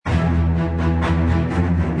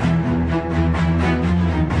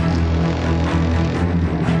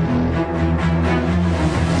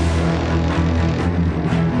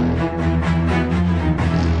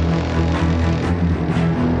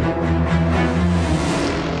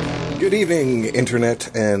Good evening, Internet,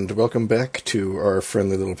 and welcome back to our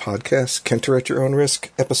friendly little podcast, Kenter at Your Own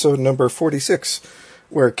Risk, episode number 46,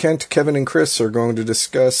 where Kent, Kevin, and Chris are going to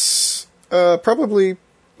discuss probably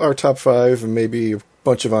our top 5 and maybe a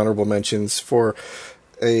bunch of honorable mentions for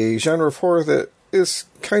a genre of horror that is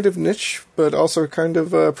kind of niche, but also kind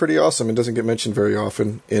of pretty awesome and doesn't get mentioned very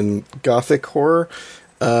often in Gothic horror,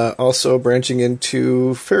 also branching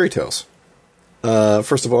into fairy tales.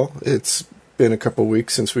 First of all, it's been a couple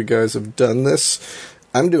weeks since we guys have done this.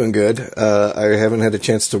 I'm doing good. I haven't had a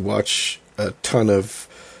chance to watch a ton of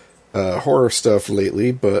horror stuff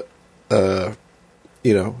lately, but, I've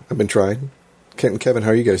been trying. Kent and Kevin,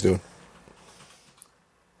 how are you guys doing?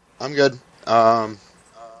 I'm good. Yeah,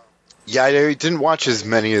 I didn't watch as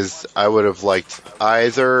many as I would have liked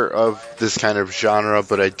either of this kind of genre,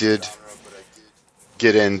 but I did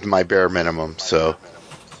get in my bare minimum, so...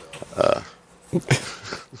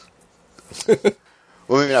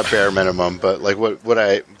 well, maybe not bare minimum, but like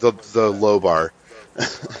the low bar.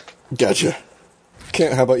 Gotcha.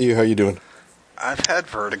 Kent, how about you? How you doing? I've had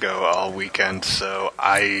vertigo all weekend, so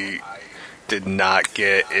I did not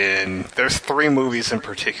get in. There's 3 movies in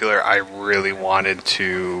particular I really wanted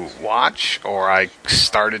to watch, or I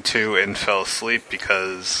started to and fell asleep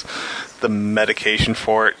because the medication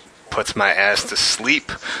for it puts my ass to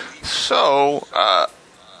sleep. So,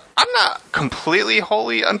 I'm not completely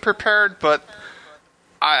wholly unprepared, but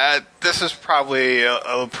this is probably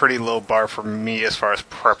a pretty low bar for me as far as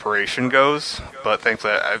preparation goes. But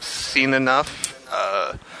thankfully, I've seen enough.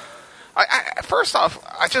 First off,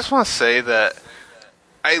 I just want to say that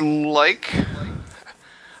I liked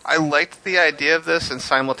the idea of this, and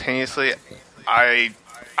simultaneously, I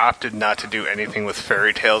opted not to do anything with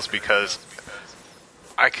fairy tales because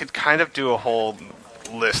I could kind of do a whole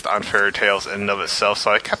list on fairy tales in and of itself,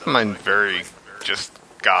 so I kept mine very just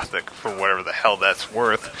Gothic for whatever the hell that's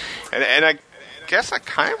worth. And I guess I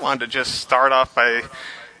kind of wanted to just start off by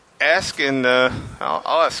asking, I'll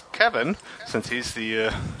ask Kevin, since he's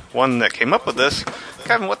the one that came up with this.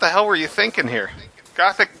 Kevin, what the hell were you thinking here?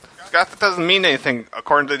 Gothic doesn't mean anything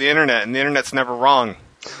according to the internet, and the internet's never wrong.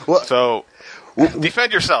 Well, so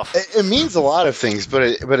defend yourself. It means a lot of things, but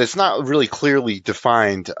it's not really clearly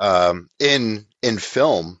defined in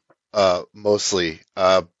film, mostly.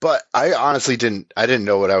 But I honestly didn't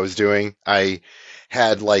know what I was doing. I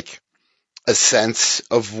had like a sense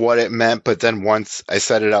of what it meant, but then once I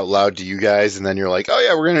said it out loud to you guys, and then you're like, "Oh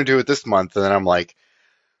yeah, we're gonna do it this month," and then I'm like,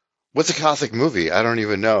 "What's a Gothic movie?" I don't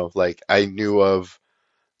even know. Like I knew of,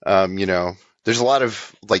 there's a lot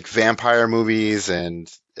of like vampire movies,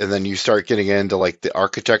 and then you start getting into like the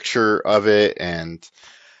architecture of it, and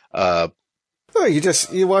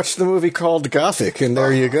you watch the movie called Gothic, and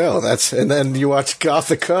there you go. And then you watch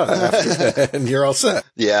Gothica after that, and you're all set.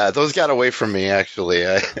 Yeah, those got away from me, actually.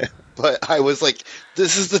 But I was like,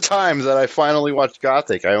 this is the time that I finally watched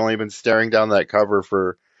Gothic. I only been staring down that cover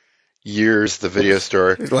for years, the video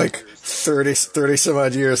store. Like 30 some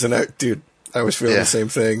odd years, and I was feeling the same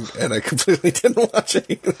thing, and I completely didn't watch it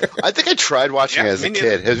either. I think I tried watching it as a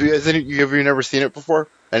kid. Have you never seen it before?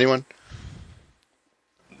 Anyone?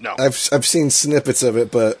 No. I've seen snippets of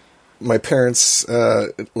it, but my parents, the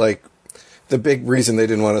big reason they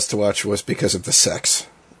didn't want us to watch was because of the sex.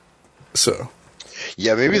 So.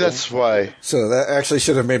 Yeah, maybe that's why. So that actually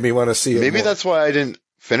should have made me want to see it. Maybe that's why I didn't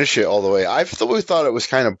finish it all the way. I've always thought it was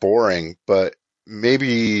kind of boring, but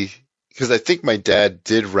maybe because I think my dad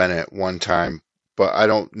did rent it one time, but I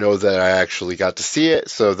don't know that I actually got to see it.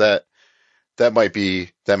 So that might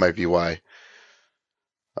be why.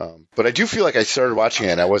 But I do feel like I started watching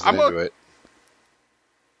it and I wasn't into it.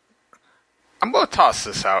 I'm going to toss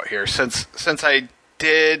this out here since I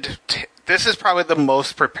did. This is probably the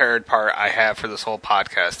most prepared part I have for this whole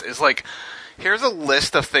podcast. Is like, here's a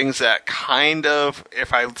list of things that kind of,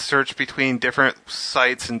 if I search between different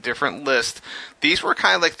sites and different lists, these were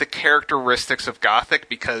kind of like the characteristics of Gothic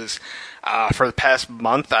because for the past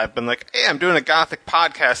month I've been like, hey, I'm doing a Gothic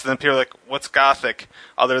podcast, and then people are like, what's Gothic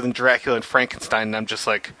other than Dracula and Frankenstein? And I'm just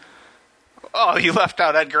like, oh, you left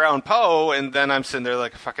out Edgar Allan Poe, and then I'm sitting there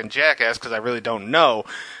like a fucking jackass because I really don't know.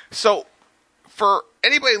 So for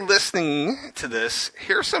anybody listening to this,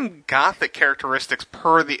 here's some Gothic characteristics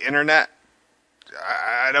per the internet.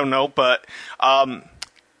 I don't know, but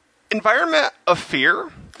environment of fear,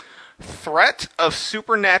 threat of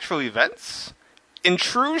supernatural events,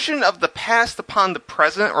 intrusion of the past upon the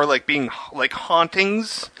present, or like being like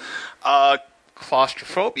hauntings,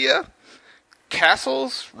 claustrophobia,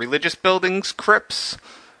 castles, religious buildings, crypts,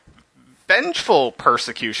 vengeful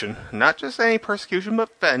persecution, not just any persecution,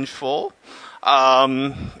 but vengeful,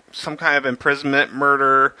 some kind of imprisonment,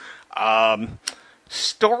 murder,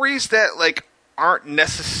 stories that like aren't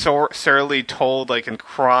necessarily told like in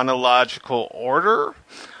chronological order.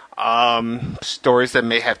 Stories that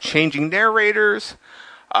may have changing narrators.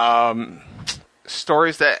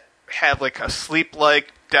 Stories that have like a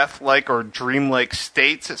sleep-like, death-like, or dream-like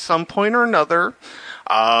states at some point or another.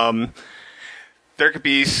 There could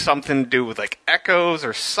be something to do with like echoes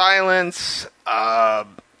or silence.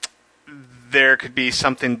 There could be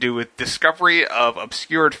something to do with discovery of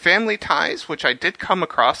obscured family ties, which I did come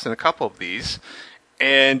across in a couple of these,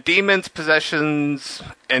 and demons, possessions,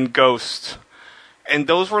 and ghosts. And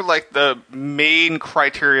those were like the main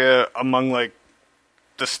criteria among like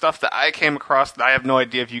the stuff that I came across. I have no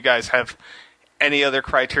idea if you guys have any other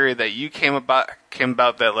criteria that you came about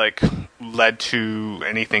that like led to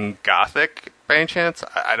anything Gothic by any chance.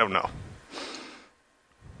 I don't know.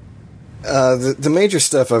 The major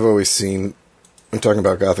stuff I've always seen when talking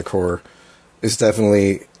about Gothic horror is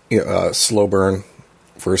definitely slow burn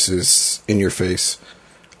versus in your face.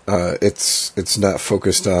 It's not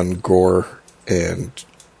focused on gore and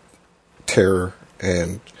terror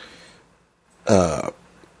and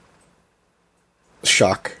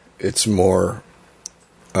shock. It's more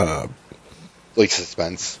like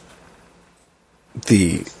suspense.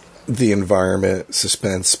 The environment,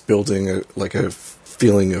 suspense, building a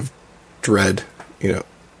feeling of dread,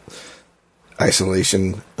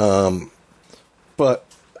 isolation. But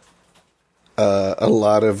a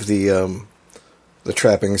lot of the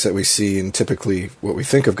trappings that we see in typically what we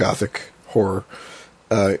think of Gothic horror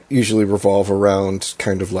usually revolve around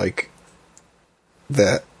kind of like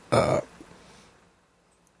that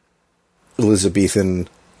Elizabethan,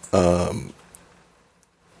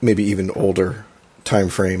 maybe even older time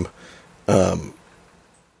frame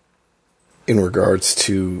in regards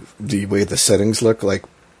to the way the settings look. Like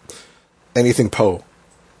anything Poe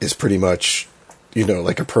is pretty much,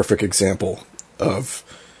 like a perfect example of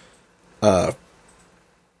a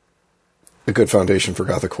good foundation for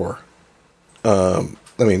Gothic horror.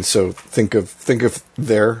 So think of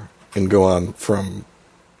there and go on from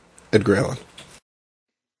Edgar Allan.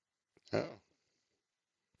 Oh.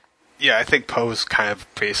 Yeah, I think Poe's kind of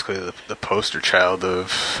basically the poster child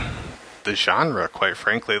of the genre, quite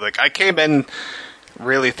frankly. Like, I came in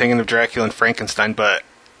really thinking of Dracula and Frankenstein, but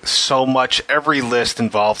so much, every list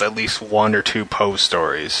involved at least one or two Poe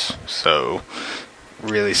stories. So,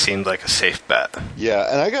 really seemed like a safe bet. Yeah,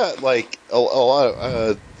 and I got like a lot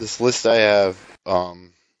of this list I have.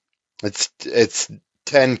 It's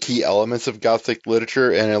 10 key elements of Gothic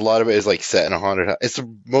literature, and a lot of it is like set in a haunted house. It's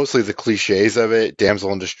mostly the cliches of it: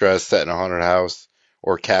 damsel in distress, set in a haunted house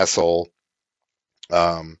or castle,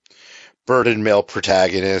 burdened male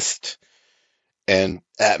protagonist, and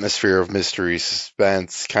atmosphere of mystery,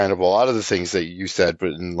 suspense. Kind of a lot of the things that you said, but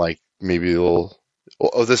in like maybe a little.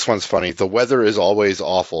 Oh, this one's funny. The weather is always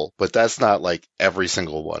awful, but that's not like every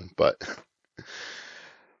single one, but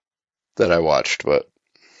that I watched. But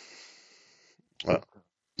well,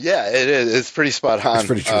 yeah, it is. It's pretty spot on. It's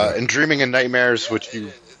pretty true. And Dreaming and Nightmares, which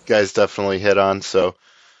you guys definitely hit on. So,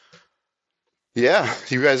 yeah,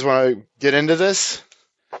 you guys want to get into this?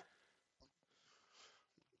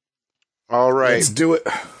 All right. Let's do it.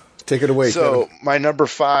 Take it away, So, Kevin. my number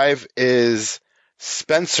 5 is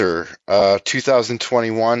Spencer,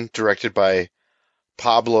 2021, directed by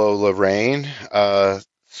Pablo Larraín,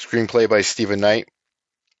 screenplay by Stephen Knight.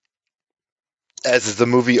 As the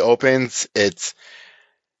movie opens, it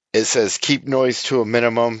says, "Keep noise to a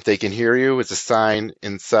minimum. They can hear you." It's a sign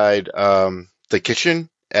inside the kitchen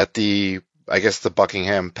at the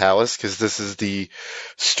Buckingham Palace, because this is the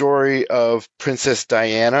story of Princess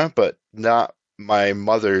Diana, but not my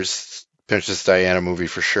mother's Princess Diana movie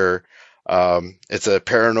for sure. It's a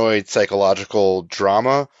paranoid psychological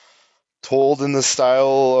drama told in the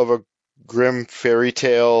style of a grim fairy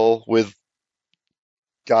tale with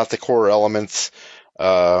Gothic horror elements,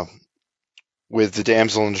 with the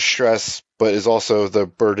damsel in distress, but is also the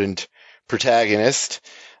burdened protagonist,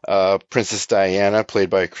 Princess Diana, played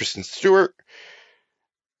by Kristen Stewart.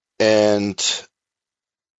 And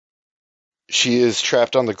she is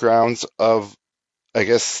trapped on the grounds of,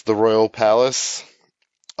 the royal palace,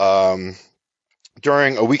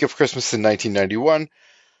 during a week of Christmas in 1991.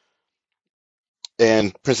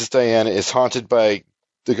 And Princess Diana is haunted by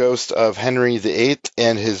the ghost of Henry VIII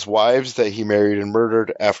and his wives that he married and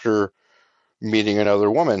murdered after meeting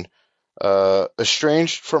another woman.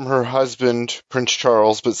 Estranged from her husband, Prince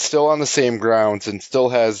Charles, but still on the same grounds and still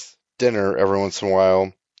has dinner every once in a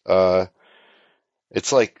while.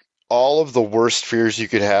 It's like all of the worst fears you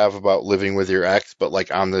could have about living with your ex, but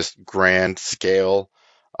like on this grand scale,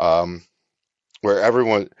 where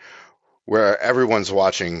everyone's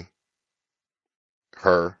watching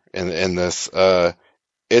her in this.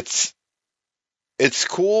 It's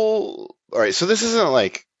cool. All right, so this isn't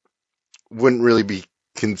like wouldn't really be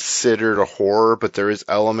considered a horror, but there is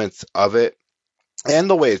elements of it, and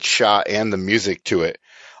the way it's shot and the music to it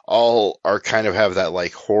all are kind of have that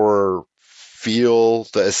like horror feel,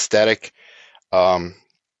 the aesthetic of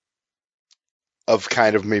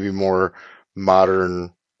kind of maybe more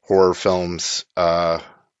modern horror films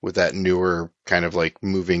with that newer kind of like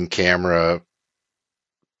moving camera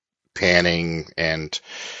panning and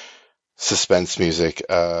suspense music,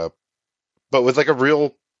 but with like a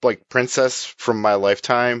real like princess from my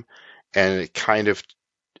lifetime, and it kind of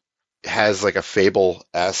has like a fable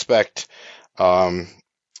aspect, and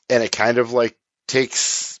it kind of like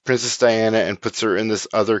takes Princess Diana and puts her in this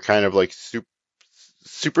other kind of like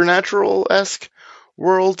supernatural-esque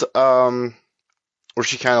world, where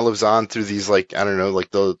she kind of lives on through these like, I don't know, like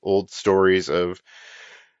the old stories of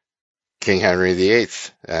King Henry VIII,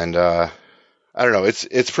 and I don't know,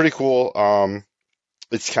 it's pretty cool.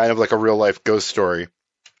 It's kind of like a real life ghost story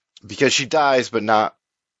because she dies, but not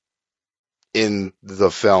in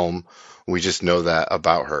the film. We just know that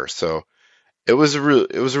about her. So it was a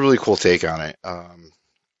really cool take on it.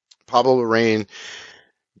 Pablo Larraín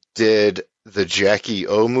did the Jackie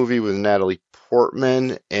O movie with Natalie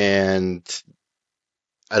Portman, and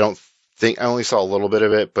I only saw a little bit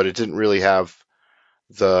of it, but it didn't really have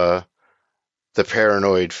the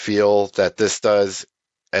paranoid feel that this does.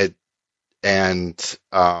 And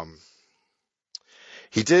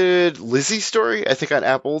he did Lizzie's Story, I think, on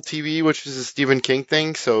Apple TV, which is a Stephen King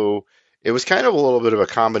thing. So it was kind of a little bit of a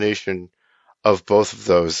combination of both of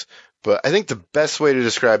those. But I think the best way to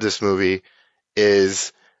describe this movie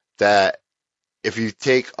is that if you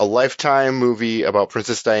take a Lifetime movie about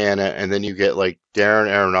Princess Diana and then you get like Darren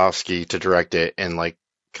Aronofsky to direct it in like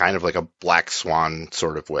kind of like a Black Swan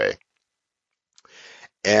sort of way.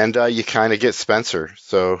 And you kind of get Spencer.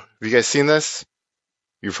 So have you guys seen this?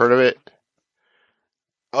 You've heard of it?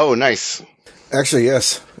 Oh, nice. Actually,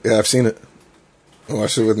 yes. Yeah, I've seen it. I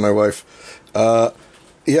watched it with my wife.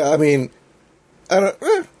 Yeah, I mean,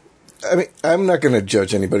 I'm not going to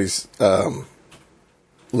judge anybody's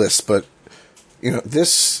list, but you know,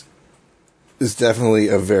 this is definitely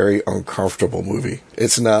a very uncomfortable movie.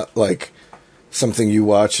 It's not like something you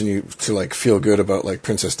watch and you to like feel good about like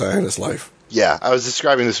Princess Diana's life. Yeah, I was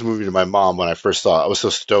describing this movie to my mom when I first saw it. I was so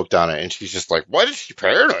stoked on it, and she's just like, "What is she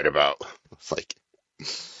paranoid about?" It's like,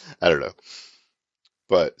 I don't know,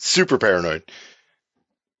 but super paranoid.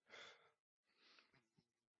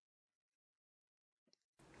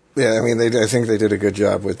 Yeah, I mean, I think they did a good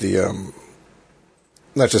job with the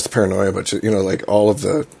not just the paranoia, but you know, like all of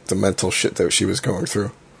the mental shit that she was going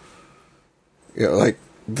through. You know, like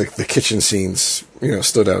the kitchen scenes, you know,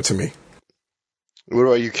 stood out to me. What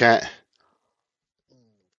about you, Kent?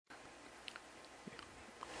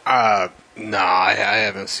 No, I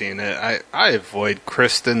haven't seen it. I avoid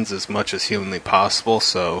Kristens as much as humanly possible,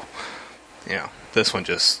 so, you know, this one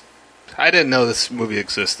just... I didn't know this movie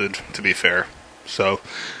existed, to be fair. So,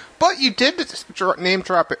 but you did name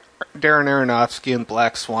drop Darren Aronofsky and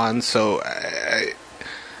Black Swan, so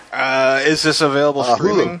is this available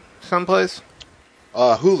streaming Hulu. someplace?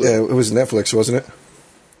 Hulu. Yeah, it was Netflix, wasn't it?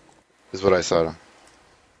 Is what I saw.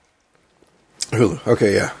 Hulu.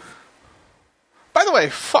 Okay, yeah. By the way,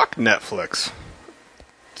 fuck Netflix.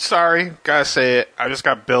 Sorry, gotta say it. I just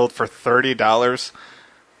got billed for $30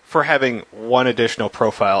 for having one additional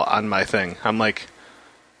profile on my thing. I'm like,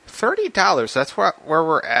 $30? That's where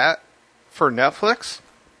we're at for Netflix?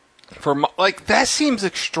 Like, that seems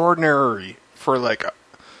extraordinary for like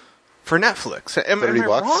for Netflix. Am I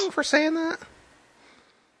wrong for saying that?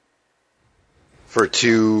 For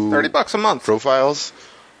 $30 a month profiles?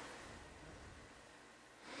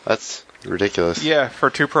 That's ridiculous. Yeah, for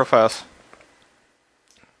 2 profiles.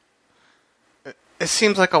 It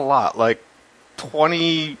seems like a lot. Like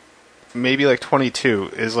 20, maybe like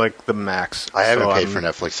 22 is like the max. I haven't paid for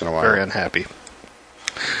Netflix in a while. Very unhappy.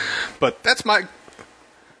 But that's my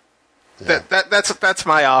that's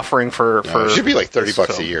my offering for. It should be like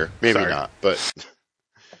 $30 a year. year. Maybe not, but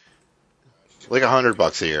like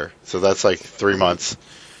 $100 a year. So that's like 3 months.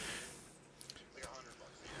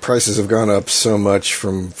 Prices have gone up so much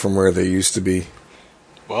from where they used to be.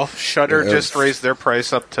 Well, Shudder just raised their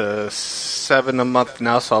price up to $7 a month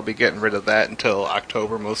now, so I'll be getting rid of that until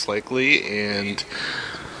October most likely. And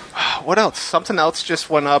what else? Something else just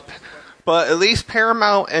went up, but at least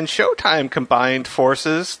Paramount and Showtime combined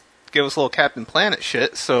forces give us a little Captain Planet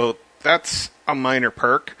shit, so that's a minor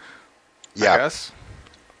perk. Yeah. I guess.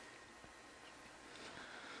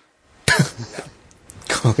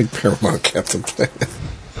 Calling Paramount Captain Planet.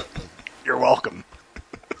 You're welcome.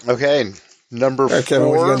 Okay, number All right, Kevin,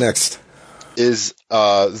 what do you 4 got next? is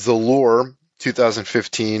The Lure,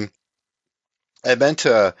 2015. I meant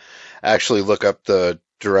to actually look up the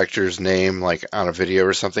director's name, like on a video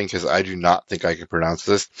or something, because I do not think I can pronounce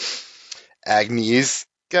this.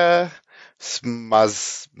 Agnieszka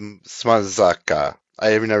Smazaka. I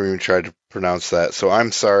have never even tried to pronounce that, so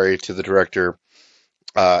I'm sorry to the director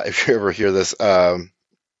if you ever hear this.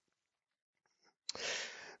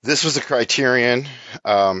 This was a Criterion,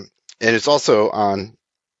 and it's also on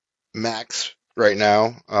Max right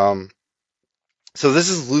now. So this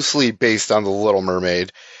is loosely based on The Little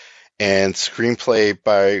Mermaid and screenplay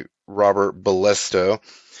by Robert Balesto.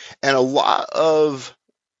 And a lot of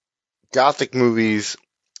Gothic movies,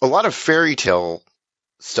 a lot of fairy tale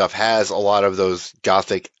stuff has a lot of those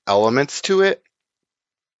Gothic elements to it.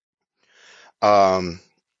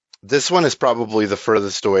 This one is probably the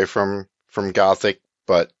furthest away from Gothic,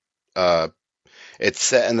 but it's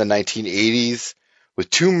set in the 1980s with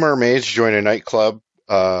two mermaids join a nightclub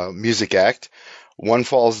music act. One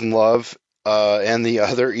falls in love, and the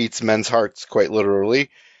other eats men's hearts, quite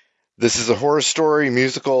literally. This is a horror story,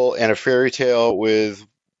 musical, and a fairy tale with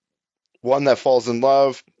one that falls in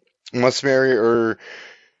love, must marry, or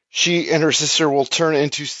she and her sister will turn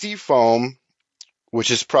into sea foam,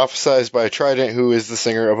 which is prophesized by Trident, who is the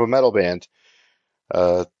singer of a metal band.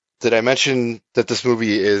 Did I mention that this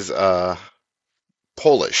movie is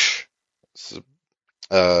Polish? So,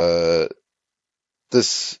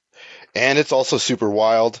 this, and it's also super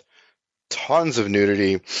wild. Tons of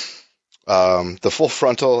nudity. The full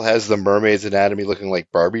frontal has the mermaid's anatomy looking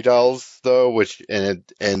like Barbie dolls, though, and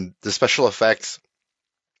the special effects,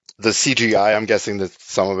 the CGI, I'm guessing that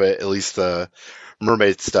some of it, at least the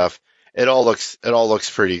mermaid stuff, it all looks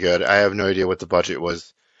pretty good. I have no idea what the budget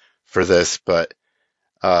was for this, but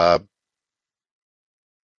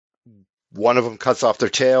one of them cuts off their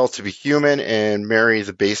tail to be human and marry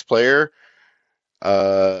the bass player.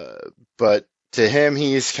 But to him,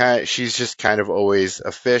 she's just kind of always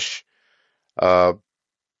a fish. And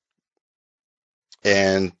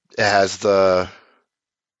it has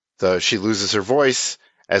she loses her voice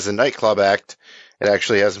as a nightclub act. It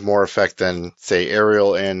actually has more effect than, say,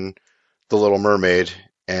 Ariel in The Little Mermaid,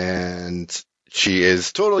 and she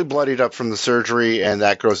is totally bloodied up from the surgery, and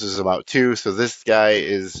that grosses him out too. So this guy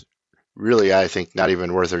is really, I think, not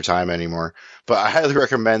even worth her time anymore. But I highly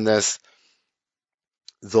recommend this,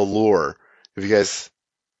 The Lure. Have you guys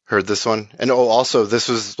heard this one? And also, this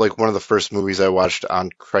was like one of the first movies I watched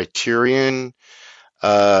on Criterion,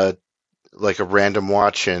 like a random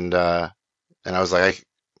watch, and I was like,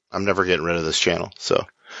 I'm never getting rid of this channel. So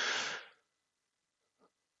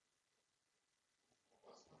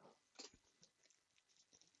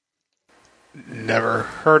Never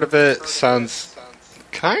heard of it. Sounds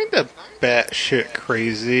kind of batshit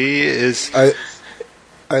crazy.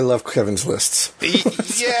 I love Kevin's lists.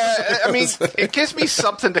 Yeah, I mean, it gives me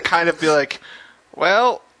something to kind of be like,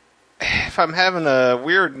 well, if I'm having a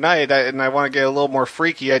weird night and I want to get a little more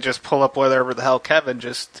freaky, I just pull up whatever the hell Kevin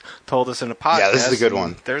just told us in a podcast. Yeah, this is a good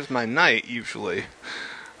one. There's my night, usually.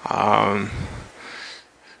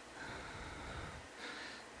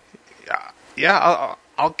 Yeah,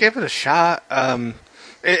 I'll give it a shot.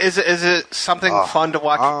 Is it something fun to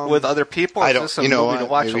watch with other people? Or I don't, is this a movie to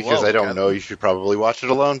watch maybe alone, because I don't Kevin? know. You should probably watch it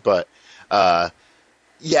alone. But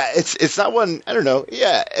yeah, it's not one. I don't know.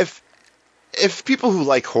 Yeah, if people who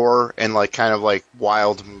like horror and like kind of like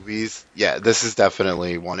wild movies, yeah, this is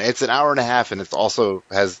definitely one. It's an hour and a half, and it also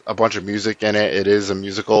has a bunch of music in it. It is a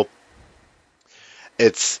musical.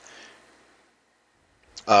 But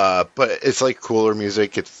it's like cooler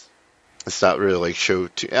music. It's not really like I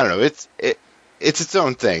don't know. It's its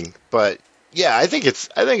own thing. But yeah, I think it's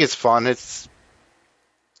fun.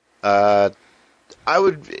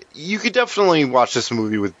 You could definitely watch this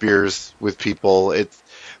movie with beers with people.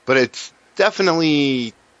 But it's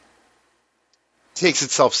definitely takes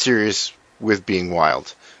itself serious with being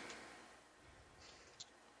wild.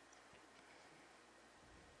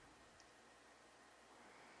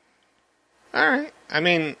 All right. I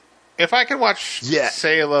mean, if I could watch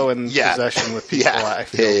Salo and Possession with people, I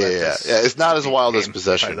feel yeah. It's not as wild as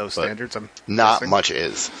Possession, by those but standards. I'm not guessing. much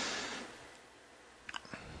is.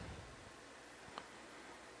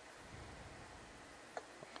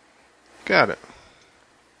 Got it.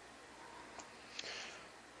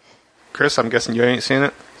 Chris, I'm guessing you ain't seen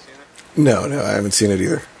it? No, I haven't seen it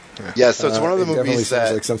either. Yeah, so it's one of the it definitely movies sounds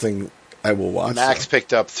that like something I will watch. Max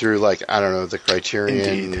picked up through, like, I don't know, the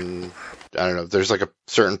Criterion. Indeed. I don't know. There's like a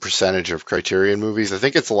certain percentage of Criterion movies. I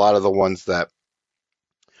think it's a lot of the ones that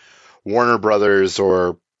Warner Brothers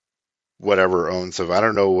or whatever owns. So I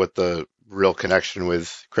don't know what the real connection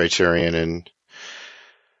with Criterion and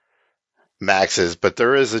Max's, but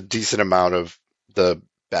there is a decent amount of the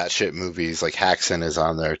batshit movies, like Haxan is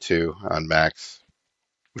on there too, on Max,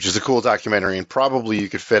 which is a cool documentary, and probably you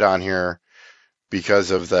could fit on here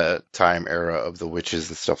because of the time era of the witches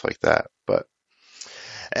and stuff like that. But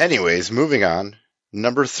anyways, moving on.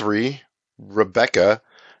 Number 3, Rebecca,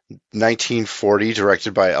 1940,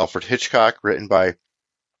 directed by Alfred Hitchcock, written by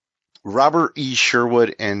Robert E.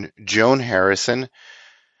 Sherwood and Joan Harrison.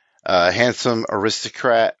 Handsome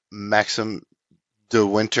aristocrat Maxim de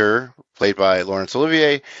Winter, played by Laurence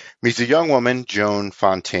Olivier, meets a young woman, Joan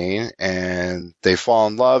Fontaine, and they fall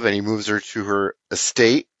in love, and he moves her to her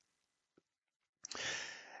estate,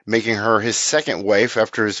 making her his second wife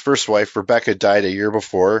after his first wife, Rebecca, died a year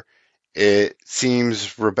before. It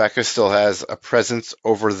seems Rebecca still has a presence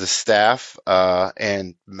over the staff,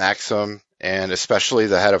 and Maxim, and especially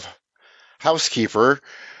the head of housekeeper,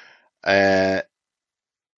 in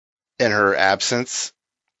her absence.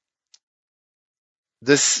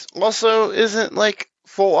 This also isn't like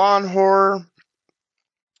full-on horror,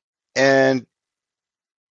 and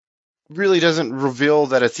really doesn't reveal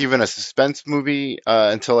that it's even a suspense movie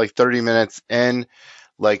until like 30 minutes in,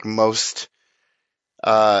 like most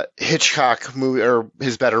Hitchcock movie, or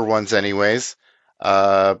his better ones anyways.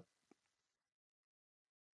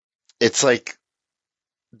 It's like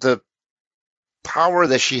the power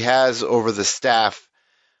that she has over the staff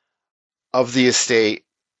of the estate,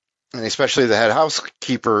 and especially the head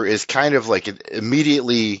housekeeper, is kind of like it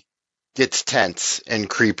immediately gets tense and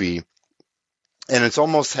creepy. And it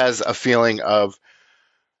almost has a feeling of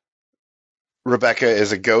Rebecca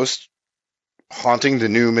is a ghost haunting the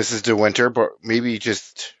new Mrs. De Winter, but maybe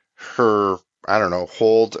just her, I don't know,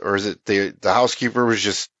 hold, or is it the housekeeper was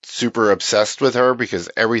just super obsessed with her because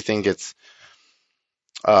everything gets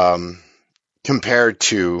compared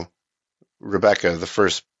to Rebecca, the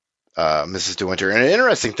first Mrs. De Winter. And an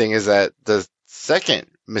interesting thing is that the second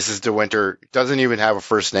Mrs. De Winter doesn't even have a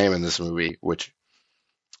first name in this movie, which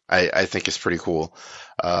I think is pretty cool.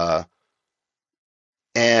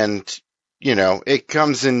 And, you know, it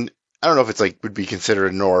comes in, I don't know if it's like would be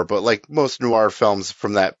considered a noir, but like most noir films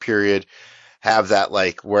from that period have that,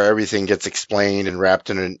 like, where everything gets explained and wrapped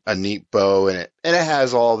in a neat bow, and it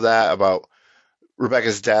has all of that about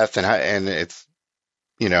Rebecca's death, and it's,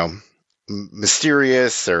 you know,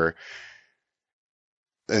 mysterious, or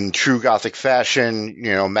in true Gothic fashion,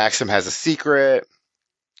 you know, Maxim has a secret.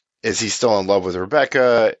 Is he still in love with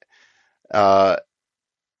Rebecca?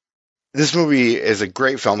 This movie is a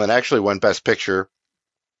great film and actually won Best Picture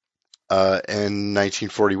in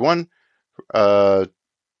 1941. And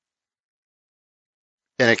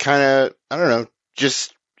it kind of, I don't know,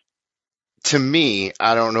 just to me,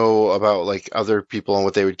 I don't know about like other people and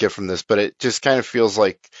what they would get from this, but it just kind of feels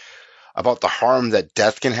like about the harm that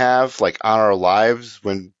death can have, like, on our lives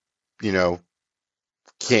when, you know,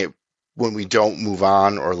 when we don't move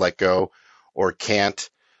on or let go or can't.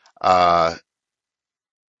 But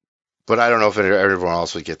I don't know if everyone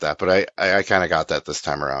else would get that, but I kind of got that this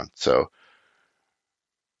time around. So,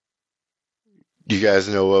 you guys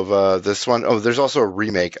know of this one? Oh, there's also a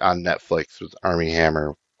remake on Netflix with Armie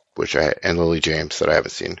Hammer, and Lily James, that I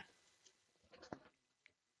haven't seen.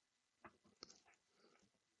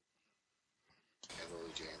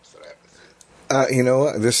 You know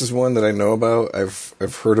what? This is one that I know about.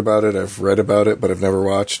 I've heard about it. I've read about it, but I've never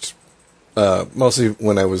watched. Mostly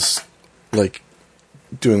when I was like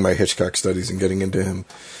doing my Hitchcock studies and getting into him.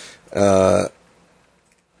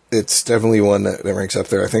 It's definitely one that ranks up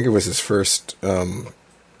there. I think it was his first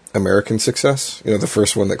American success. You know, the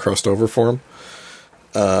first one that crossed over for him.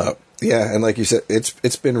 Yeah, and like you said,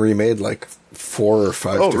 it's been remade like 4 or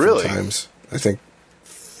 5 different times. I think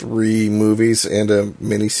 3 movies and a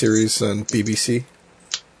miniseries on BBC.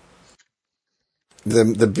 The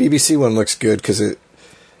BBC one looks good because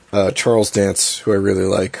Charles Dance, who I really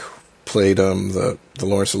like, played the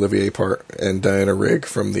Laurence Olivier part, and Diana Rigg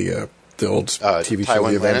from the old TV show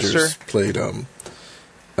The Avengers played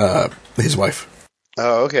his wife.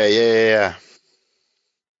 Oh, okay, yeah.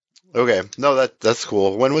 Okay, no, that's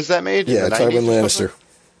cool. When was that made? Yeah, Tywin Lannister.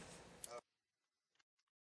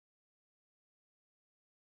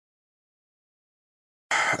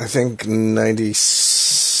 I think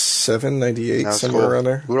 97, 98, somewhere around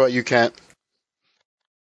there. What about you, Kent?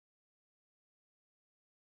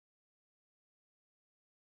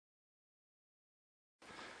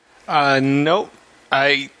 Nope.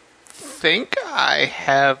 I think I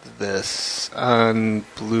have this on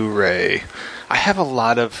Blu-ray. I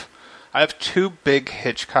have 2 big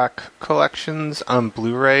Hitchcock collections on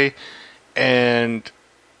Blu-ray, and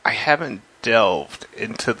I haven't delved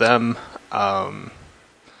into them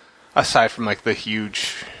Aside from like the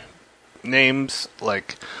huge names,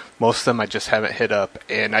 like most of them I just haven't hit up.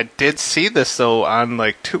 And I did see this though on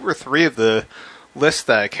like 2 or 3 of the lists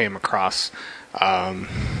that I came across.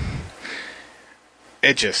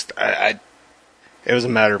 It just it was a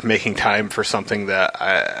matter of making time for something that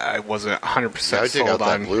I wasn't 100% sold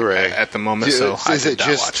on Blu-ray at the moment, so I did not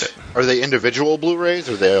watch it. Are they individual Blu-rays,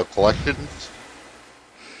 or are they collections?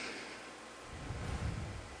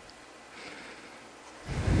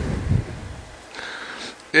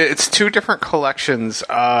 It's 2 different collections.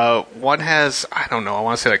 One has, I don't know, I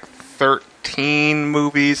want to say like 13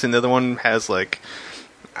 movies, and the other one has like,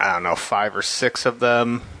 I don't know, 5 or 6 of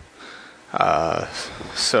them.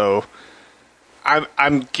 So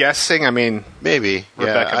I'm guessing. I mean, maybe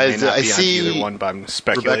Rebecca may not I be see on either one, but I'm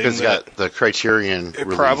speculating. Rebecca's got the Criterion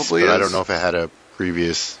release, probably but is. I don't know if it had a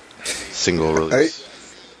previous single release. Rebecca's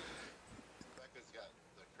got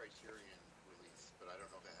the Criterion release, but I don't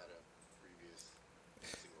know if it had a previous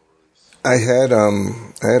single release. I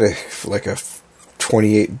had a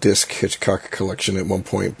 28 disc Hitchcock collection at one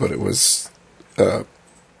point, but it was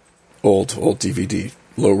old DVD,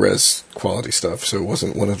 low res quality stuff. So it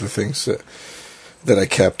wasn't one of the things that I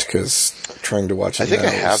kept, because trying to watch it. I think now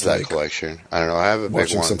I have that like collection. I don't know. I have a big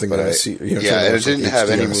watching one, something but that I see. You know, yeah, it didn't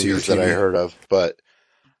have any HD on movies that I CRTV. heard of, but.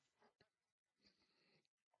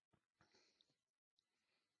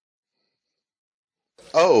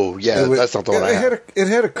 Oh yeah, that's not the one I have. It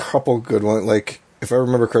had a couple good ones. Like, if I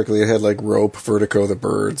remember correctly, it had like Rope, Vertigo, The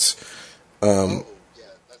Birds.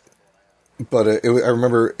 But I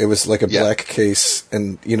remember it was like a black case,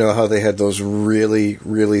 and you know how they had those really,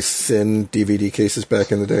 really thin DVD cases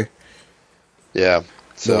back in the day? Yeah.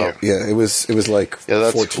 So yeah, it was like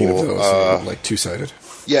 14 cool. of those, like 2-sided.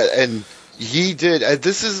 Yeah, and he did.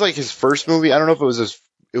 This is like his first movie. I don't know if it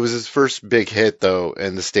was his first big hit though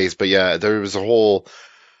in the States, but yeah, there was a whole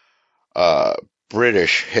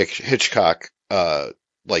British Hitchcock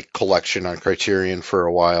like collection on Criterion for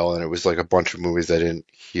a while, and it was like a bunch of movies I didn't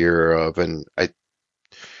hear of, and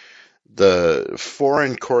the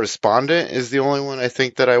Foreign Correspondent is the only one I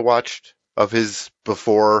think that I watched of his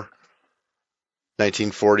before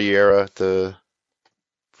 1940 era,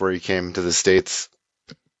 before he came to the States.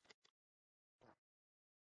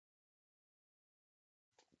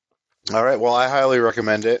 All right, well, I highly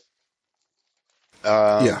recommend it.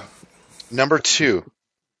 Yeah. Number 2.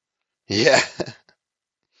 Yeah.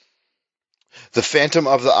 The Phantom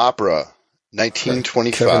of the Opera,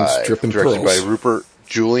 1925, Kevin's Drippin' directed Pearls. by Rupert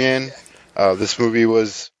Julian. This movie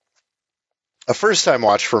was a first-time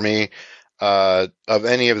watch for me of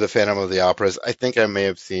any of the Phantom of the Operas. I think I may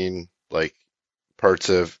have seen like parts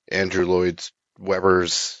of Andrew Lloyd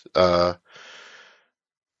Webber's in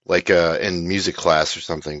music class or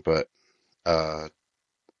something, but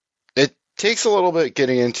it takes a little bit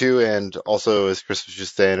getting into, and also, as Chris was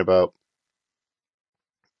just saying about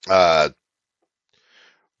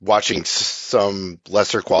watching some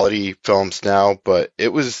lesser quality films now, but it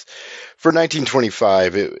was for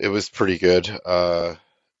 1925. It was pretty good. The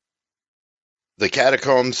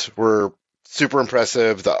catacombs were super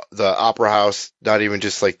impressive. The opera house, not even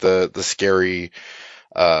just like the scary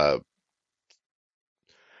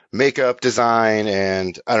makeup design,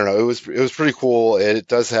 and I don't know. It was pretty cool. It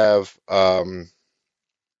does have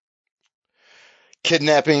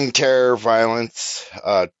kidnapping, terror, violence,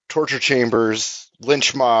 torture chambers,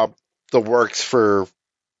 lynch mob, the works for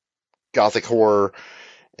Gothic horror,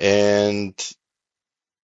 and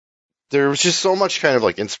there was just so much kind of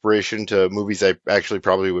like inspiration to movies I actually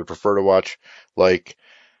probably would prefer to watch, like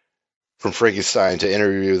from Frankenstein to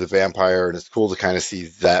Interview with the Vampire, and it's cool to kind of see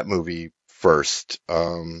that movie first.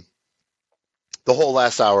 The whole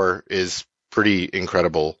last hour is pretty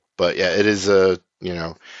incredible, but yeah, it is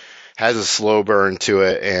has a slow burn to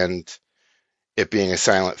it, and it being a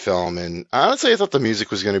silent film. And honestly, I thought the music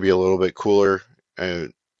was going to be a little bit cooler,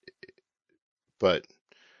 but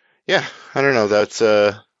yeah, I don't know.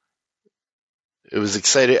 I was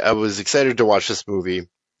excited to watch this movie.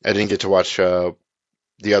 I didn't get to watch the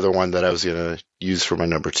other one that I was going to use for my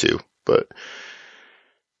number 2, but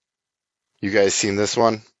you guys seen this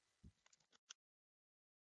one?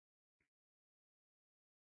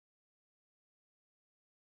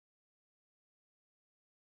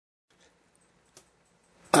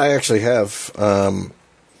 I actually have.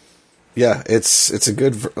 Yeah, it's a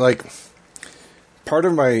good, like, part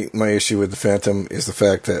of my issue with the Phantom is the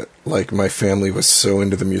fact that, like, my family was so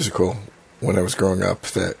into the musical when I was growing up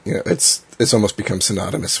that, you know, it's almost become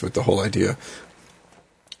synonymous with the whole idea.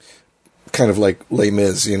 Kind of like Les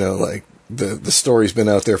Mis, you know, like the story's been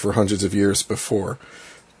out there for hundreds of years before,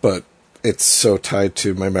 but it's so tied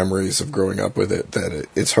to my memories of growing up with it that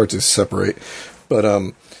it's hard to separate. But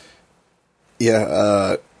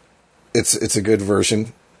it's a good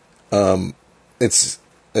version. It's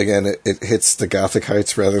again, it hits the Gothic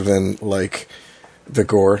heights rather than like the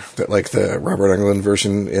gore that like the Robert Englund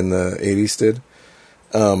version in the 80s did.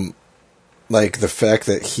 Like the fact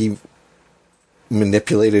that he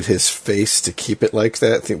manipulated his face to keep it like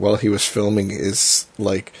that while he was filming is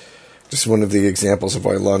like just one of the examples of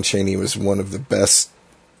why Lon Chaney was one of the best,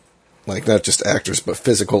 like not just actors but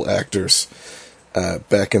physical actors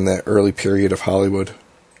back in that early period of Hollywood.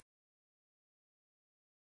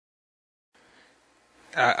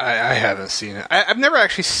 I haven't seen it. I've never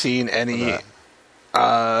actually seen any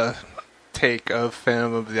take of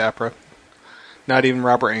Phantom of the Opera. Not even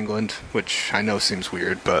Robert Englund, which I know seems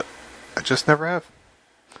weird, but I just never have.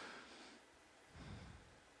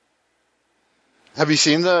 Have you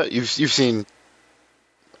seen you've seen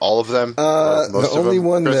all of them? The only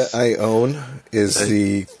one that I own is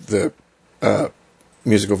the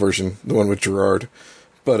musical version, the one with Gerard.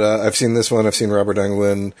 But I've seen this one. I've seen Robert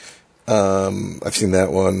Englund. I've seen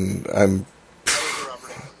that one.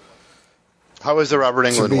 How is the Robert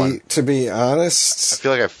Englund one? To be honest, I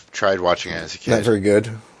feel like I've tried watching it as a kid. Not very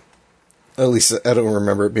good. At least I don't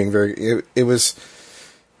remember it being very. It was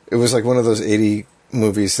like one of those 80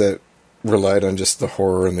 movies that relied on just the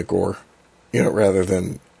horror and the gore, rather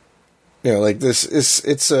than, like this is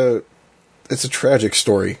it's a tragic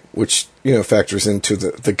story which factors into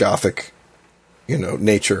the Gothic,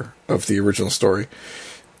 nature of the original story,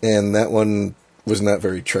 and that one was not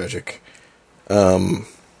very tragic.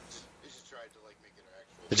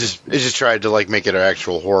 It just tried to like make it an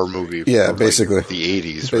actual horror movie. Yeah, basically like the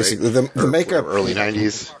 80s, basically, right? The makeup, early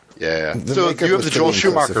 90s. Yeah. So you have the Joel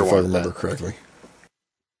Schumacher one, if I remember correctly.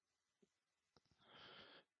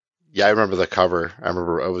 Yeah, I remember the cover. I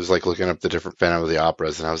remember I was like looking up the different Phantom of the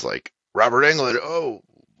Operas, and I was like, Robert Englund. Oh,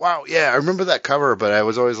 wow, yeah, I remember that cover. But I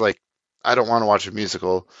was always like, I don't want to watch a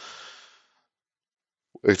musical,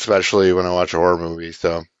 especially when I watch a horror movie.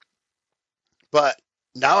 So, but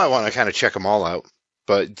now I want to kind of check them all out.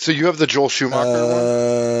 But so you have the Joel Schumacher one?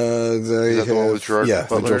 Is that the one with Gerard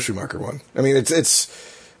Butler? The Joel Schumacher one. I mean,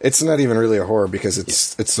 it's not even really a horror because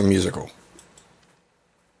it's a musical.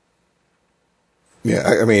 Yeah,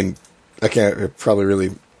 I mean, I can't probably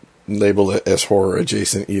really label it as horror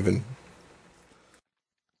adjacent even.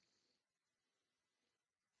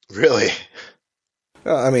 Really?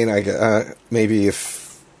 I mean, maybe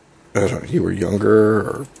if I don't know, you were younger,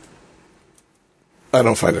 or I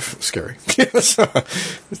don't find it scary. So,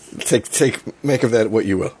 make of that what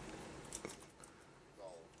you will.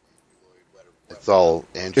 It's all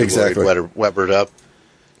Andrew Lloyd Webbered up.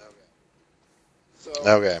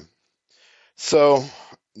 Okay. So,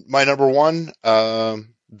 my number one,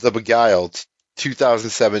 The Beguiled,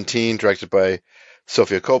 2017, directed by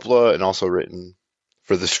Sofia Coppola and also written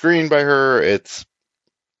for the screen by her. It's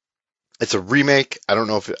a remake. I don't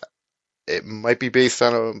know if it might be based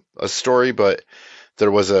on a story, but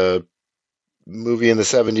there was a movie in the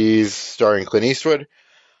 70s starring Clint Eastwood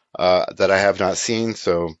that I have not seen.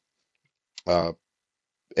 So, and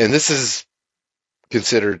this is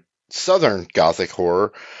considered Southern Gothic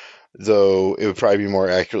horror, though it would probably be more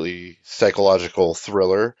accurately psychological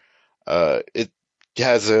thriller. It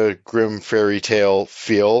has a grim fairy tale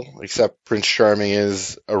feel, except Prince Charming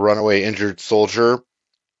is a runaway injured soldier,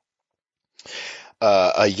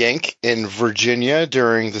 a Yank in Virginia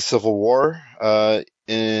during the Civil War, and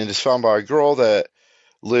is found by a girl that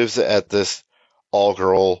lives at this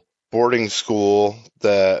all-girl boarding school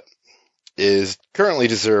that is currently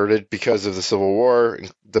deserted because of the Civil War,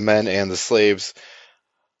 the men and the slaves,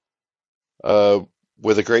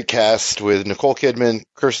 with a great cast with Nicole Kidman,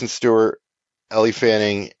 Kirsten Stewart, Ellie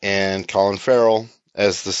Fanning, and Colin Farrell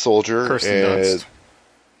as the soldier. Kirsten Dunst.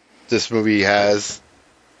 This movie has...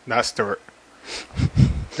 Not Stewart.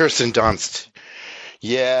 Kirsten Dunst.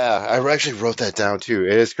 Yeah, I actually wrote that down too.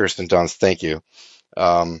 It is Kirsten Dunst. Thank you.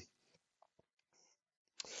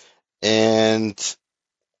 And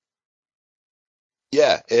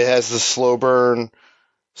yeah, it has the slow burn,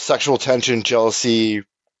 sexual tension, jealousy,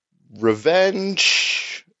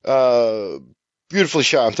 revenge. Beautifully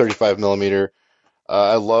shot on 35 millimeter.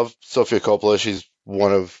 I love Sofia Coppola. She's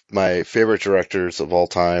one of my favorite directors of all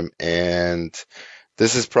time, and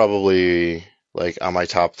this is probably like on my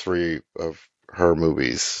top 3 of her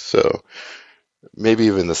movies. So maybe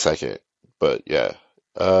even the second. But yeah.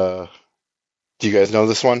 Do you guys know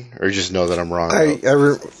this one, or you just know that I'm wrong? I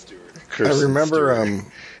remember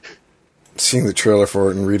seeing the trailer for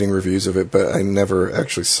it and reading reviews of it, but I never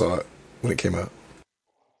actually saw it when it came out.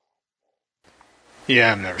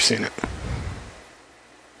 Yeah, I've never seen it.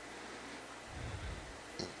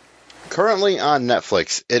 Currently on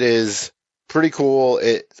Netflix. It is pretty cool.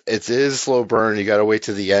 It is slow burn. You got to wait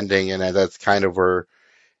to the ending, and that's kind of where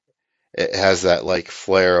it has that like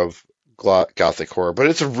flair of Gothic horror. But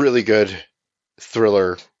it's a really good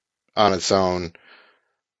thriller on its own.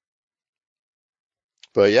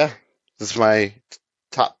 But yeah, this is my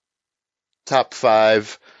top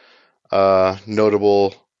five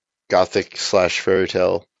notable Gothic / fairy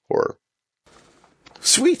tale horror.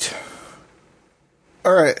 Sweet.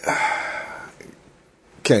 All right.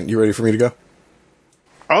 Kent, you ready for me to go?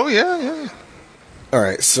 Oh, yeah. All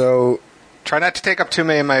right, so... Try not to take up too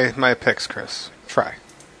many of my picks, Chris. Try.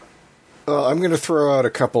 I'm going to throw out a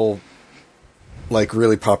couple, like,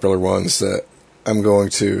 really popular ones that I'm going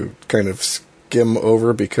to kind of skim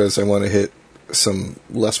over because I want to hit some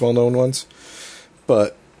less well-known ones.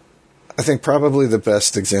 But I think probably the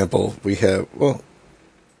best example we have... Well,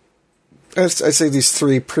 I'd say these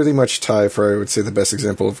three pretty much tie for, I would say, the best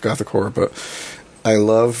example of Gothic horror, but I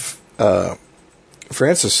love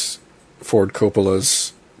Francis Ford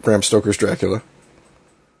Coppola's Bram Stoker's Dracula.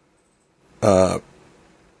 In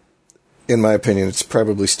my opinion, it's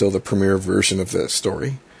probably still the premier version of that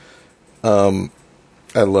story. I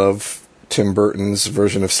love Tim Burton's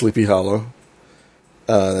version of Sleepy Hollow.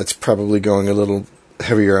 That's probably going a little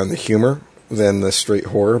heavier on the humor than the straight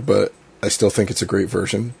horror, but I still think it's a great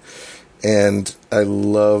version. And I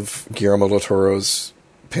love Guillermo del Toro's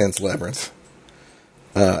Pan's Labyrinth.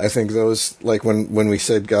 I think those, like when we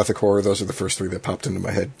said Gothic horror, those are the first three that popped into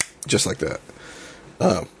my head, just like that.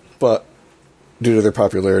 But due to their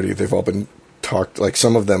popularity, they've all been talked, like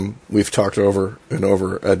some of them we've talked over and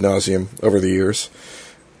over ad nauseum over the years.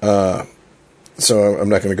 So I'm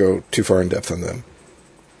not going to go too far in depth on them.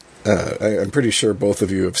 I'm pretty sure both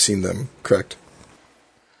of you have seen them, correct?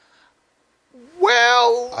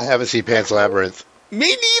 Well, I haven't seen Pan's Labyrinth. Me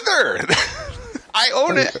neither. I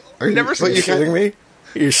own it. Are you Never seen it. shitting me?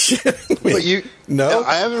 You're shitting me. But No?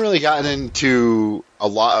 I haven't really gotten into a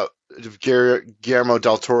lot of Guillermo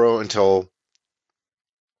del Toro until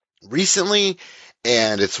recently,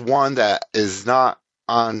 and it's one that is not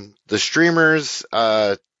on the streamers,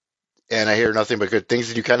 and I hear nothing but good things.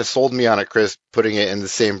 And you kind of sold me on it, Chris, putting it in the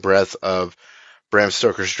same breath of Bram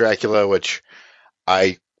Stoker's Dracula, which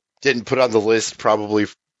I didn't put on the list, probably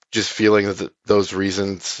just feeling that those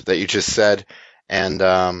reasons that you just said. And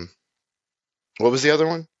what was the other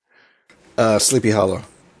one? Sleepy Hollow.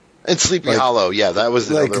 And Sleepy Hollow, yeah, that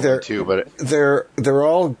was another one too. But they're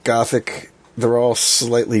all Gothic. They're all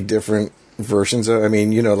slightly different versions of. I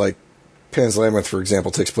mean, like Pan's Labyrinth, for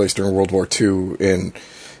example, takes place during World War II in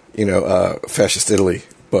fascist Italy,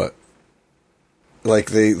 but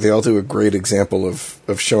like they all do a great example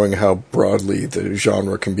of showing how broadly the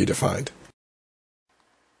genre can be defined.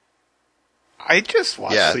 I just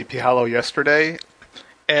watched Sleepy Hollow yesterday,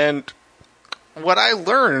 and what I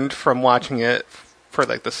learned from watching it for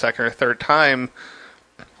like the second or third time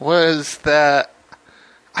was that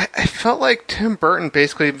I felt like Tim Burton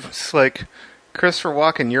basically was like, Christopher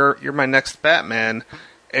Walken, you're my next Batman,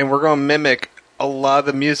 and we're going to mimic a lot of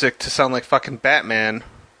the music to sound like fucking Batman,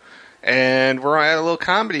 and we're going to add a little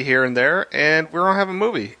comedy here and there, and we're going to have a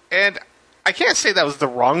movie. And I can't say that was the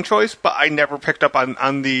wrong choice, but I never picked up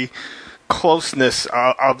on the closeness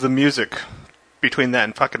of the music between that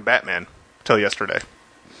and fucking Batman till yesterday.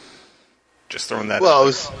 Just throwing that out.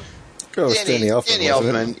 It was Danny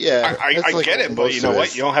Elfman, yeah. I get it, but you know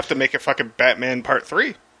what? You don't have to make it fucking Batman Part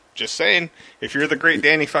 3. Just saying. If you're the great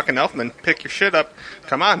Danny fucking Elfman, pick your shit up.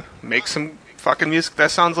 Come on. Make some fucking music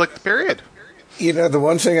that sounds like the period. The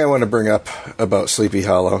one thing I want to bring up about Sleepy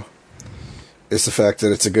Hollow is the fact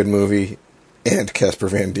that it's a good movie and Casper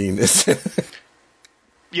Van Dien is in it.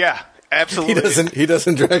 Yeah, absolutely. He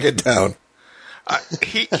doesn't drag it down.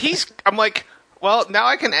 I'm like, well, now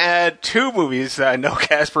I can add 2 movies that I know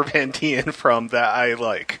Casper Van Dien from that I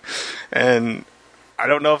like. And I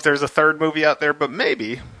don't know if there's a third movie out there, but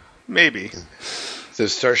maybe. So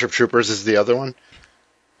Starship Troopers is the other one?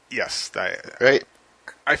 Yes. Right?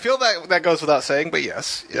 I feel that goes without saying, but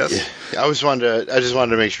yes. Yeah. I just wanted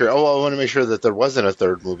to make sure. Oh, I want to make sure that there wasn't a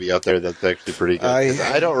third movie out there that's actually pretty good.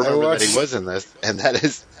 I don't remember that he was in this, and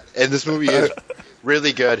this movie is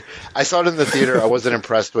really good. I saw it in the theater. I wasn't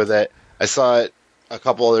impressed with it. I saw it a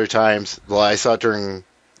couple other times. Well, I saw it during,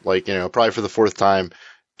 probably for the 4th time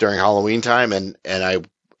during Halloween time, and I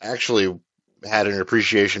actually had an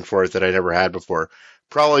appreciation for it that I never had before,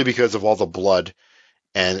 probably because of all the blood,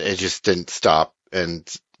 and it just didn't stop. And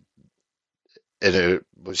it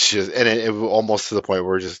was just, and it was almost to the point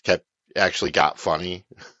where it just actually got funny.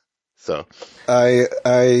 So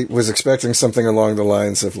I was expecting something along the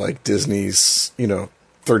lines of like Disney's,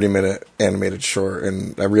 30-minute animated short,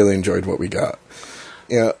 and I really enjoyed what we got.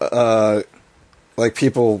 Like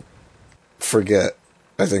people forget,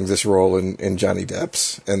 I think, this role in Johnny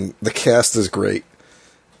Depp's, and the cast is great.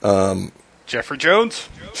 Jeffrey Jones?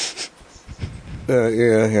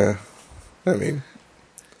 Yeah. I mean,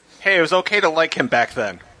 hey, it was okay to like him back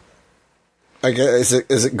then. I guess,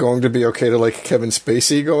 is it going to be okay to like Kevin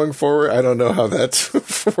Spacey going forward? I don't know how that's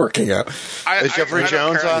working out. Is Jeffrey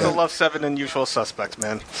Jones on? I still love Seven and Usual Suspects,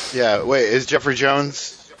 man. Yeah, wait, is Jeffrey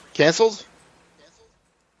Jones canceled?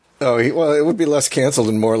 Oh, well, it would be less canceled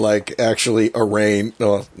and more like actually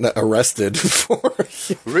arrested for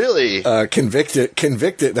Really?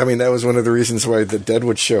 Convicted. I mean, that was one of the reasons why the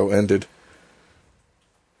Deadwood show ended.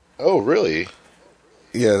 Oh, really?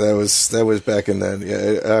 Yeah, that was back in then.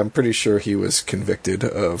 Yeah, I'm pretty sure he was convicted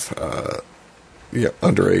of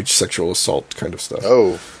underage sexual assault kind of stuff.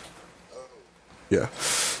 Oh. Yeah.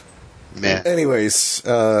 Man. Anyways,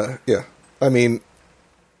 yeah. I mean,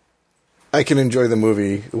 I can enjoy the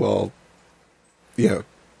movie while,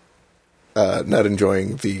 not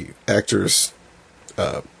enjoying the actors'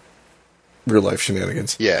 real life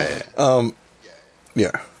shenanigans. Yeah.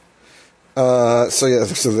 Yeah.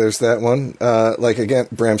 So there's that one. Again,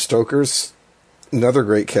 Bram Stoker's another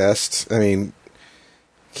great cast. I mean,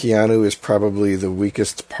 Keanu is probably the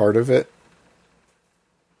weakest part of it,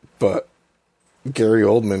 but Gary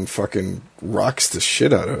Oldman fucking rocks the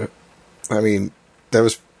shit out of it. I mean, that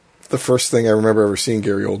was the first thing I remember ever seeing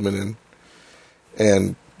Gary Oldman in,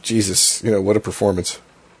 and Jesus, what a performance.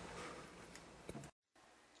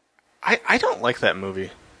 I don't like that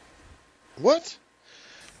movie. What?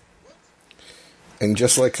 And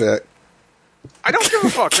just like that, I don't give a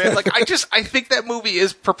fuck, man. Like, I think that movie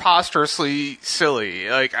is preposterously silly.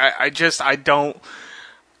 Like, I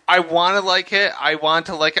want to like it. I want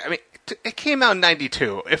to like it. I mean, it came out in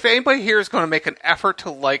 92. If anybody here is going to make an effort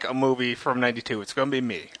to like a movie from 92, it's going to be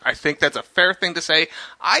me. I think that's a fair thing to say.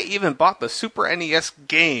 I even bought the Super NES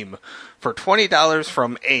game for $20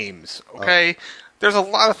 from Ames. Okay? Oh. There's a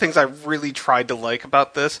lot of things I really tried to like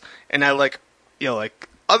about this, and I like,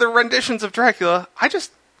 other renditions of Dracula. I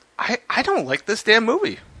don't like this damn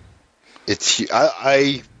movie.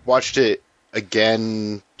 I watched it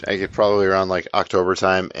again, I get probably around like October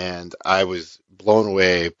time, and I was blown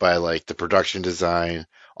away by like the production design,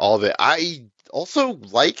 all of it. I also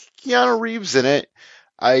like Keanu Reeves in it.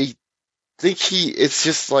 I think it's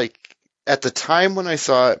just like, at the time when I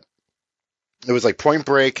saw it, it was like Point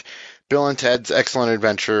Break, Bill and Ted's Excellent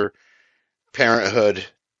Adventure, Parenthood.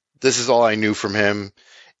 This is all I knew from him,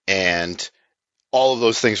 and all of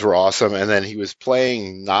those things were awesome. And then he was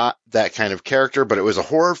playing not that kind of character, but it was a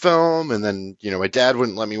horror film. And then, my dad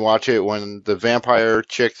wouldn't let me watch it when the vampire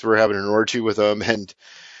chicks were having an orgy with him. And,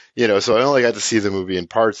 so I only got to see the movie in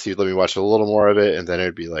parts. He'd let me watch a little more of it. And then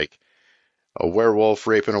it'd be like a werewolf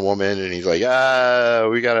raping a woman. And he's like, I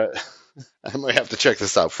might have to check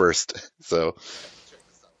this out first. So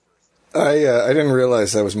I didn't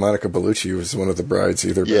realize that was Monica Bellucci was one of the brides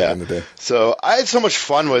either back in the day. So I had so much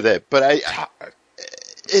fun with it, but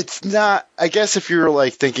it's not, I guess if you're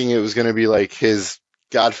like thinking it was going to be like his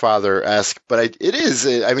Godfather-esque, but it is.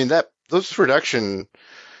 I mean, those production,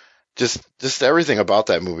 just everything about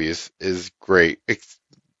that movie is great. It's,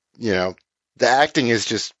 the acting is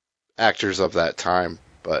just actors of that time.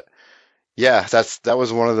 But yeah, that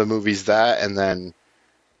was one of the movies, that, and then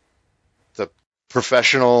The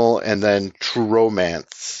Professional, and then True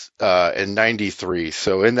Romance in 93.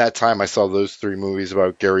 So in that time, I saw those three movies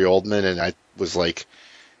about Gary Oldman, and I was like,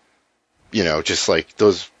 just like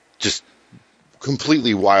those, just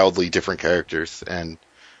completely wildly different characters, and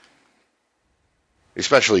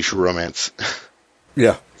especially True Romance.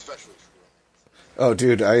 Yeah. Oh,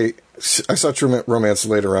 dude, I saw True Romance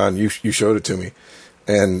later on. You showed it to me,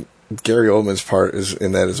 and Gary Oldman's part is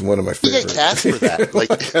one of my favorites. You get cast for that.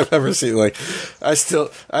 Like I've ever seen. Like I still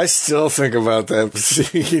think about that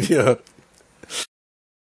scene.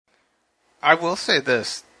 I will say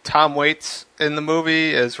this: Tom Waits in the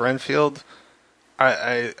movie as Renfield.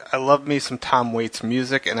 I love me some Tom Waits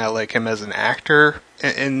music, and I like him as an actor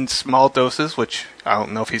in small doses, which I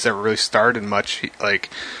don't know if he's ever really starred in much.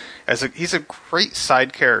 He's a great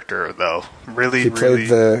side character, though. Really, he played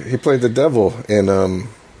the devil in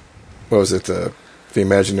what was it, the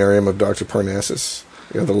Imaginarium of Dr. Parnassus?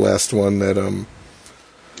 The last one that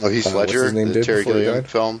Heath Ledger, the Terry Gilliam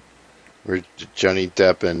film, where Johnny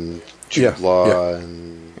Depp and Jude Law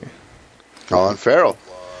and Colin Farrell.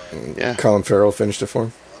 Yeah, Colin Farrell finished it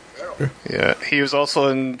for him. Yeah, he was also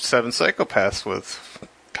in Seven Psychopaths with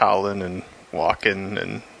Colin and Walken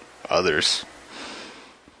and others.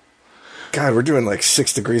 God, we're doing like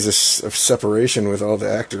 6 degrees of separation with all the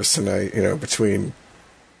actors tonight, between...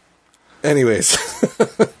 Anyways.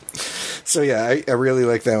 So yeah, I really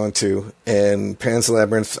like that one too. And Pan's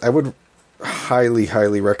Labyrinth, I would highly,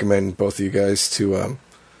 highly recommend both of you guys to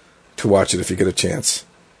watch it if you get a chance.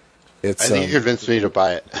 I think you convinced me to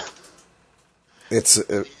buy it. It's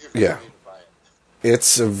yeah,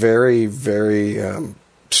 it's a very, very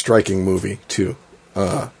striking movie too.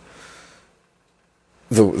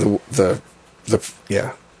 The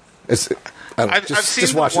yeah, it's. I've seen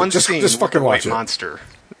just watch one it. Just fucking watch it. Monster,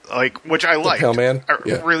 which I liked. Pale Man. I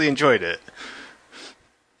really enjoyed it,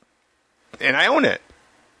 and I own it.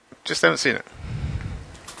 Just haven't seen it.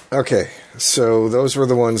 Okay, so those were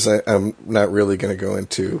the ones I'm not really going to go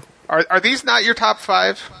into. Are these not your top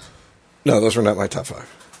 5? No, those were not my top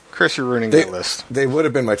 5. Chris, you're ruining my list. They would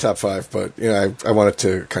have been my top 5, but I wanted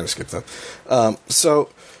to kind of skip them. So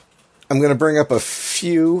I'm going to bring up a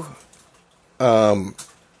few that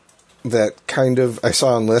kind of I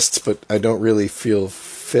saw on lists, but I don't really feel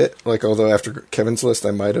fit. Although after Kevin's list,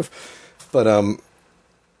 I might have. But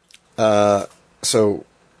so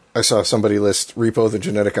I saw somebody list Repo the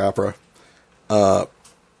Genetic Opera.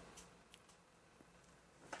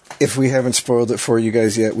 If we haven't spoiled it for you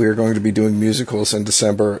guys yet, we are going to be doing musicals in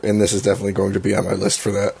December, and this is definitely going to be on my list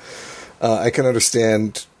for that. I can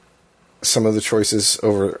understand some of the choices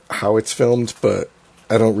over how it's filmed, but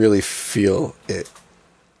I don't really feel it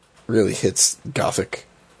really hits Gothic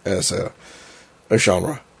as a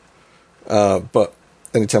genre. But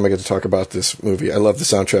anytime I get to talk about this movie, I love the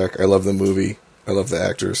soundtrack, I love the movie, I love the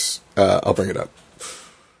actors. I'll bring it up.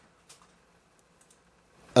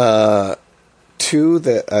 2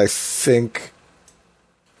 that I think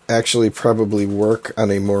actually probably work on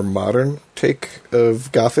a more modern take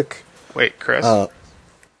of Gothic. Wait, Chris?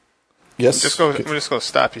 Yes? I'm just going to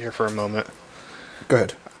stop you here for a moment. Go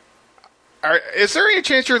ahead. Is there any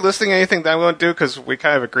chance you're listing anything that I'm going to do? Because we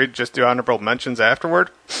kind of agreed to just do honorable mentions afterward.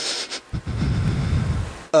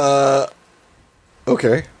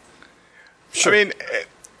 Okay. Sure. I mean,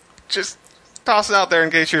 just toss it out there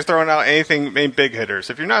in case you're throwing out anything, any big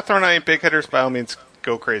hitters. If you're not throwing out any big hitters, by all means,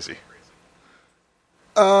 go crazy.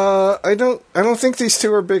 I don't think these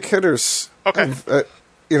 2 are big hitters. Okay.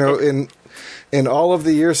 In all of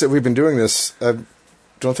the years that we've been doing this, I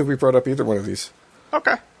don't think we brought up either one of these.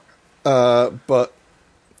 Okay. But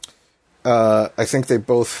I think they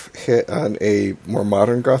both hit on a more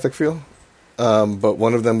modern Gothic feel. But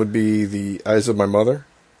one of them would be The Eyes of My Mother,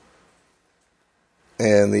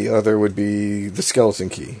 and the other would be The Skeleton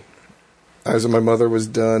Key. Eyes of My Mother was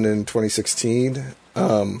done in 2016,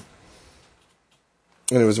 and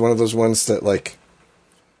it was one of those ones that,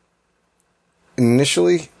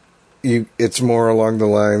 initially, it's more along the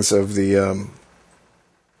lines of the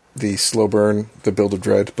slow burn, the Build of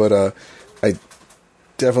Dread, but I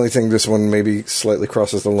definitely think this one maybe slightly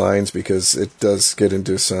crosses the lines because it does get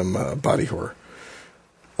into some body horror.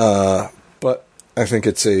 But I think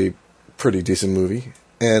it's a pretty decent movie.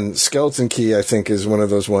 And Skeleton Key, I think, is one of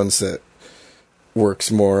those ones that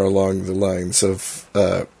works more along the lines of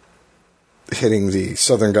hitting the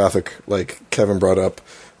Southern Gothic, like Kevin brought up.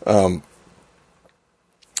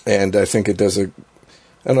 And I think it does I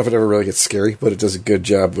don't know if it ever really gets scary, but it does a good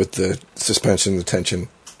job with the suspension, the tension.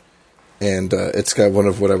 And it's got one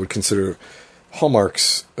of what I would consider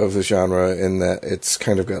hallmarks of the genre in that it's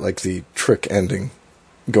kind of got the trick ending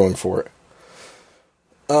going for it.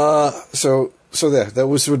 So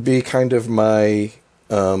those would be kind of my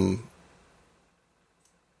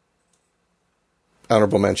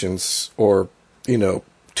honorable mentions, or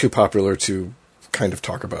too popular to kind of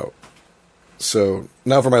talk about. So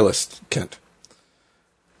now for my list, Kent.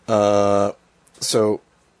 So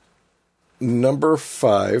number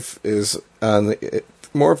 5 is on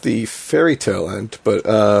more of the fairy tale end, but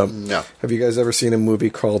no. Have you guys ever seen a movie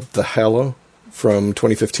called The Hallow from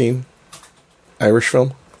 2015? Irish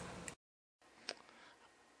film?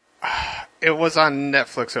 It was on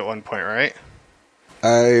Netflix at one point, right?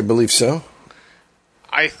 I believe so.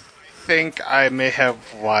 I think I may have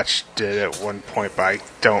watched it at one point, but I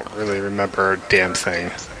don't really remember a damn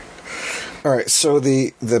thing. All right, so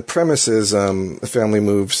the premise is a family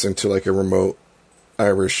moves into a remote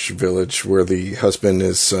Irish village where the husband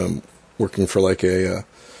is working for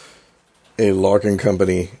a logging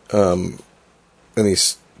company, and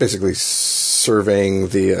he's basically surveying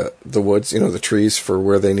the woods, the trees for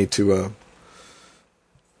where they need to,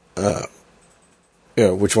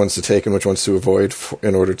 which ones to take and which ones to avoid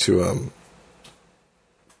in order to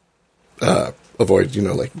avoid,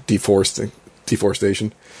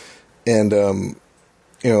 deforestation. And,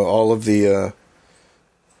 all of the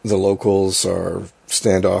the locals are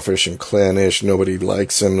standoffish and clannish. Nobody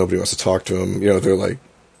likes him. Nobody wants to talk to him. They're like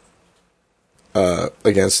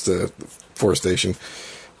against the forestation.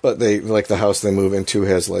 But they like the house they move into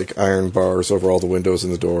has like iron bars over all the windows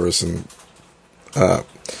and the doors. And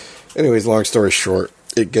anyways, long story short,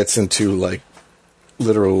 it gets into like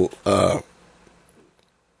literal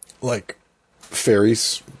like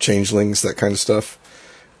fairies, changelings, that kind of stuff.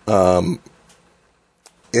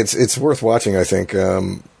 It's worth watching, I think.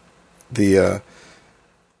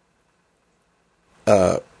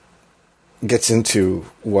 Gets into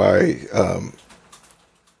why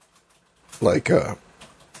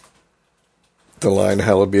the line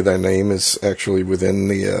 "Hallowed be thy name" is actually within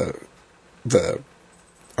the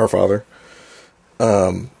Our Father.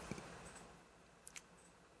 And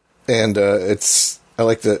I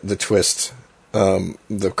like the twist.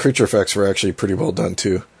 The creature effects were actually pretty well done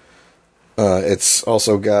too. It's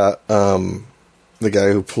also got the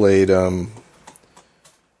guy who played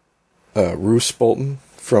Roose Bolton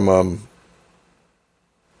from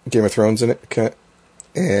Game of Thrones in it,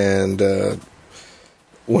 and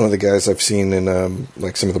one of the guys I've seen in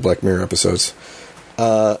like some of the Black Mirror episodes.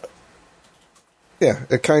 Yeah,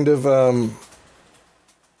 it kind of. I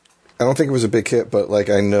don't think it was a big hit, but like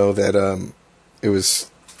I know that it was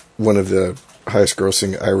one of the highest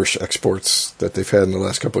grossing Irish exports that they've had in the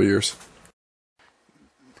last couple of years.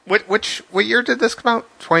 What year did this come out?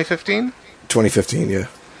 2015? 2015, yeah.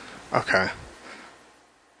 Okay.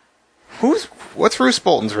 What's Roose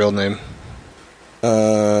Bolton's real name?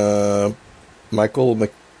 Michael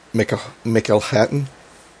McElhatton.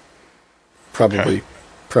 Probably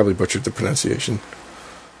butchered the pronunciation.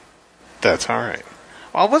 That's all right.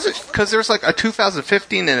 Well, was it because there's like a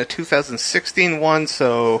 2015 and a 2016 one?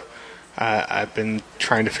 So I've been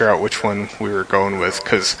trying to figure out which one we were going with,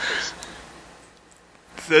 because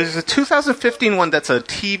there's a 2015 one that's a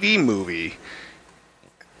TV movie,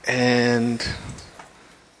 and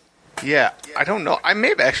yeah, I don't know. I may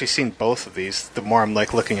have actually seen both of these. The more I'm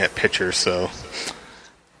like looking at pictures, so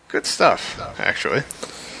good stuff, actually.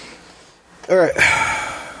 All right,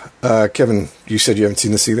 Kevin, you said you haven't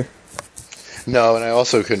seen this either? No, and I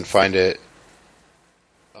also couldn't find it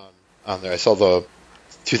on there. I saw the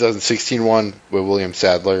 2016 one with William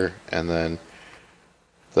Sadler, and then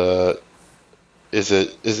is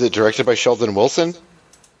it directed by Sheldon Wilson?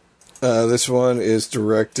 This one is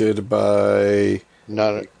directed by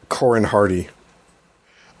Corin Hardy.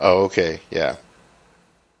 Oh, okay, yeah.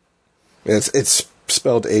 It's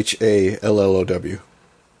spelled HALLOW.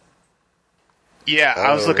 Yeah,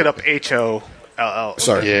 I was looking up HOLL.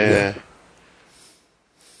 Sorry. Yeah.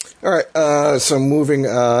 All right, so moving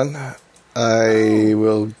on, I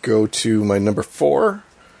will go to my number 4,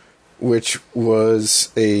 which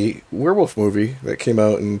was a werewolf movie that came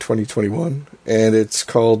out in 2021, and it's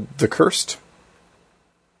called The Cursed.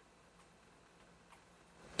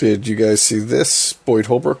 Did you guys see this? Boyd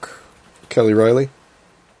Holbrook, Kelly Riley?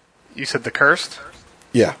 You said The Cursed?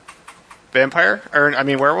 Yeah. Vampire?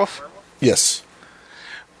 Werewolf? Yes.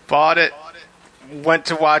 Bought it, went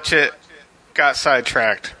to watch it, got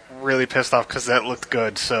sidetracked. Really pissed off because that looked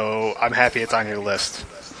good, so I'm happy it's on your list.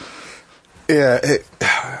 Yeah,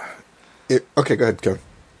 okay, go ahead, Kevin.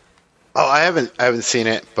 Oh, I haven't seen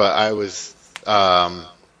it, but I was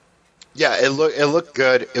it looked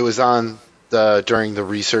good. It was on during the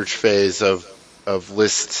research phase of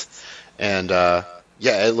lists, and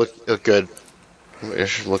it looked good. I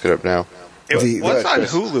should look it up now. It was on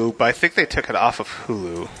Hulu, but I think they took it off of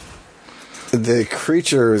Hulu. The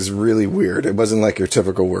creature is really weird. It wasn't like your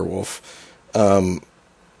typical werewolf.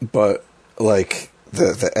 But, like,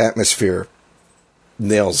 the atmosphere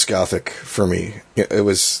nails Gothic for me. It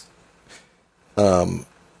was like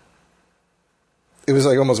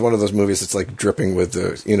almost one of those movies that's like dripping with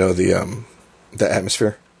the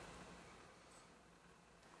atmosphere.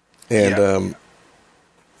 And,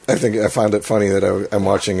 I think I found it funny that I'm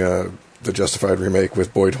watching the Justified remake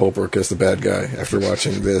with Boyd Holbrook as the bad guy after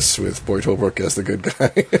watching this with Boyd Holbrook as the good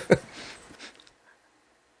guy.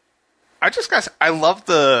 I love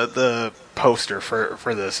the poster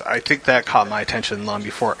for this. I think that caught my attention long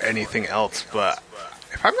before anything else, but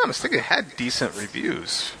if I'm not mistaken, it had decent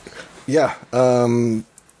reviews. Yeah. I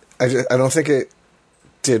don't think it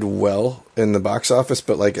did well in the box office,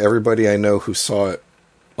 but like everybody I know who saw it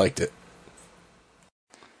liked it.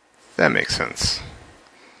 That makes sense.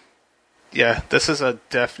 Yeah, this is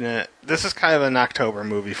kind of an October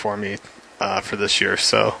movie for me for this year,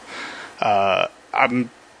 so I'm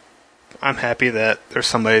happy that there's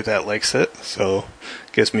somebody that likes it, so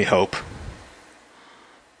it gives me hope.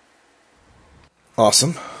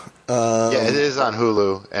 Awesome. It is on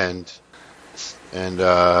Hulu, and and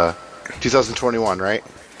 2021, right?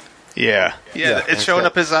 Yeah, it's showing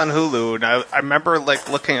up as on Hulu, and I remember like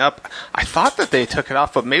looking up. I thought that they took it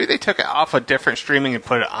off, but maybe they took it off a different streaming and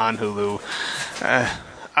put it on Hulu.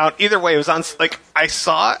 Either way, it was on. Like I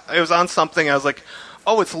saw it was on something. I was like,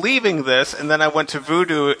 "Oh, it's leaving this," and then I went to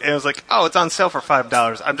Vudu and it was like, "Oh, it's on sale for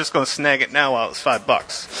 $5. I'm just going to snag it now while it's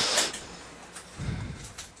 $5."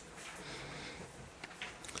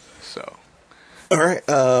 So, all right.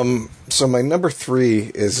 So my number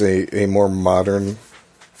 3 is a more modern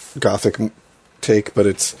Gothic take, but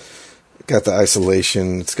it's got the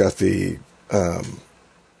isolation. It's got the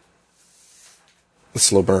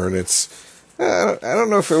slow burn. It's I don't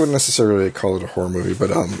know if I would necessarily call it a horror movie,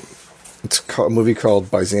 but it's a movie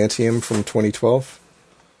called Byzantium from 2012.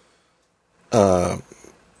 It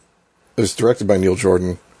was directed by Neil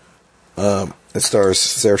Jordan. It stars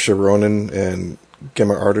Saoirse Ronan and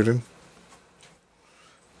Gemma Arterton.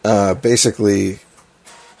 Basically,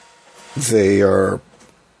 they are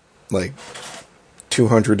like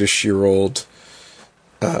 200-ish-year-old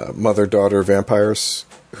mother-daughter vampires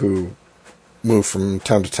who move from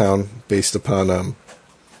town to town based upon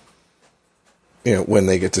when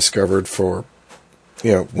they get discovered for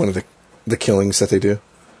one of the killings that they do.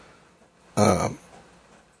 And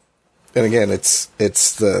again, it's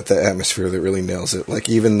the atmosphere that really nails it. Like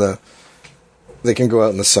even they can go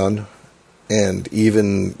out in the sun, and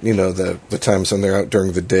even the times when they're out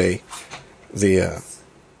during the day, the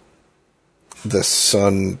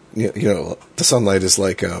sun, the sunlight is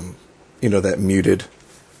like that muted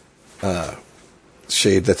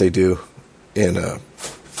shade that they do in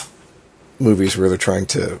movies where they're trying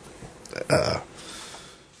to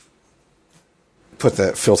put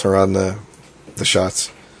that filter on the shots.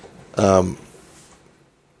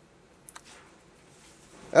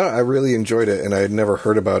 I really enjoyed it, and I had never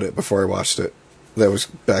heard about it before I watched it. That was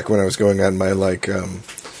back when I was going on my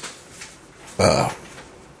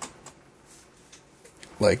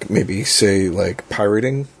maybe say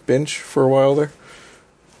pirating binge for a while there.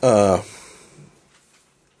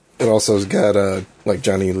 It also has got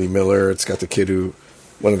Johnny Lee Miller. It's got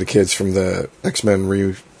one of the kids from the X-Men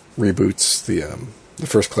reboots, the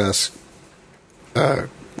First Class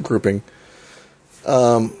grouping.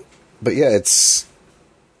 But yeah, it's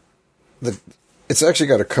actually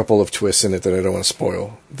got a couple of twists in it that I don't want to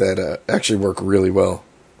spoil that actually work really well.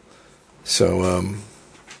 So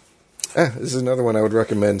this is another one I would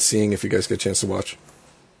recommend seeing if you guys get a chance to watch.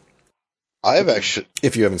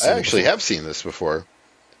 If you haven't seen it, I actually have seen this before.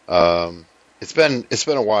 It's been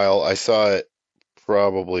a while. I saw it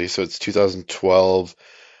probably, so it's 2012.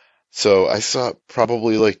 So I saw it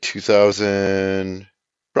probably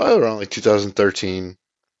probably around 2013,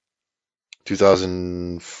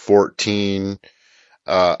 2014,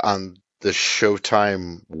 on the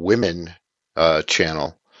Showtime Women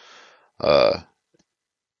channel.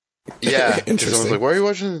 Yeah, interesting. I was like, "Why are you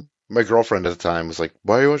watching?" My girlfriend at the time was like,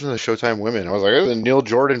 "Why are you watching the Showtime Women?" I was like, "It's a Neil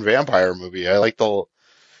Jordan vampire movie. I like the,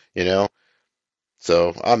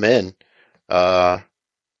 so I'm in."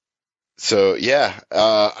 So yeah,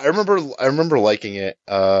 I remember liking it.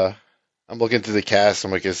 I'm looking through the cast.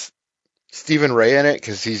 I'm like, is Stephen Ray in it?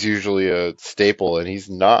 Because he's usually a staple, and he's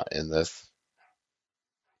not in this.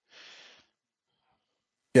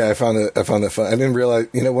 Yeah, I found that fun. I didn't realize,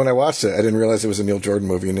 when I watched it, I didn't realize it was a Neil Jordan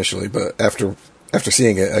movie initially, but after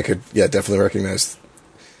seeing it, I could, definitely recognize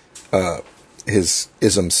his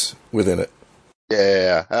isms within it.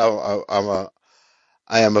 Yeah.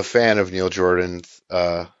 I am a fan of Neil Jordan's.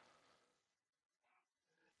 Not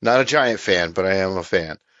a giant fan, but I am a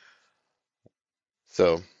fan.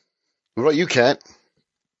 So, what about you, Kent?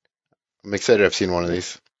 I'm excited. I've seen one of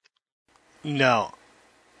these. no,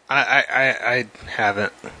 I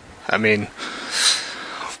haven't. I mean,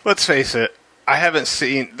 let's face it. I haven't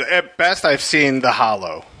seen. At best, I've seen The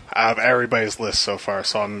Hollow out of everybody's list so far.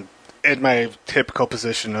 So I'm in my typical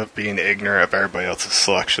position of being ignorant of everybody else's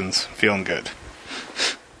selections. Feeling good.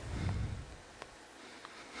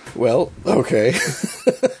 Well, okay.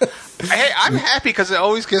 Hey, I'm happy because it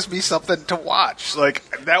always gives me something to watch.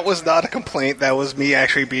 Like, that was not a complaint. That was me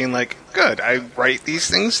actually being like, good. I write these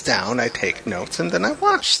things down, I take notes, and then I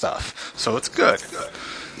watch stuff. So it's good.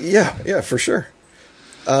 Yeah, for sure.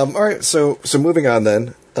 All right, so moving on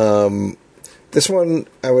then. This one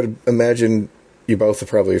I would imagine you both have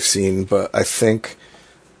probably seen, but I think,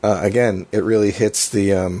 again, it really hits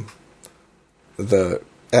the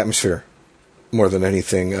atmosphere more than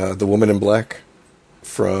anything. The Woman in Black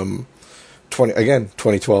from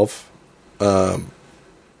 2012,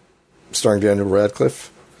 starring Daniel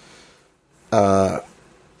Radcliffe.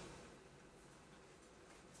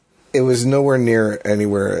 it was nowhere near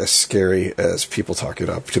anywhere as scary as people talk it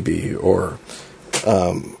up to be, or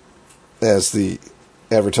as the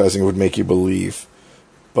advertising would make you believe.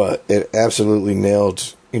 But it absolutely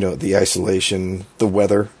nailed, the isolation, the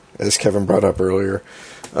weather, as Kevin brought up earlier,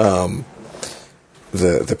 the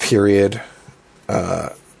period,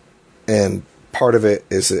 and part of it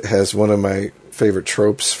is it has one of my favorite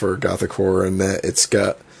tropes for Gothic horror, in that it's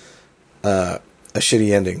got a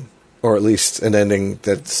shitty ending, or at least an ending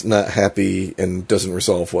that's not happy and doesn't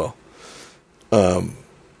resolve well. One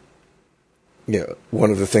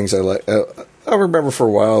of the things I like, I remember for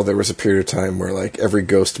a while there was a period of time where like every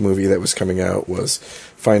ghost movie that was coming out was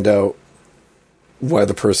find out why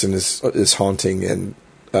the person is haunting and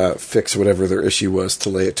fix whatever their issue was to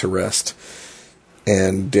lay it to rest.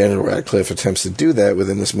 And Daniel Radcliffe attempts to do that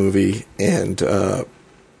within this movie, and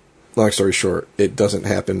long story short, it doesn't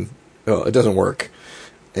happen. Well, it doesn't work,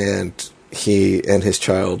 and he and his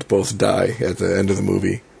child both die at the end of the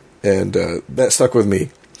movie, and that stuck with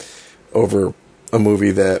me over a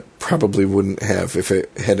movie that probably wouldn't have if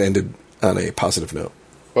it had ended on a positive note.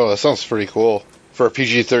 Well, that sounds pretty cool. For a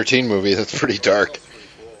PG-13 movie, that's pretty dark.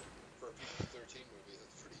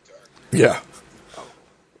 Yeah.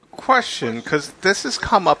 Question, because this has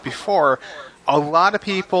come up before. A lot of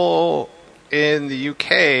people in the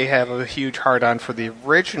UK have a huge hard-on for the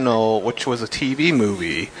original, which was a TV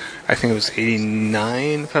movie. I think it was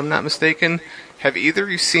 89, if I'm not mistaken. Have either of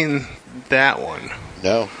you seen that one?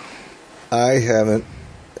 No. I haven't.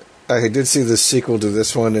 I did see the sequel to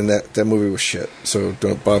this one, and that movie was shit, so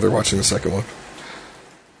don't bother watching the second one.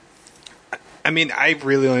 I mean, I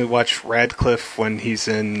really only watch Radcliffe when he's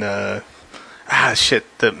in, The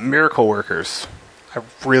Miracle Workers. I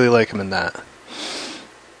really like him in that.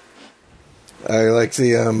 I like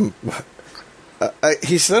the,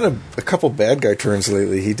 he's done a couple bad guy turns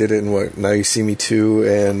lately. He did it in, Now You See Me Too,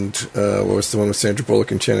 and, what was the one with Sandra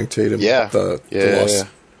Bullock and Channing Tatum? Yeah. The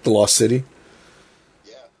Lost City.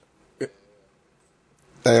 Yeah.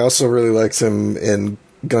 I also really liked him in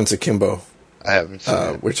Guns Akimbo. I haven't seen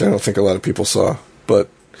it. Which I don't think a lot of people saw. But,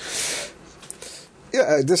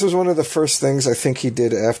 yeah, this was one of the first things I think he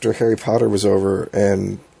did after Harry Potter was over.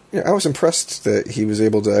 And I was impressed that he was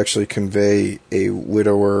able to actually convey a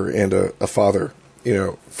widower and a father,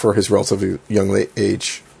 for his relatively young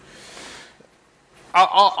age.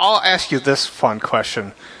 I'll ask you this fun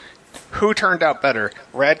question. Who turned out better,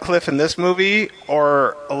 Radcliffe in this movie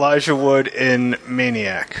or Elijah Wood in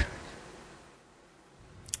Maniac?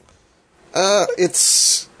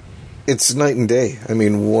 It's night and day. I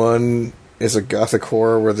mean, one is a gothic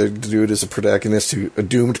horror where the dude is a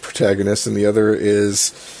doomed protagonist, and the other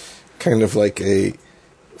is kind of like a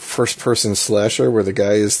first-person slasher where the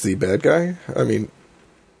guy is the bad guy. I mean,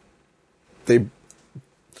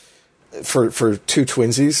 for two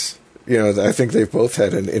twinsies, I think they've both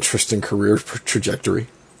had an interesting career trajectory.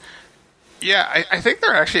 Yeah, I think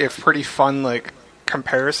they're actually a pretty fun,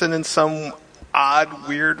 comparison in some odd,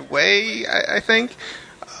 weird way, I think.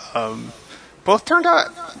 Both turned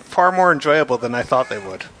out far more enjoyable than I thought they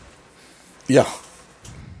would. Yeah.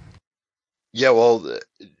 Yeah, well,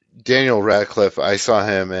 Daniel Radcliffe, I saw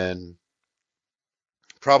him in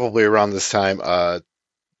probably around this time,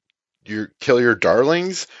 Kill Your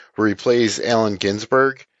Darlings, where he plays Allen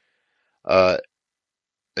Ginsberg.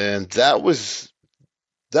 And that was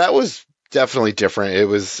definitely different. It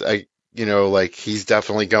was, he's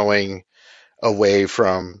definitely going away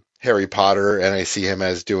from Harry Potter, and I see him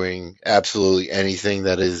as doing absolutely anything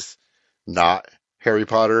that is not Harry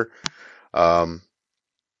Potter.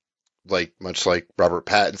 Much like Robert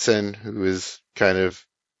Pattinson, who is kind of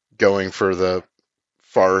going for the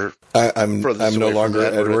far. I'm no longer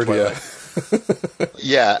Edward.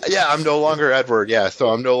 Yeah. yeah, I'm no longer Edward. Yeah, so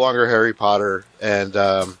I'm no longer Harry Potter, and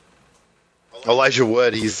Elijah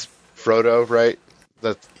Wood, he's Frodo, right?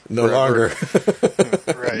 That's no longer.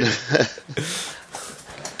 Right.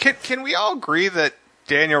 Can we all agree that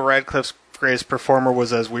Daniel Radcliffe's greatest performer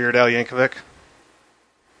was as Weird Al Yankovic?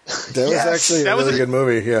 That was actually a really good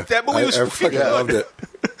movie. Yeah, that movie was fucking loved it.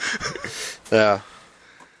 Yeah,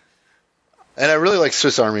 and I really like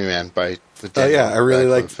Swiss Army Man by the Daniel I really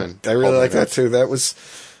like that too. That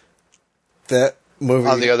movie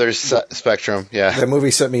on the other spectrum. Yeah, that movie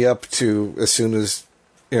set me up to, as soon as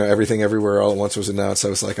Everything Everywhere All at Once was announced, I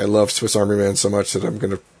was like, I love Swiss Army Man so much that I'm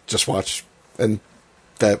going to just watch, and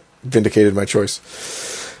that vindicated my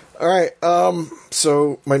choice. All right,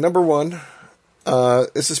 so my number one.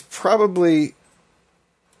 This is probably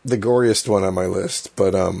the goriest one on my list,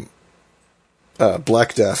 but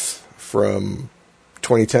Black Death from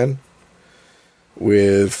 2010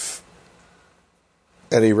 with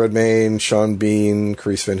Eddie Redmayne, Sean Bean,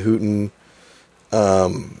 Carice Van Houten,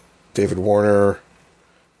 David Warner,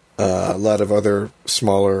 a lot of other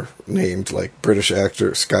smaller named, like, British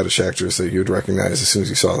actors, Scottish actors that you'd recognize as soon as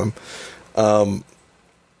you saw them.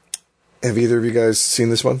 Have either of you guys seen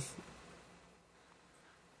this one?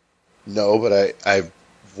 No, but I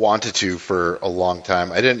wanted to for a long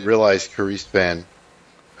time. I didn't realize Carice Van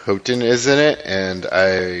Houten is in it, and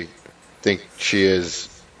I think she is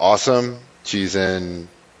awesome. She's in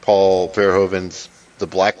Paul Verhoeven's The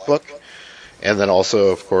Black Book, and then also,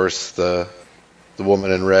 of course, the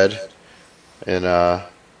woman in red in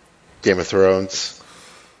Game of Thrones.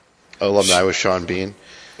 Alumni with Sean Bean.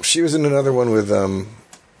 She was in another one with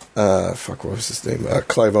what was his name?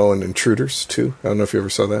 Clive Owen, Intruders, too. I don't know if you ever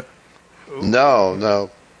saw that. No.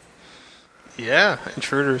 Yeah,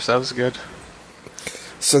 Intruders, that was good.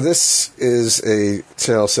 So this is a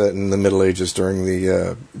tale set in the Middle Ages during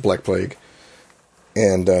the Black Plague.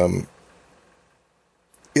 And,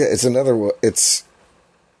 it's another one. It's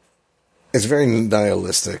very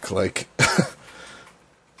nihilistic. Like,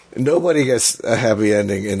 nobody gets a happy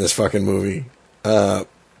ending in this fucking movie.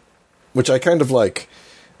 Which I kind of like.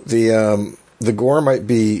 The gore might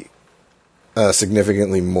be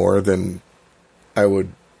significantly more than I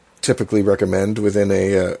would typically recommend within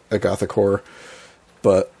a Gothic horror,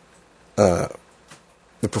 but the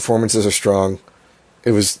performances are strong.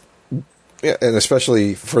 It was, and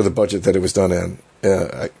especially for the budget that it was done in,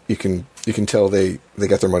 you can tell they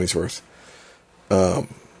got their money's worth. This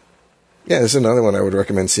is another one I would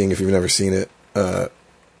recommend seeing if you've never seen it.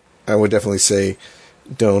 I would definitely say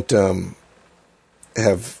don't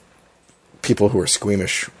have people who are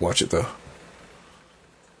squeamish watch it, though.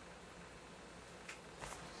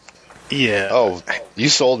 Yeah. Oh, you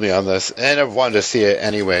sold me on this, and I wanted to see it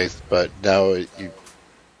anyways, but now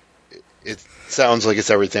it sounds like it's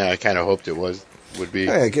everything I kind of hoped it would be.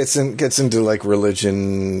 Yeah, it gets into, like,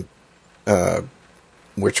 religion,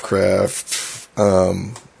 witchcraft,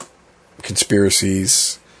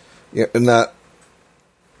 conspiracies. Yeah, not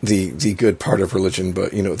the good part of religion,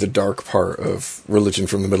 but, the dark part of religion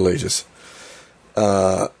from the Middle Ages.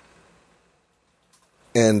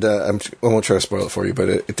 And I won't try to spoil it for you, but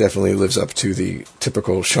it definitely lives up to the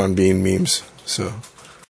typical Sean Bean memes. So,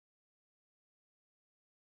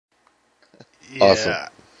 yeah. Awesome.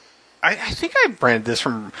 I think I branded this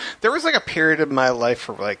from. There was like a period of my life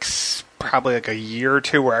for like probably like a year or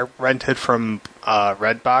two where I rented from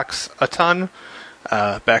Redbox a ton.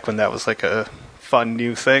 Back when that was like a fun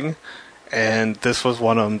new thing, and this was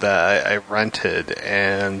one of them that I rented,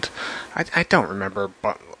 and I don't remember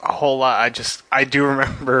a whole lot. I do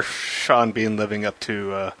remember Sean Bean living up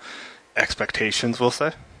to expectations, we'll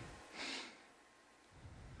say.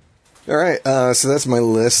 all right, so that's my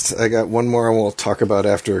list. I got one more I will talk about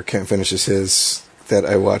after Kent finishes his that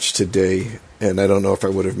I watched today, and I don't know if I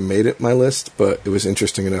would have made it my list, but it was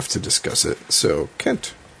interesting enough to discuss it. So,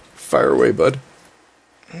 Kent, fire away, bud.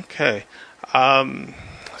 Okay.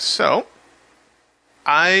 So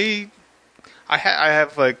I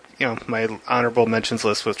have like, my honorable mentions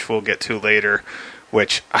list, which we'll get to later,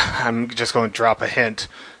 which I'm just going to drop a hint.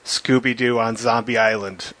 Scooby-Doo on Zombie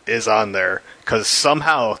Island is on there, because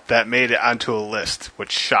somehow that made it onto a list,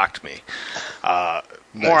 which shocked me.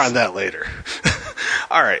 More on that later.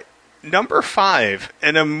 All right. Number 5,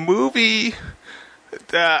 in a movie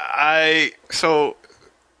that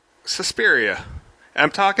Suspiria. I'm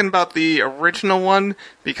talking about the original one,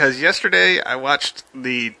 because yesterday I watched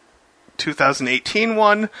the 2018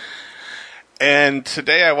 one, and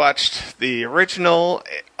today I watched the original.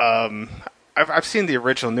 I've seen the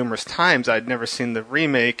original numerous times. I'd never seen the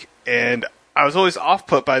remake, and I was always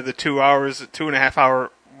off-put by the 2.5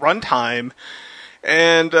 hour runtime.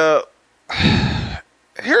 And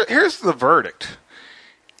here's the verdict.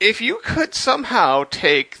 If you could somehow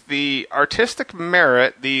take the artistic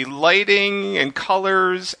merit, the lighting and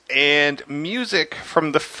colors and music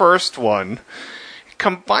from the first one,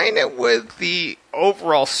 combine it with the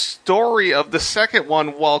overall story of the second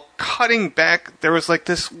one while cutting back, there was like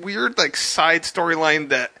this weird like side storyline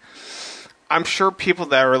that I'm sure people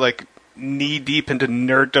that are like knee deep into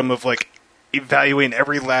nerddom of like evaluating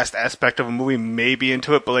every last aspect of a movie may be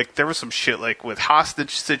into it, but like there was some shit like with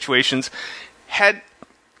hostage situations.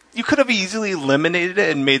 You could have easily eliminated it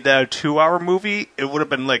and made that a 2-hour movie. It would have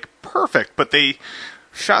been like perfect, but they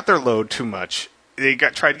shot their load too much. They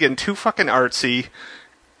tried getting too fucking artsy,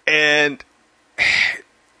 and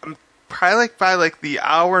probably like by like the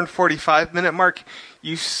hour and 45-minute mark,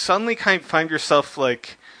 you suddenly kind of find yourself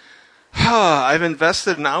like, I've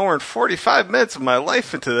invested an hour and 45 minutes of my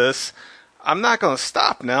life into this. I'm not going to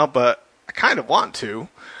stop now, but I kind of want to.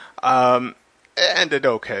 And It ended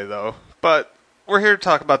okay, though. But we're here to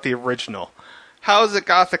talk about the original. How is it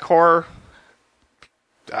Gothic horror?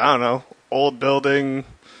 I don't know. Old building,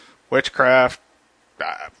 witchcraft,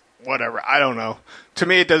 whatever. I don't know. To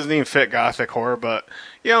me, it doesn't even fit Gothic horror, but,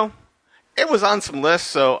 you know, it was on some lists,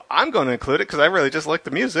 so I'm going to include it because I really just like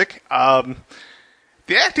the music. The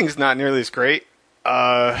acting's not nearly as great.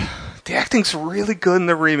 The acting's really good in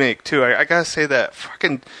the remake, too. I gotta say that.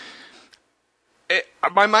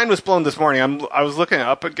 My mind was blown this morning. I was looking it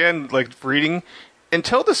up again, like, reading. And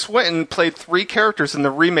Tilda Swinton played 3 characters in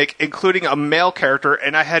the remake, including a male character,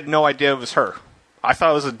 and I had no idea it was her. I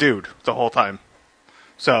thought it was a dude the whole time.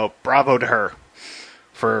 So, bravo to her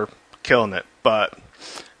for killing it. But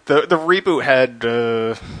the reboot had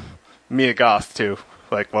Mia Goth, too,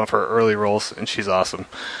 like one of her early roles, and she's awesome.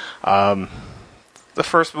 The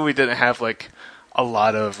first movie didn't have, like, a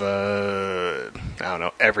lot of, I don't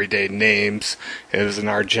know, everyday names. It was an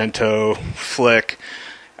Argento flick.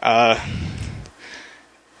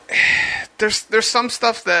 There's some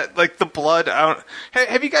stuff that, like, the blood,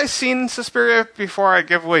 have you guys seen Suspiria before I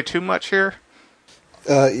give away too much here?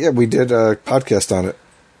 Yeah, we did a podcast on it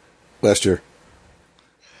last year.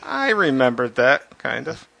 I remembered that, kind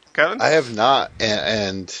of. Kevin? I have not,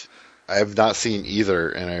 and I have not seen either,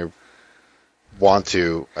 and I want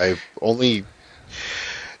to.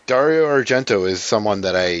 Dario Argento is someone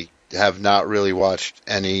that I have not really watched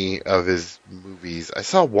any of his movies. I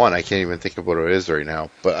saw one, I can't even think of what it is right now,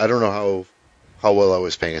 but I don't know how well I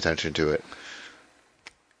was paying attention to it.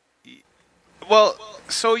 Well,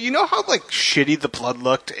 so you know how, like, shitty the blood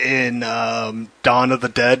looked in Dawn of the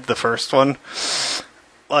Dead, the first one?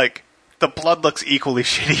 Like, the blood looks equally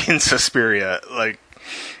shitty in Suspiria. Like,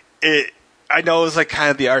 I know it was, like,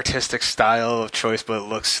 kind of the artistic style of choice, but it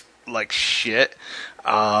looks like shit.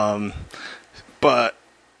 But,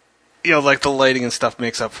 you know, like, the lighting and stuff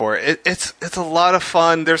makes up for it. It's a lot of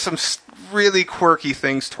fun. There's some really quirky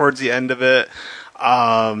things towards the end of it.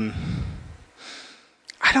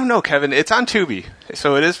 I don't know, Kevin. It's on Tubi,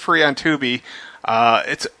 so it is free on Tubi.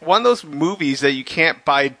 It's one of those movies that you can't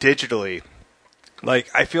buy digitally.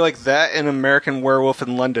 Like, I feel like that and American Werewolf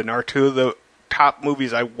in London are 2 of the top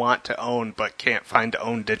movies I want to own but can't find to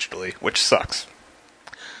own digitally, which sucks.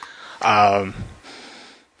 One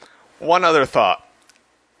other thought.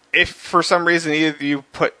 If for some reason either of you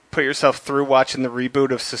put yourself through watching the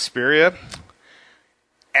reboot of Suspiria,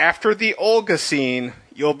 after the Olga scene,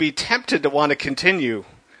 you'll be tempted to want to continue.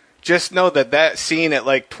 Just know that scene at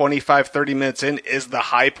like 25, 30 minutes in is the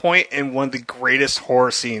high point and one of the greatest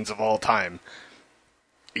horror scenes of all time.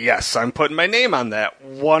 Yes, I'm putting my name on that.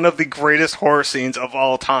 One of the greatest horror scenes of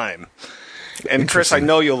all time. And Chris, I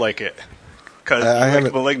know you'll like it because you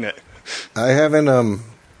like Malignant. I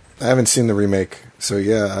haven't seen the remake, so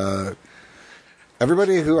yeah.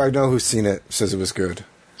 Everybody who I know who's seen it says it was good.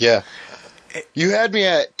 Yeah, you had me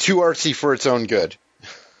at too artsy for its own good.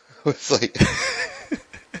 It's like,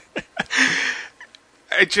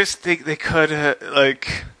 I just think they could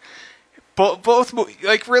like. Both,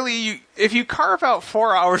 like, really, if you carve out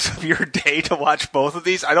 4 hours of your day to watch both of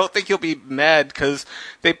these, I don't think you'll be mad, because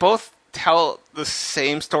they both tell the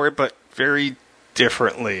same story, but very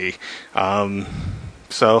differently. And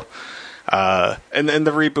the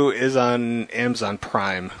reboot is on Amazon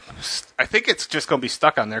Prime. I think it's just going to be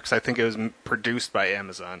stuck on there, because I think it was produced by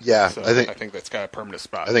Amazon. Yeah, so I think that's got a permanent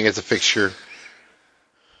spot. I think it's a fixture.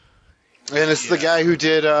 And it's the guy who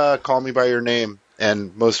did Call Me By Your Name.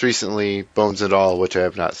 And most recently, Bones and All, which I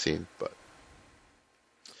have not seen, but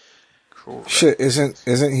cool. Shit, isn't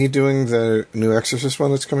he doing the new Exorcist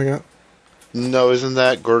one that's coming out? No, isn't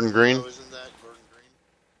that Gordon Green?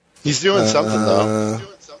 He's doing something though.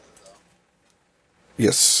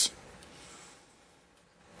 Yes,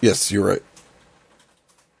 you're right.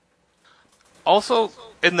 Also,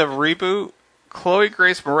 in the reboot, Chloe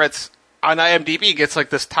Grace Moretz on IMDb gets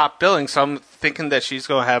like this top billing, so I'm thinking that she's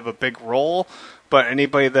going to have a big role. But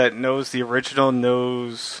anybody that knows the original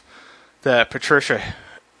knows that Patricia,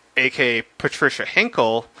 a.k.a. Patricia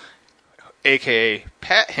Hinkle, a.k.a.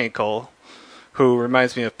 Pat Hinkle, who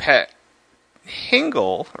reminds me of Pat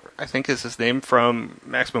Hingle, I think is his name, from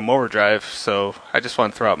Maximum Overdrive, so I just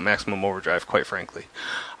want to throw out Maximum Overdrive, quite frankly.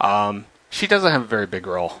 She doesn't have a very big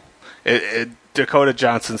role. Dakota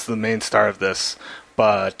Johnson's the main star of this,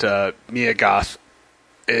 but Mia Goth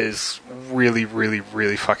is really, really,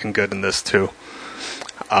 really fucking good in this, too.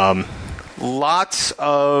 Lots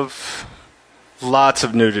of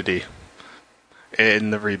nudity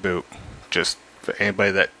in the reboot. Just for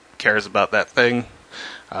anybody that cares about that thing.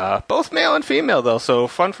 Both male and female, though, so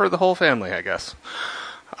fun for the whole family, I guess.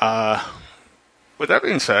 With that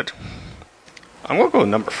being said, I'm going to go with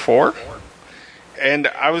number 4. and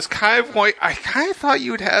I was kind of I kind of thought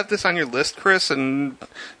you would have this on your list, Chris, and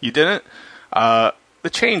you didn't. The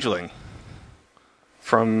Changeling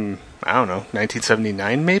from, I don't know,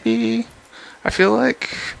 1979 maybe. I feel like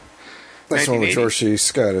that's one with George C.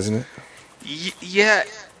 Scott, isn't it? Yeah,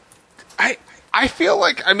 I feel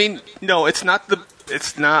like, I mean, no, it's not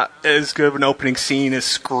as good of an opening scene as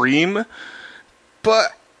Scream,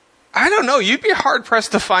 but I don't know. You'd be hard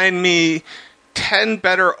pressed to find me 10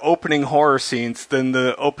 better opening horror scenes than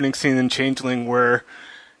the opening scene in Changeling, where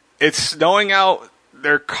it's snowing out,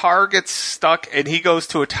 their car gets stuck, and he goes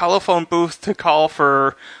to a telephone booth to call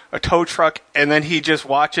for a tow truck, and then he just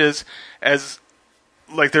watches as,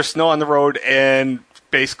 like, there's snow on the road, and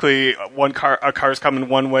basically a car's coming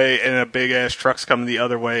one way, and a big-ass truck's coming the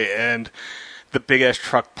other way, and the big-ass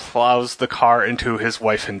truck plows the car into his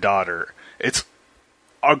wife and daughter. It's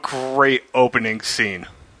a great opening scene.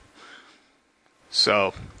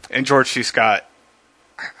 So, and George C. Scott,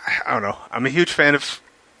 I don't know. I'm a huge fan of,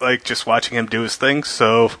 like, just watching him do his thing,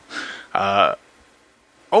 so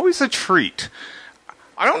always a treat.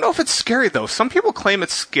 I don't know if it's scary, though. Some people claim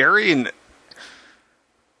it's scary, and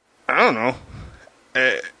I don't know.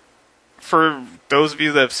 For those of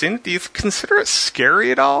you that have seen it, do you consider it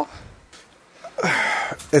scary at all?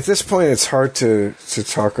 At this point, it's hard to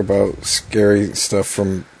talk about scary stuff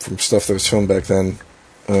from stuff that was filmed back then.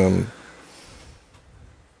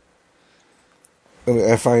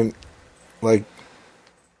 I find, like,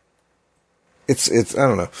 it's I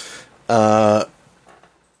don't know.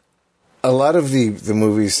 A lot of the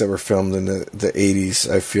movies that were filmed in the 80s,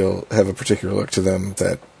 I feel, have a particular look to them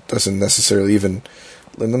that doesn't necessarily even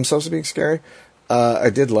lend themselves to being scary. I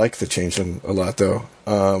did like The Changeling a lot, though.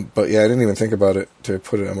 But yeah, I didn't even think about it to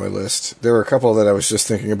put it on my list. There were a couple that I was just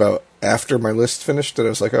thinking about after my list finished that I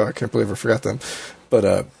was like, oh, I can't believe I forgot them.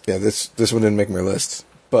 But yeah, this one didn't make my list.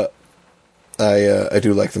 But I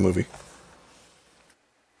do like the movie.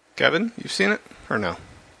 Kevin, you've seen it or no?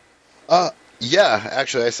 Yeah,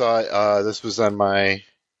 actually, I saw it. This was on my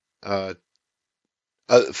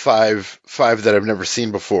five that I've never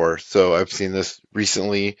seen before. So I've seen this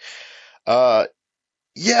recently.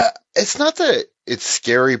 Yeah, it's not that it's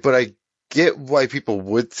scary, but I get why people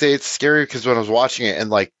would say it's scary, because when I was watching it and,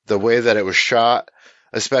 like, the way that it was shot,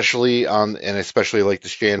 especially like the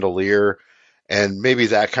chandelier, and maybe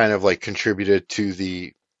that kind of, like, contributed to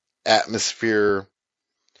the atmosphere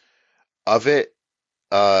of it.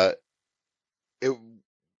 It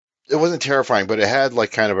wasn't terrifying, but it had,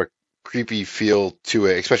 like, kind of a creepy feel to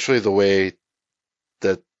it, especially the way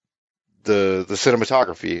that the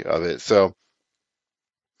cinematography of it. So,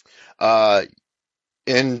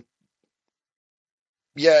 and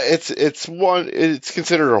yeah, it's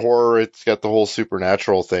considered a horror. It's got the whole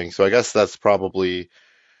supernatural thing. So I guess that's probably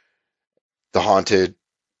the haunted.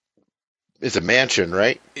 It's a mansion,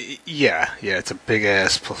 right? Yeah, it's a big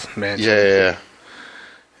ass mansion. Yeah.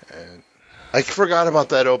 And I forgot about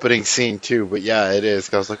that opening scene too, but yeah, it is.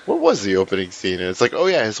 'Cause I was like, what was the opening scene? And it's like, oh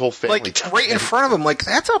yeah, his whole family. Like, right in front of him. Like,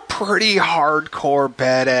 that's a pretty hardcore,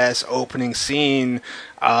 badass opening scene.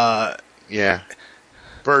 Yeah.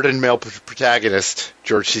 Burden male protagonist,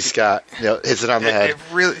 George C. Scott, hits it on the head. It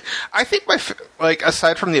really, I think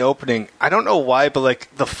aside from the opening, I don't know why, but,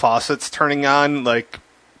 like, the faucets turning on, like,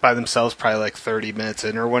 by themselves, probably like 30 minutes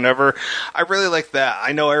in or whenever, I really like that.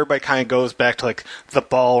 I know everybody kind of goes back to, like, the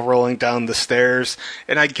ball rolling down the stairs,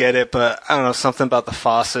 and I get it, but I don't know, something about the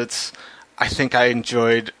faucets, I think I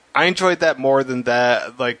enjoyed that more than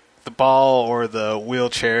that, like, the ball or the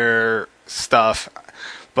wheelchair stuff.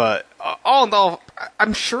 But all in all,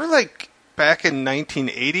 I'm sure, like, back in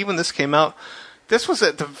 1980 when this came out, this was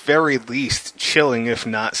at the very least chilling, if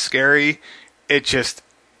not scary. It just,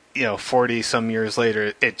 40-some years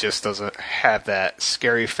later, it just doesn't have that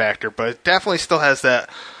scary factor. But it definitely still has that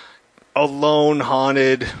alone,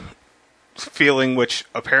 haunted feeling, which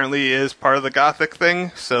apparently is part of the Gothic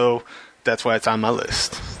thing. So that's why it's on my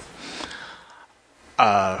list.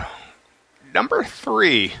 Number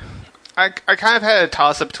 3. I kind of had a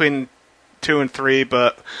toss-up between 2 and 3,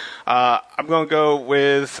 but I'm going to go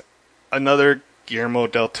with another Guillermo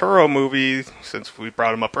del Toro movie, since we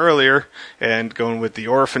brought him up earlier, and going with The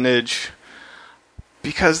Orphanage,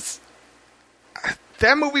 because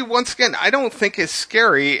that movie, once again, I don't think is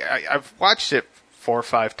scary. I've watched it 4 or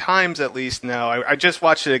 5 times at least now. I just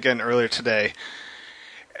watched it again earlier today,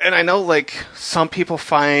 and I know, like, some people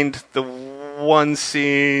find the one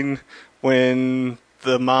scene when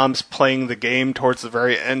the mom's playing the game towards the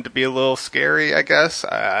very end to be a little scary, I guess.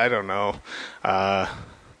 I don't know. I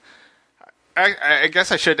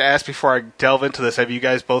guess I should ask before I delve into this. Have you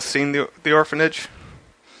guys both seen The Orphanage?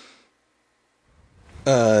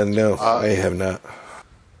 No, I have not.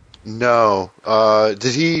 No.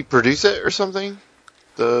 Did he produce it or something?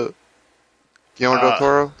 The Guillermo del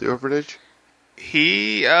Toro, the Orphanage?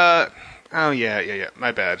 He, oh yeah.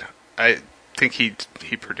 My bad. I think he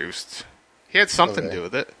produced. He had something to do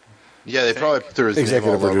with it. Yeah, they probably threw his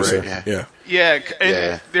Executive name all producer. over it. Yeah.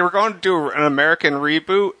 Yeah, they were going to do an American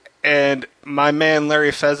reboot, and my man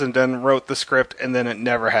Larry Fessenden wrote the script, and then it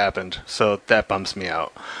never happened. So that bums me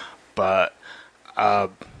out. But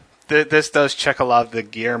this does check a lot of the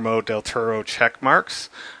Guillermo del Toro check marks.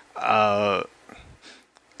 And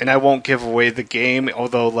I won't give away the game,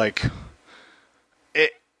 although, like,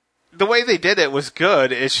 the way they did it was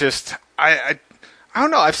good. It's just, I don't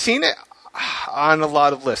know, I've seen it on a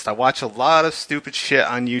lot of lists. I watch a lot of stupid shit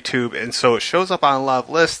on YouTube, and so it shows up on a lot of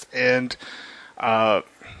lists, and I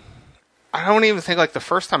don't even think, like, the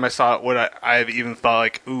first time I saw it would I've even thought,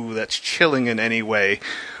 like, ooh, that's chilling in any way.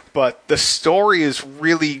 But the story is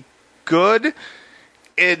really good,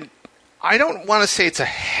 and I don't want to say it's a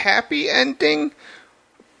happy ending,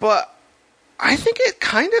 but I think it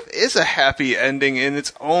kind of is a happy ending in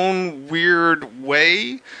its own weird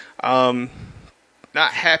way.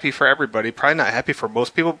 Not happy for everybody, probably not happy for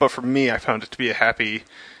most people, but for me, I found it to be a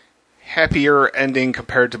happier ending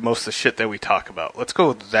compared to most of the shit that we talk about. Let's go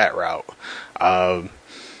with that route.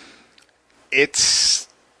 It's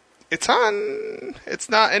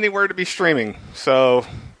not anywhere to be streaming, so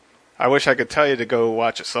I wish I could tell you to go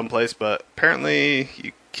watch it someplace, but apparently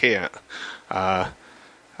you can't. I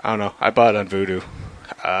don't know. I bought it on Vudu.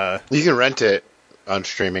 You can rent it on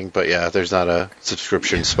streaming, but yeah, there's not a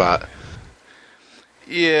subscription spot.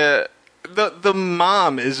 Yeah, the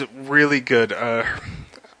mom is really good. I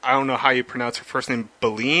don't know how you pronounce her first name.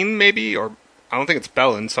 Beline, maybe? Or I don't think it's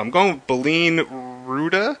Bellin, so I'm going with Beline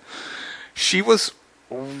Ruda. She was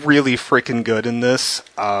really freaking good in this.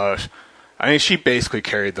 I mean, she basically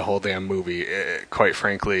carried the whole damn movie, quite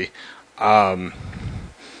frankly. And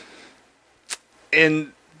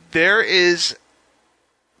this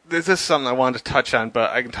is something I wanted to touch on, but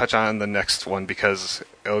I can touch on the next one because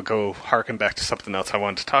it'll go harken back to something else I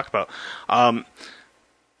wanted to talk about.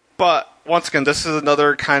 But once again, this is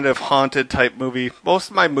another kind of haunted type movie. Most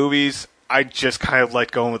of my movies, I just kind of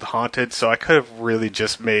like going with haunted, so I could have really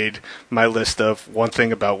just made my list of one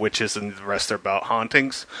thing about witches and the rest are about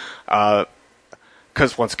hauntings.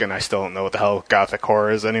 Because once again, I still don't know what the hell Gothic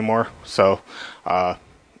horror is anymore. So I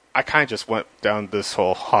kind of just went down this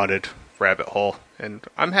whole haunted rabbit hole, and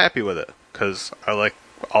I'm happy with it because I like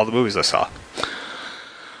all the movies I saw.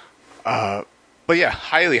 But yeah,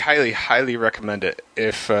 highly, highly, highly recommend it.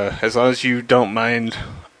 If as long as you don't mind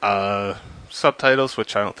subtitles,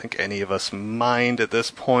 which I don't think any of us mind at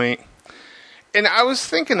this point. And I was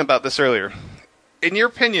thinking about this earlier. In your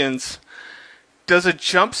opinions, does a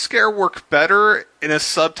jump scare work better in a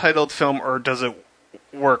subtitled film, or does it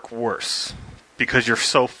work worse because you're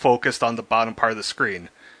so focused on the bottom part of the screen?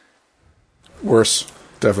 Worse,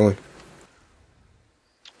 definitely.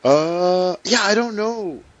 Yeah, I don't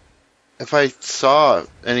know if I saw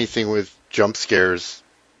anything with jump scares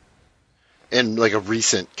in like a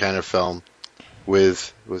recent kind of film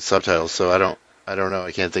with subtitles. So I don't know.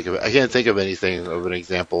 I can't think of anything of an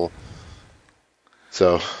example.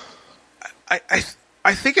 So I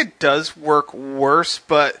think it does work worse,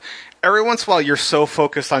 but every once in a while you're so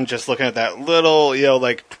focused on just looking at that little,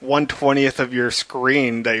 like 1/20th of your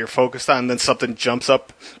screen that you're focused on, and then something jumps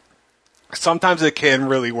up. Sometimes it can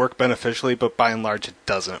really work beneficially, but by and large it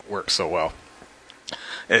doesn't work so well.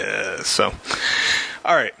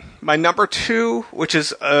 All right. My number 2, which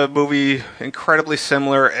is a movie incredibly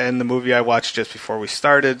similar, and the movie I watched just before we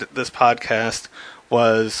started this podcast,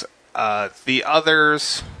 was The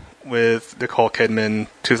Others with Nicole Kidman,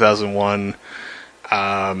 2001.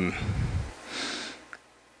 I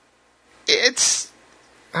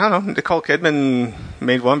don't know, Nicole Kidman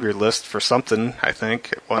made one of your list for something, I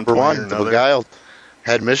think, at one number point or one, The another. Beguiled,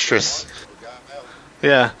 Headmistress.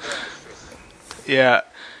 Yeah.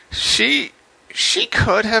 She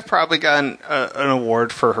could have probably gotten an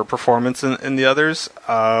award for her performance in The Others.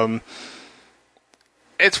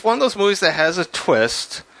 It's one of those movies that has a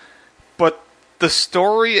twist, but the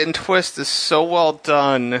story and twist is so well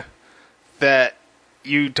done that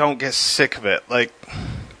you don't get sick of it. Like,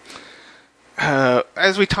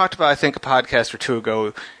 as we talked about, I think, a podcast or two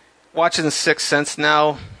ago, watching The Sixth Sense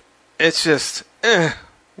now, it's just,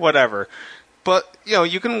 whatever. But,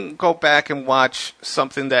 you can go back and watch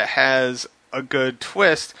something that has a good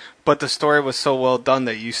twist, but the story was so well done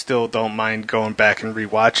that you still don't mind going back and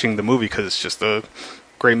rewatching the movie because it's just a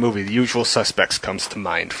great movie. The Usual Suspects comes to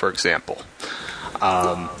mind, for example.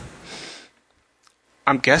 I'm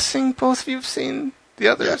guessing both of you have seen The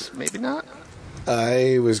others, maybe not.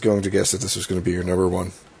 I was going to guess that this was going to be your number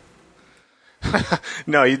one.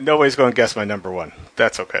 No, nobody's going to guess my number one.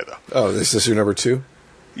 That's okay, though. Oh, is this your number two?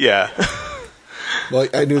 Yeah. Well,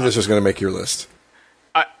 I knew this was going to make your list.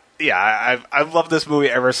 I've loved this movie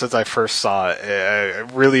ever since I first saw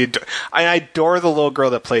it. I adore the little girl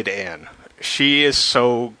that played Anne. She is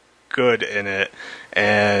so good in it.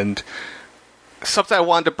 And something I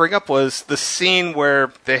wanted to bring up was the scene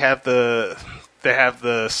where they have the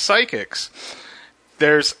psychics.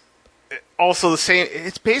 There's also the same.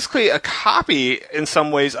 It's basically a copy in some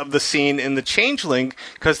ways of the scene in The Changeling,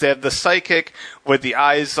 because they have the psychic with the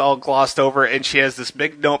eyes all glossed over, and she has this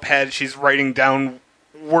big notepad. She's writing down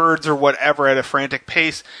words or whatever at a frantic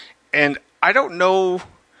pace. And I don't know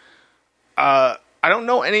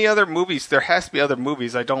any other movies. There has to be other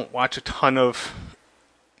movies. I don't watch a ton of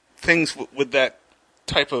things with that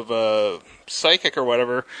type of psychic or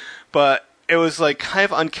whatever, but it was like kind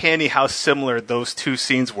of uncanny how similar those two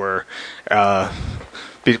scenes were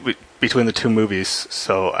between the two movies.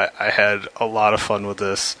 So I had a lot of fun with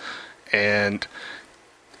this, and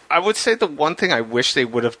I would say the one thing I wish they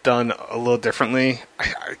would have done a little differently,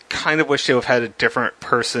 I kind of wish they would have had a different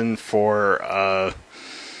person for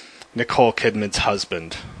Nicole Kidman's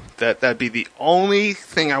husband. That'd be the only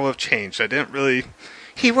thing I would have changed.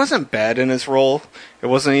 He wasn't bad in his role. It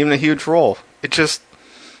wasn't even a huge role. It just,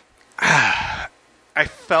 I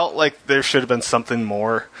felt like there should have been something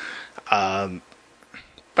more. But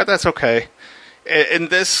that's okay. And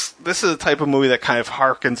this is the type of movie that kind of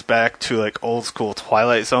harkens back to like old school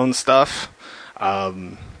Twilight Zone stuff.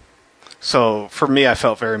 So for me, I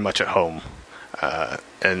felt very much at home.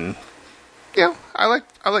 And I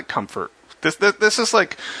like comfort. This is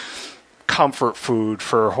like comfort food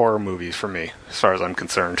for horror movies for me, as far as I'm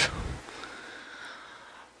concerned.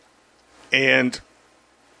 And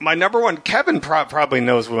my number one, Kevin probably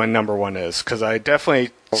knows what my number one is, because I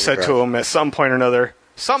definitely said to him at some point or another,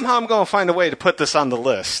 somehow I'm going to find a way to put this on the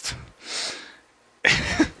list.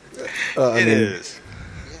 It is.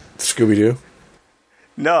 Scooby-Doo?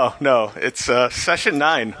 No, it's Session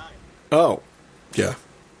 9. Oh, yeah.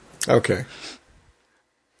 Okay.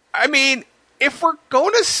 I mean, if we're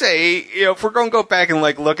going to say, if we're going to go back and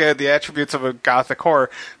like look at the attributes of a Gothic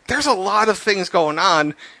horror, there's a lot of things going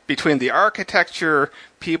on between the architecture,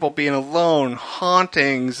 people being alone,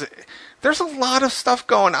 hauntings. There's a lot of stuff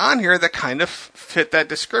going on here that kind of fit that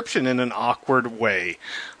description in an awkward way.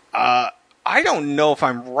 I don't know if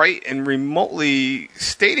I'm right in remotely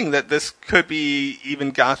stating that this could be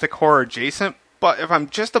even Gothic horror adjacent, but if I'm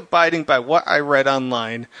just abiding by what I read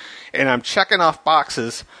online and I'm checking off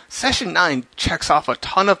boxes, Session 9 checks off a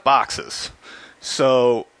ton of boxes.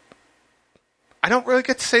 So I don't really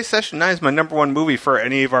get to say Session 9 is my number one movie for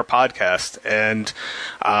any of our podcasts. And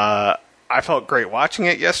I felt great watching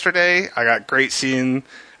it yesterday. I got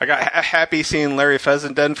happy seeing Larry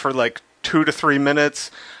Fessenden for like 2 to 3 minutes.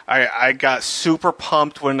 I got super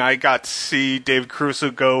pumped when I got to see David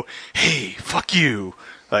Caruso go, "Hey, fuck you,"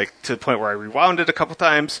 like to the point where I rewound it a couple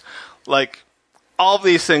times. Like, all of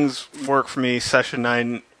these things work for me. Session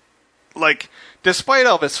 9, like, despite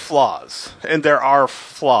all of its flaws, and there are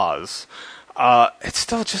flaws, it's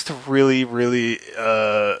still just a really, really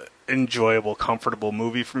enjoyable, comfortable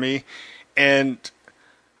movie for me. And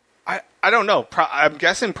I don't know. I'm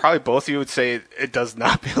guessing probably both of you would say it does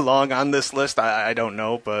not belong on this list. I don't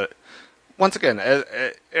know, but once again,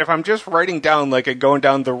 if I'm just writing down, like, going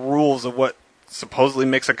down the rules of what supposedly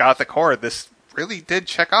makes a Gothic horror, this really did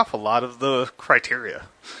check off a lot of the criteria.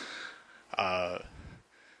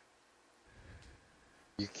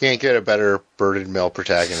 You can't get a better birded male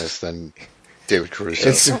protagonist than David Caruso.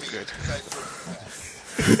 It's So good.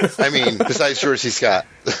 I mean, besides George C. Scott.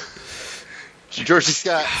 George C.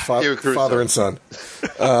 Scott, David Caruso. Father and son.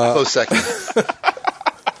 Close second.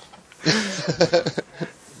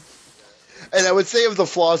 And I would say of the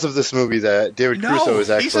flaws of this movie that David Caruso is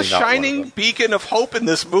actually he's a not shining one of them. beacon of hope in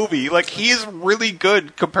this movie. Like, he's really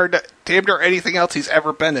good compared to damn near anything else he's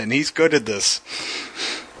ever been in. He's good at this.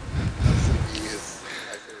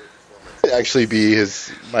 Actually be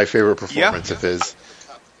my favorite performance of his.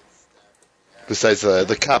 Besides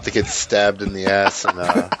the cop that gets stabbed in the ass in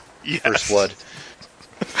Yes. First Blood.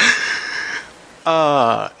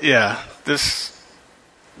 Yeah. This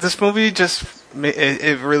movie just,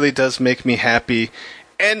 it really does make me happy.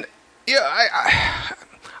 And, yeah,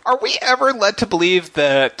 are we ever led to believe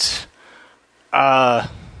that the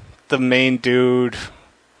main dude,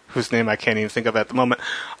 whose name I can't even think of at the moment,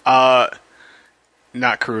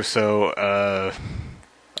 not Caruso,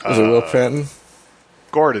 Was it Will Patton?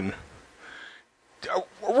 Gordon.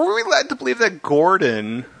 Were we led to believe that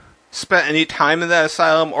Gordon spent any time in that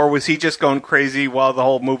asylum, or was he just going crazy while the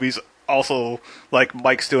whole movie's also, like,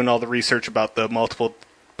 Mike's doing all the research about the multiple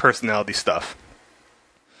personality stuff?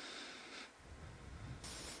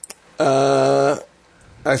 I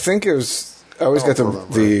think it was... I always got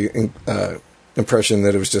the impression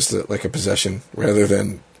that it was just like a possession, rather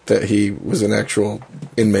than that he was an actual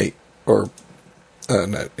inmate, or...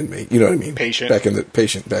 not inmate, you know what I mean? Patient. Back in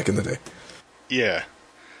the day. Yeah.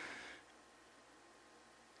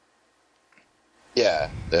 Yeah,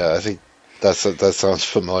 I think that sounds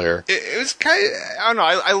familiar. It was kind of, I don't know,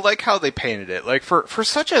 I like how they painted it. Like, for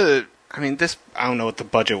such a, I mean, this, I don't know what the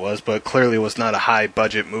budget was, but clearly was not a high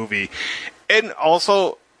budget movie. And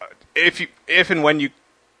also, if and when you,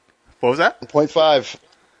 what was that? 0.5.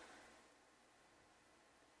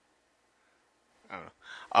 I don't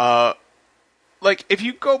know. Like, if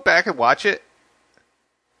you go back and watch it,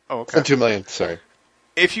 oh, okay. 2 million, sorry.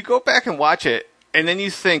 If you go back and watch it, and then you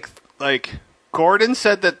think, like, Gordon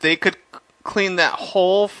said that they could clean that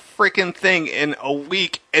whole freaking thing in a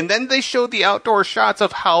week, and then they showed the outdoor shots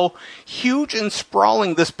of how huge and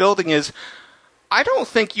sprawling this building is. I don't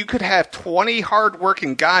think you could have 20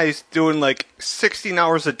 hard-working guys doing, like, 16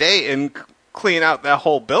 hours a day and clean out that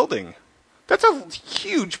whole building. That's a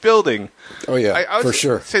huge building. Oh, yeah, I for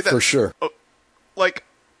sure, say that, for sure. Like,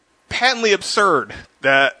 patently absurd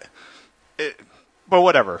that... but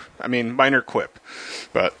whatever. I mean, minor quip.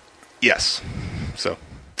 But, yes. So,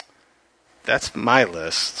 that's my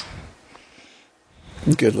list.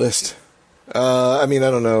 Good list. I mean,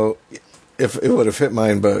 I don't know if it would have hit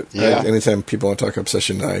mine, but anytime people want to talk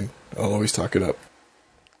Obsession 9, I'll always talk it up.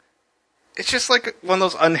 It's just like one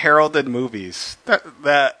of those unheralded movies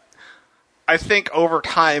that I think over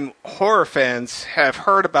time horror fans have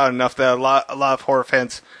heard about enough that a lot of horror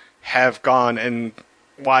fans have gone and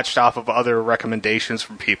watched off of other recommendations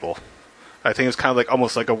from people. I think it's kind of like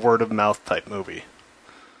almost like a word of mouth type movie.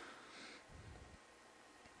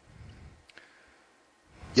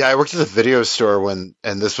 Yeah, I worked at the video store and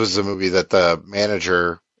this was a movie that the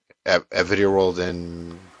manager at Video World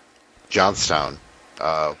in Johnstown,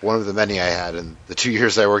 one of the many I had in the 2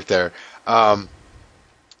 years I worked there,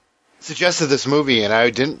 suggested this movie, and I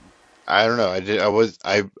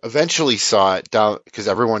eventually saw it down because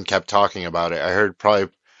everyone kept talking about it. I heard probably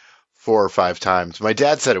 4 or 5 times. My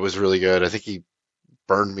dad said it was really good. I think he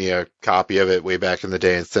burned me a copy of it way back in the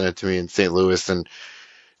day and sent it to me in St. Louis, and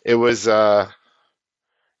it was it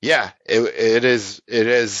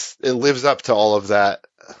lives up to all of that.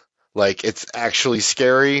 Like, it's actually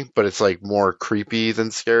scary, but it's like more creepy than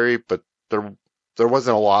scary, but there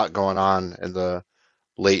wasn't a lot going on in the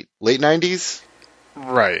late 90s.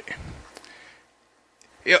 Right.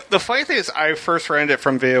 Yeah, the funny thing is I first rented it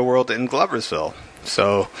from Video World in Gloversville.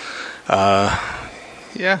 So,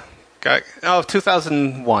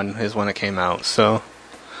 2001 is when it came out. So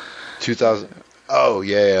 2000. Oh,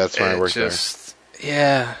 yeah, that's when I worked there.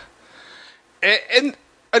 Yeah. And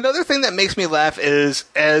another thing that makes me laugh is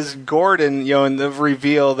as Gordon, in the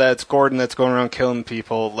reveal that it's Gordon that's going around killing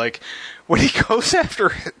people, like, when he goes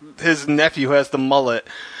after his nephew who has the mullet,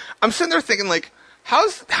 I'm sitting there thinking, like, how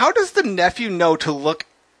does the nephew know to look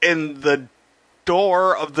in the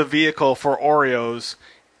door of the vehicle for Oreos?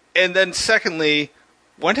 And then secondly,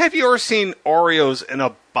 when have you ever seen Oreos in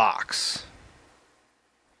a box?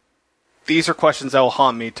 These are questions that will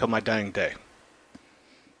haunt me till my dying day.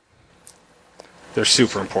 They're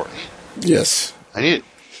super important. Yes. I need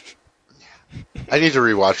to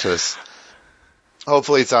rewatch this.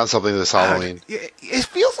 Hopefully it's on something this Halloween. It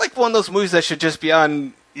feels like one of those movies that should just be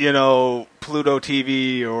on, Pluto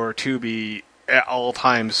TV or Tubi at all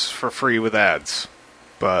times for free with ads.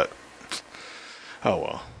 But, oh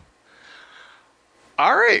well.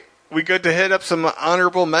 All right. We good to hit up some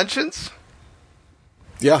honorable mentions?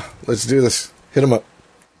 Yeah, let's do this. Hit them up.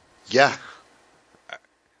 Yeah.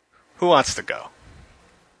 Who wants to go?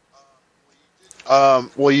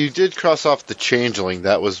 Well, you did cross off The Changeling.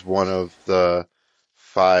 That was one of the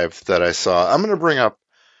 5 that I saw. I'm going to bring up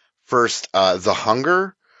first The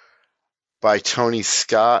Hunger by Tony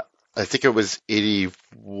Scott. I think it was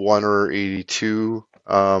 81 or 82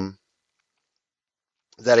 that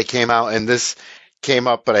it came out. And this came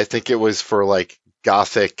up, but I think it was for like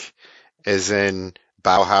Gothic, as in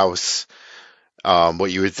Bauhaus,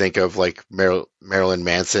 what you would think of like Marilyn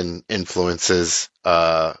Manson influences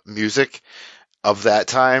music of that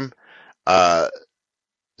time. So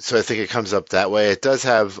I think it comes up that way. It does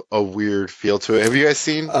have a weird feel to it. Have you guys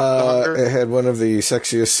seen The Hunger? It had one of the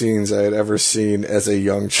sexiest scenes I had ever seen as a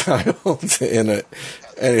young child in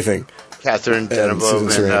anything. Catherine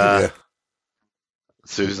Deneuve and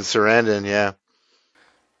Susan Sarandon, yeah.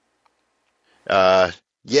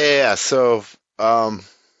 Yeah, so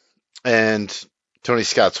and Tony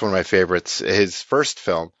Scott's one of my favorites. His first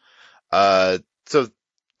film. Uh, so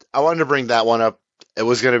I wanted to bring that one up. It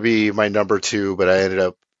was going to be my number two, but I ended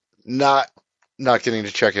up not not getting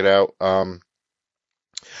to check it out.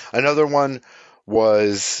 Another one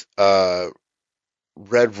was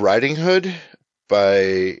Red Riding Hood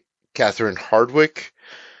by Catherine Hardwicke,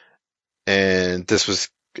 and this was,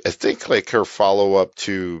 I think, like her follow up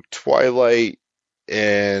to Twilight,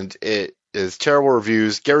 and it is terrible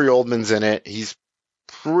reviews. Gary Oldman's in it. He's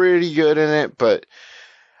pretty good in it, but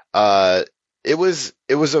uh, it was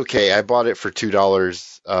okay. I bought it for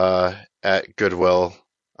 $2 at Goodwill,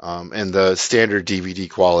 and the standard DVD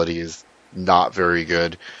quality is not very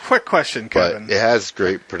good, Quick question, but Kevin. it has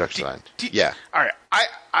great production design. Yeah. All right.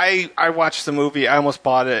 I watched the movie. I almost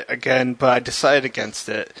bought it again, but I decided against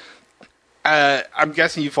it. I'm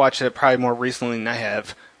guessing you've watched it probably more recently than I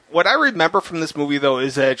have. What I remember from this movie, though,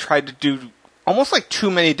 is that it tried to do almost like too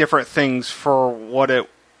many different things for what it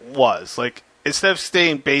was. Like, instead of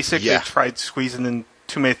staying basic, Yeah. they tried squeezing in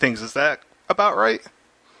too many things. Is that about right?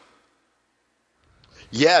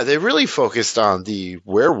 Yeah, they really focused on the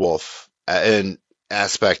werewolf and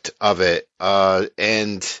aspect of it,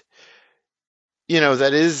 and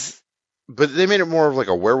that is, but they made it more of like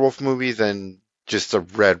a werewolf movie than just a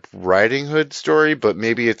Red Riding Hood story. But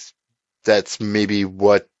maybe that's maybe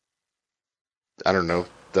what, I don't know,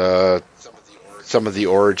 the some of the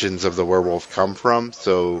origins of the werewolf come from,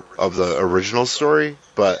 so of the original story.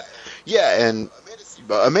 But yeah, and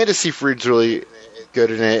Amanda Seyfried's really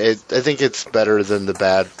good in it. I think it's better than the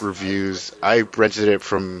bad reviews. I rented it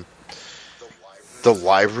from the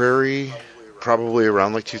library probably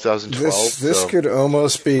around like 2012. This could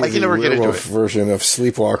almost be I can the never get into werewolf it. version of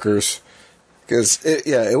Sleepwalkers, because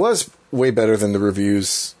it was way better than the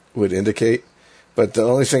reviews would indicate. But the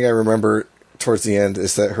only thing I remember towards the end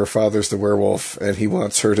is that her father's the werewolf, and he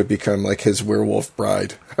wants her to become like his werewolf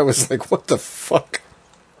bride. I was like, what the fuck?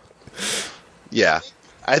 Yeah.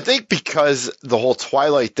 I think because the whole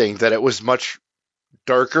Twilight thing, that it was much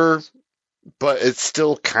darker, but it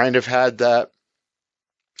still kind of had that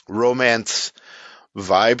romance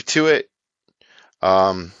vibe to it.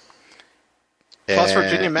 Plus And,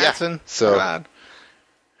 Virginia yeah, Madsen. so, Come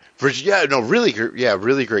on. yeah, no, really,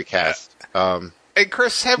 really great cast. Hey,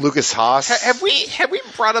 Chris, Lucas Haas. have we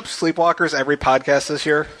brought up Sleepwalkers every podcast this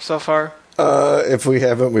year so far? If we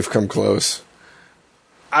haven't, we've come close.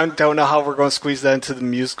 I don't know how we're going to squeeze that into the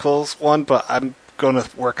musicals one, but I'm going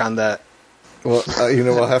to work on that. Well,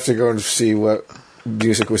 we'll have to go and see what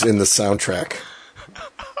music was in the soundtrack.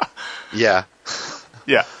 Yeah.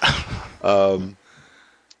 Yeah. And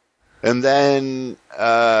then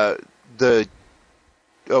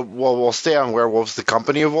we'll stay on Werewolves, The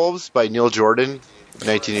Company of Wolves by Neil Jordan,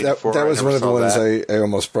 1984. That was one of the ones that. I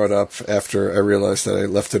almost brought up after I realized that I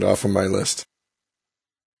left it off on my list.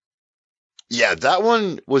 Yeah, that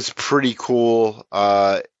one was pretty cool.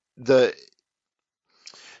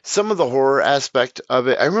 Some of the horror aspect of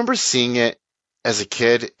it, I remember seeing it as a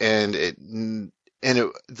kid, and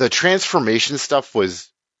the transformation stuff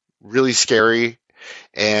was really scary,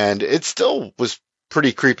 and it still was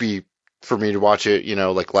pretty creepy for me to watch it,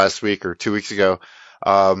 like last week or 2 weeks ago.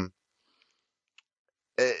 I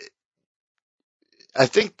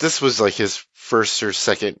think this was like his first or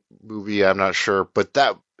second movie, I'm not sure, but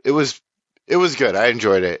it was good. I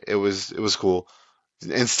enjoyed it. It was cool.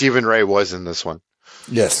 And Stephen Ray was in this one.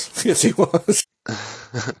 Yes. Yes, he was.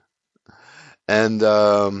 And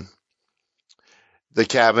The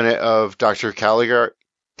Cabinet of Dr. Caligari.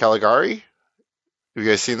 Have you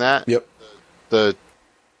guys seen that? Yep. The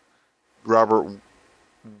Robert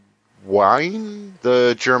Wein,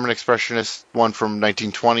 the German expressionist one from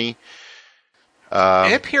 1920.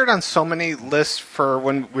 It appeared on so many lists for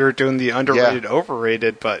when we were doing the underrated,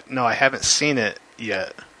 overrated, but no, I haven't seen it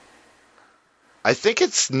yet. I think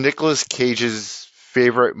it's Nicolas Cage's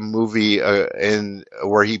favorite movie,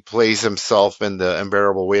 where he plays himself in The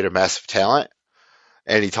Unbearable Weight of Massive Talent,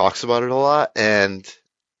 and he talks about it a lot. And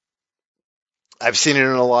I've seen it in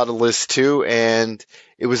a lot of lists too, and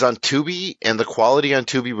it was on Tubi, and the quality on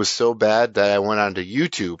Tubi was so bad that I went onto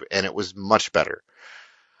YouTube, and it was much better.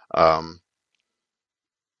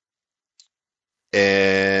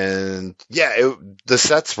 And yeah, the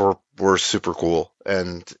sets were super cool,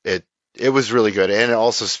 and it was really good, and it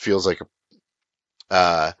also feels like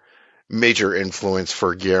a major influence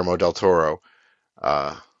for Guillermo del Toro,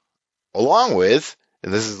 along with,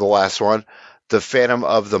 and this is the last one, The Phantom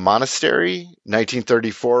of the Monastery,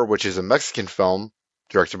 1934, which is a Mexican film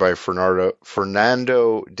directed by Fernando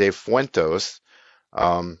de Fuentos,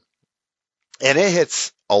 and it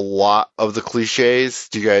hits a lot of the cliches.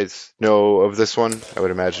 Do you guys know of this one? I would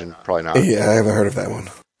imagine probably not. Yeah, I haven't heard of that one.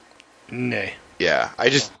 Nay. Yeah, I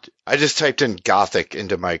just typed in Gothic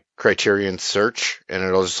into my Criterion search, and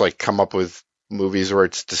it'll just like come up with movies where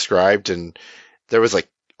it's described, and there was like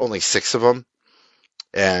only 6 of them,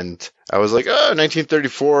 and I was like, oh,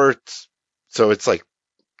 1934, so it's like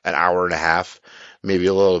an hour and a half, maybe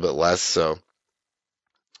a little bit less. So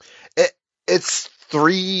it's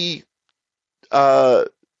three hikers,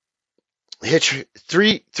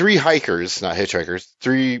 not hitchhikers,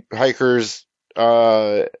 3 hikers,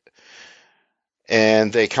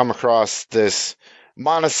 and they come across this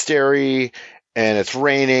monastery, and it's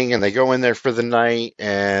raining, and they go in there for the night,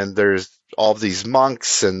 and there's all of these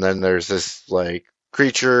monks, and then there's this like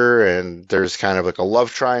creature, and there's kind of like a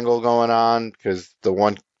love triangle going on, because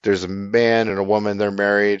there's a man and a woman, they're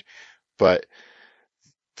married, but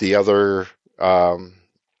the other,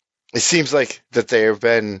 it seems like that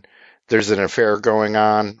there's an affair going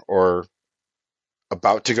on, or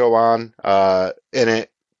about to go on, in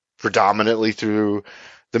it, predominantly through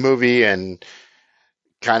the movie, and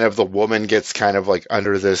kind of the woman gets kind of like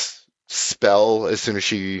under this spell as soon as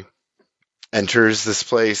she enters this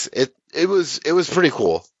place. It was pretty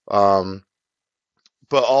cool. But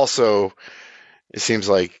also it seems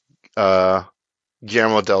like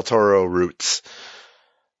Guillermo del Toro roots.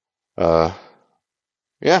 Yeah.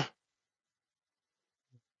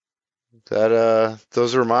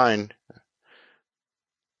 Those are mine.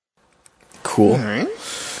 Cool. All right.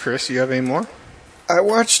 Chris, you have any more? I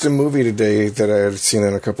watched a movie today that I had seen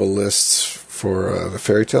on a couple of lists for the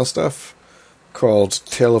fairy tale stuff called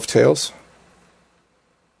Tale of Tales.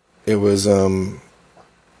 It was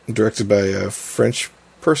directed by a French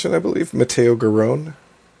person, I believe, Matteo Garrone.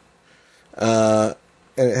 And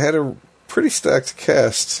it had a pretty stacked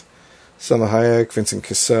cast. Selma Hayek, Vincent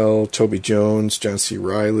Cassel, Toby Jones, John C.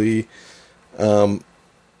 Reilly. And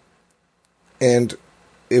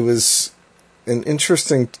it was an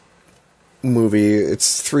interesting movie.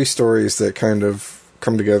 It's 3 stories that kind of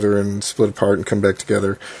come together and split apart and come back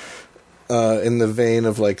together. In the vein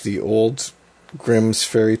of like the old Grimm's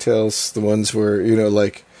fairy tales, the ones where,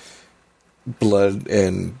 like blood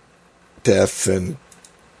and death and,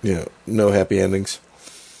 no happy endings.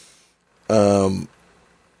 And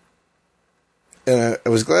I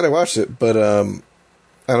was glad I watched it, but I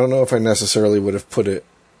don't know if I necessarily would have put it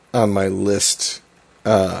on my list.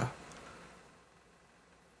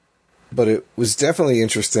 But it was definitely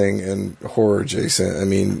interesting and horror adjacent. I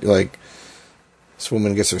mean, like, this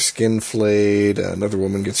woman gets her skin flayed, another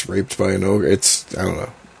woman gets raped by an ogre. I don't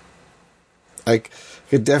know. I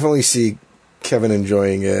could definitely see Kevin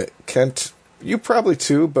enjoying it. Kent, you probably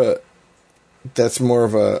too, but that's more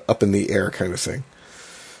of a up in the air kind of thing.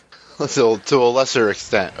 So, to a lesser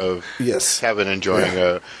extent of Kevin enjoying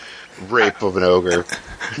a rape of an ogre.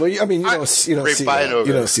 Well, I mean, you don't see that.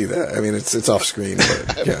 You don't see that. I mean, it's off screen,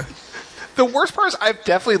 but yeah. The worst part is I've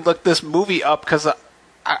definitely looked this movie up because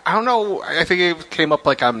I don't know. I think it came up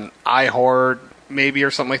like on iHorror maybe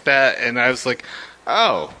or something like that, and I was like,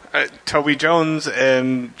 oh, Toby Jones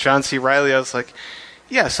and John C. Reilly. I was like,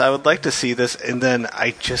 yes, I would like to see this, and then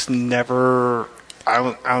I just never.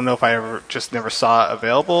 I don't know if I ever just never saw it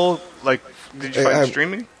available. Like, did you find it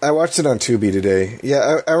streaming? I watched it on Tubi today.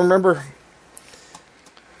 Yeah, I remember.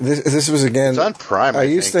 This was again. It's on Prime. I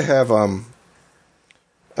used to have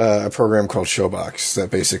a program called Showbox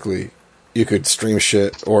that basically you could stream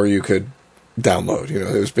shit or you could download.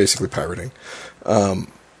 It was basically pirating.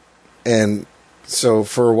 And so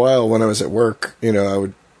for a while when I was at work,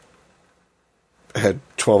 I had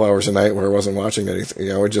 12 hours a night where I wasn't watching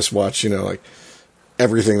anything. I would just watch, like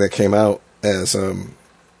everything that came out as it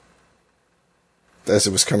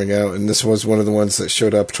was coming out. And this was one of the ones that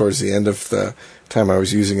showed up towards the end of the time I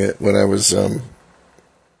was using it when I was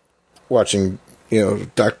watching,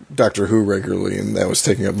 Doctor Who regularly, and that was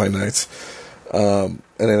taking up my nights. And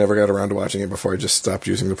I never got around to watching it before I just stopped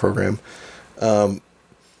using the program.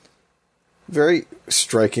 Very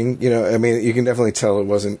striking, I mean, you can definitely tell it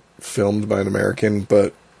wasn't filmed by an American,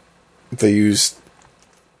 but they used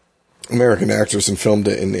American actors and filmed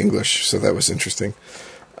it in English, so that was interesting.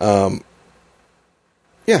 Yeah,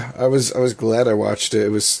 I was glad I watched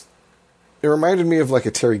it. It reminded me of like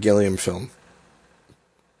a Terry Gilliam film.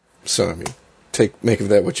 So, I mean, make of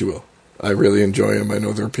that what you will. I really enjoy him. I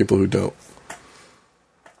know there are people who don't.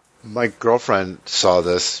 My girlfriend saw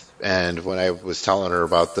this, and when I was telling her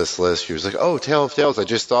about this list, she was like, "Oh, Tale of Tales, I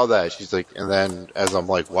just saw that." She's like, and then as I'm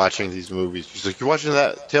like watching these movies, she's like, "You're watching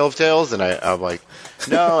that Tale of Tales?" And I'm like,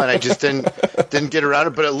 "No," and I just didn't get around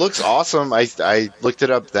it, but it looks awesome. I looked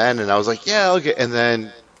it up then, and I was like, "Yeah, okay." And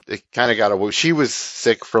then it kind of got away. She was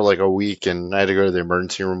sick for like a week, and I had to go to the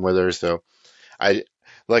emergency room with her. So like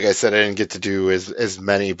I said, I didn't get to do as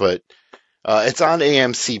many, but it's on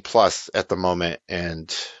AMC Plus at the moment,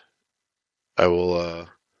 and I will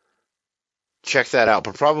check that out.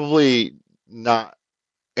 But probably not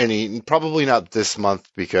this month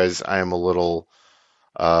because I am a little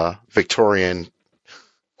Victorian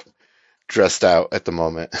dressed out at the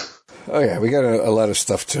moment. Oh yeah, we got a lot of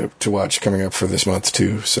stuff to watch coming up for this month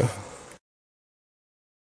too. So,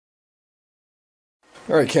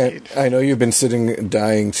 all right, Kent. I know you've been sitting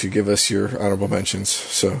dying to give us your honorable mentions.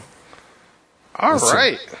 So, all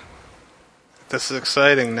right. This is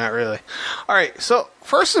exciting. Not really. All right. So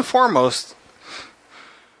first and foremost,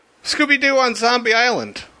 Scooby-Doo on Zombie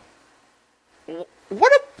Island.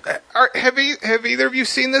 Have either of you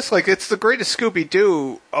seen this? Like, it's the greatest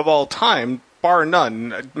Scooby-Doo of all time, bar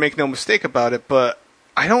none. Make no mistake about it. But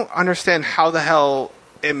I don't understand how the hell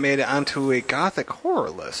it made it onto a Gothic horror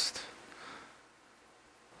list.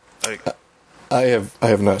 Like, I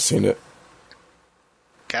have not seen it.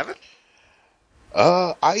 Kevin?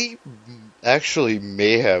 I actually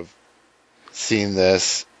may have seen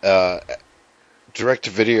this. Direct to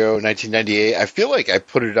video 1998. I feel like I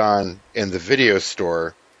put it on in the video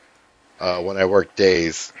store when I worked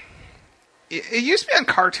days. It used to be on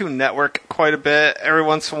Cartoon Network quite a bit every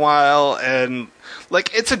once in a while, and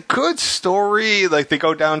like it's a good story. Like they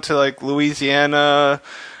go down to like Louisiana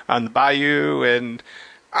on the bayou, and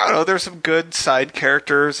I don't know, there's some good side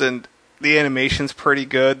characters, and the animation's pretty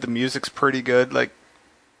good, the music's pretty good. Like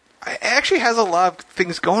it actually has a lot of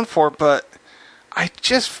things going for it, but I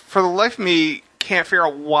just, for the life of me, can't figure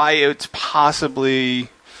out why it's possibly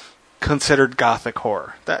considered Gothic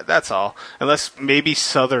horror. That's all. Unless maybe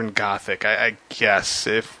Southern Gothic, I guess.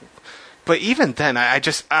 But even then, I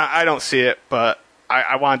don't see it, but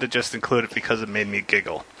I wanted to just include it because it made me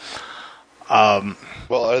giggle. Well,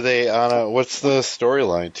 are they on what's the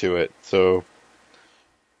storyline to it? So,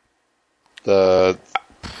 they're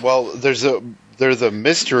the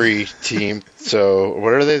mystery team. So,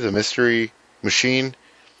 what are they? The mystery machine?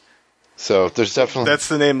 So there's definitely... That's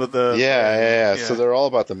the name of the... Yeah. So they're all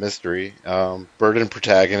about the mystery. Burden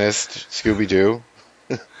protagonist, Scooby-Doo.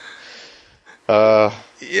 Yeah.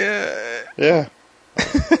 I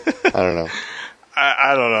don't know.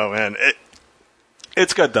 I don't know, man.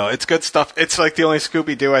 It's good, though. It's good stuff. It's like the only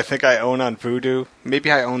Scooby-Doo I think I own on Vudu.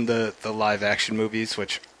 Maybe I own the live-action movies,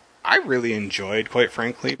 which I really enjoyed, quite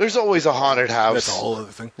frankly. There's always a haunted house. That's a whole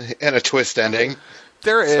other thing. And a twist ending.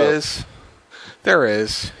 There is.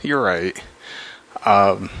 You're right.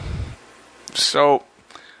 So,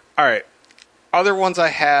 all right. Other ones I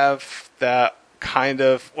have that kind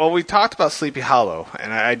of... Well, we talked about Sleepy Hollow,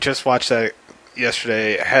 and I just watched that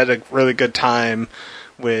yesterday. I had a really good time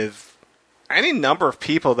with any number of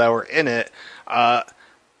people that were in it. Am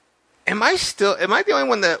I the only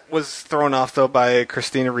one that was thrown off, though, by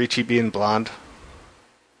Christina Ricci being blonde?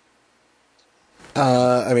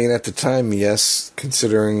 I mean, at the time, yes.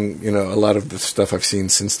 Considering, a lot of the stuff I've seen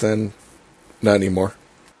since then, not anymore.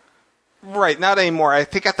 Right, not anymore. I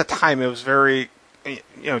think at the time it was very,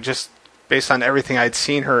 just based on everything I'd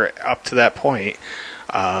seen her up to that point.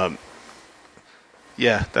 Yeah,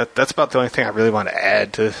 that's about the only thing I really want to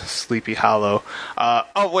add to Sleepy Hollow.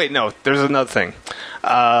 There's another thing.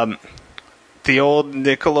 The old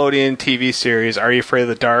Nickelodeon TV series, Are You Afraid of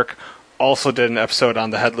the Dark? Also did an episode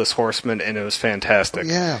on the Headless Horseman, and it was fantastic.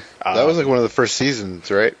 Yeah, that was like one of the first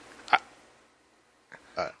seasons, right?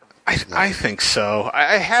 I think so.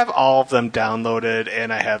 I have all of them downloaded,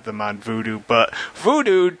 and I have them on Vudu, but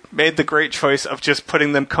Vudu made the great choice of just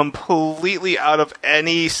putting them completely out of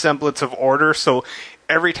any semblance of order, so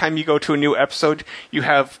every time you go to a new episode, you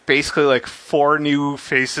have basically like 4 new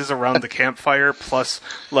faces around the campfire, plus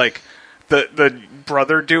like the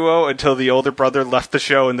brother duo until the older brother left the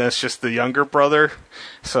show, and then it's just the younger brother.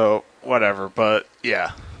 So whatever, but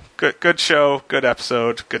yeah, good show, good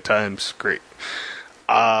episode, good times, great.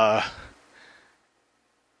 I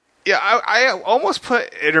almost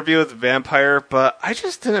put Interview with the Vampire, but I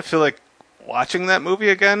just didn't feel like watching that movie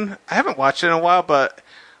again. I haven't watched it in a while, but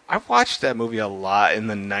I watched that movie a lot in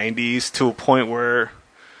the 90s to a point where,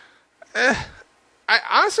 I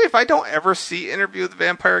honestly, if I don't ever see Interview with the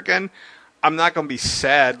Vampire again, I'm not going to be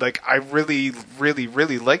sad. Like, I really, really,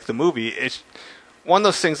 really like the movie. It's one of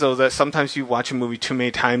those things, though, that sometimes you watch a movie too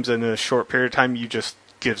many times in a short period of time, you just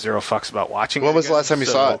give zero fucks about watching it. When was the last time you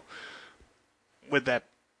saw it? With that...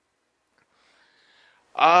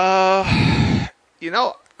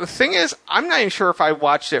 the thing is, I'm not even sure if I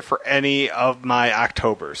watched it for any of my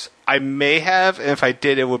Octobers. I may have, and if I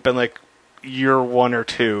did, it would have been like year 1 or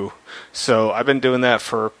 2. So I've been doing that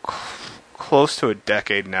for close to a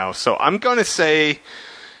decade now. So I'm going to say,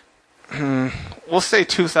 we'll say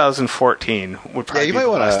 2014 would probably you be might the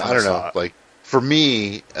want last to. time I don't know. saw it. Like for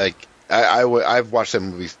me, like I've watched that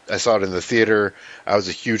movie. I saw it in the theater. I was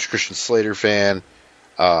a huge Christian Slater fan.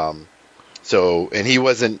 So, and he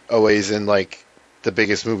wasn't always in like the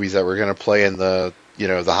biggest movies that were going to play in the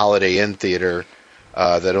Holiday Inn theater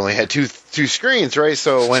that only had two screens, right?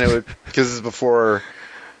 So when it would, because it's before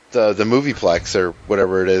the Movieplex or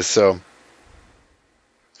whatever it is. So,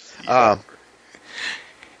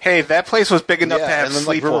 hey, that place was big enough to have and then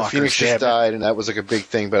like River sleepwalkers. Phoenix just died, and that was like a big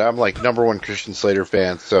thing. But I'm like #1 Christian Slater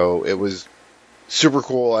fan, so it was super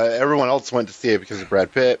cool. Everyone else went to see it because of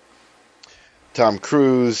Brad Pitt. Tom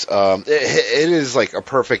Cruise. It is like a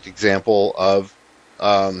perfect example of,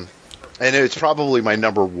 and it's probably my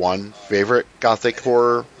 #1 favorite Gothic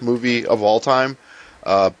horror movie of all time.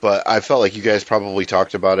 But I felt like you guys probably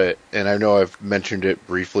talked about it, and I know I've mentioned it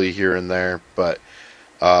briefly here and there. But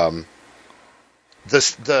the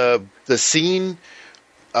scene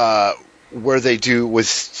where they do with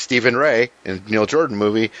Stephen Ray in Neil Jordan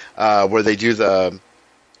movie, where they do the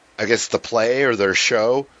play or their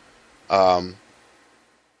show.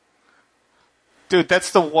 Dude,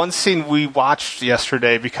 that's the one scene we watched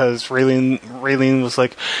yesterday because Raylene was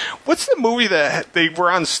like, "What's the movie that they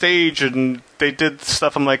were on stage and they did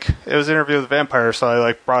stuff?" I'm like, "It was Interview with the Vampire," so I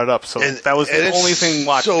like brought it up. So that was the only thing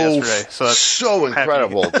watched yesterday. So that's so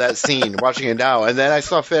incredible that scene. Watching it now, and then I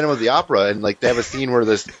saw Phantom of the Opera, and like they have a scene where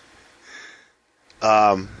this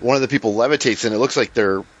one of the people levitates, and it looks like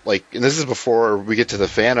they're like, and this is before we get to the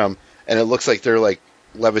Phantom, and it looks like they're like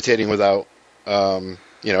levitating without.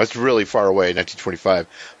 It's really far away, 1925.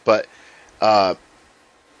 But,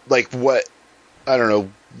 like what, I don't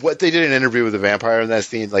know, what they did in Interview with the Vampire in that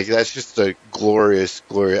scene, like that's just a glorious.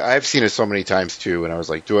 I've seen it so many times too, and I was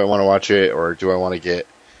like, do I want to watch it or do I want to get,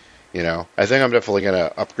 I think I'm definitely going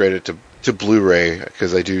to upgrade it to Blu-ray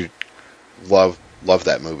because I do love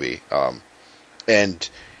that movie. And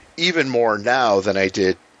even more now than I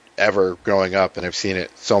did ever growing up, and I've seen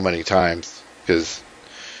it so many times because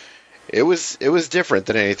it was different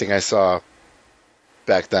than anything I saw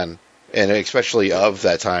back then, and especially of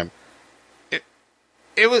that time.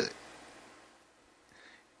 It was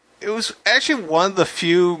actually one of the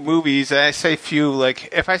few movies, and I say few, like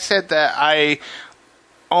if I said that I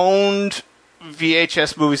owned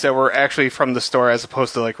VHS movies that were actually from the store as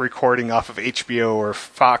opposed to like recording off of HBO or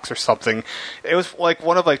Fox or something, it was like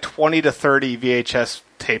one of like 20 to 30 VHS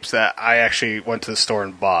tapes that I actually went to the store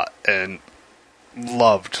and bought and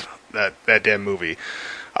loved that damn movie.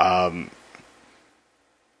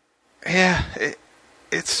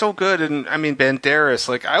 It's so good, and I mean Banderas.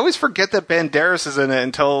 Like I always forget that Banderas is in it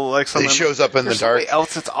until like he shows up in the dark.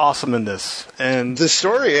 Else, it's awesome in this. And the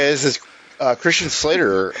story is Christian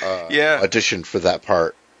Slater auditioned for that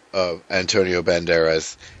part of Antonio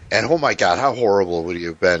Banderas, and oh my god, how horrible would he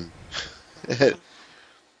have been?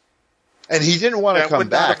 And he didn't want to come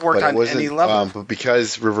back, but it wasn't. But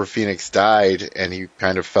because River Phoenix died, and he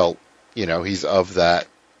kind of felt, he's of that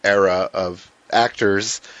era of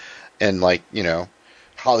actors, and like,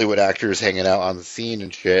 Hollywood actors hanging out on the scene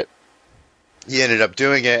and shit. He ended up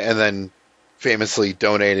doing it, and then famously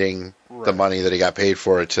donating the money that he got paid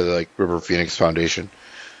for it to the River Phoenix Foundation.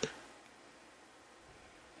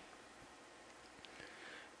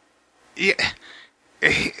 Yeah,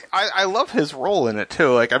 I love his role in it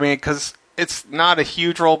too. Like, I mean, because it's not a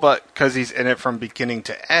huge role, but because he's in it from beginning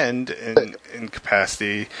to end in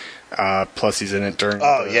capacity. Plus, he's in it during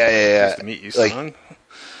Nice to Meet You song.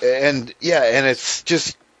 And it's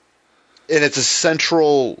just, and it's a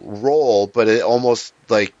central role, but it almost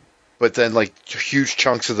but then huge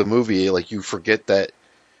chunks of the movie, you forget that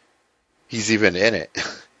he's even in it.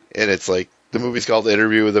 And it's the movie's called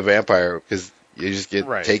Interview with a Vampire because you just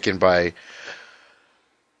get taken by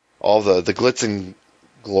all the glitz and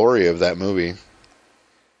glory of that movie.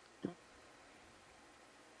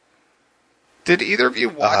 Did either of you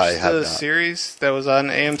watch the series that was on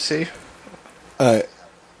AMC? I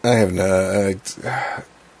have not.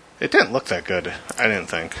 It didn't look that good, I didn't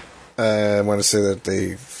think. I want to say that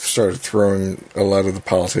they started throwing a lot of the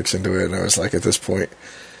politics into it, and I was like, at this point,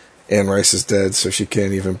 Anne Rice is dead, so she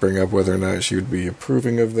can't even bring up whether or not she would be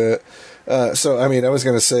approving of that. So, I mean, I was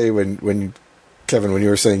going to say, when Kevin, when you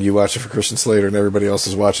were saying you watched it for Christian Slater and everybody else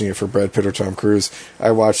was watching it for Brad Pitt or Tom Cruise,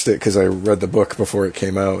 I watched it because I read the book before it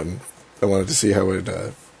came out, and I wanted to see how it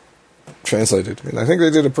translated. And I think they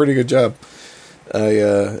did a pretty good job.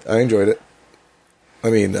 I enjoyed it. I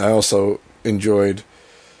mean, I also enjoyed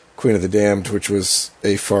Queen of the Damned, which was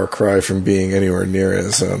a far cry from being anywhere near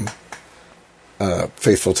as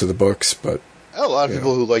faithful to the books, but a lot of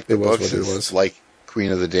people who like the books like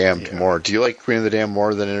Queen of the Damned more. Do you like Queen of the Damned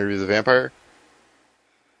more than Interview with the Vampire?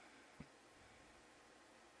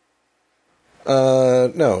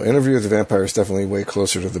 No, Interview with the Vampire is definitely way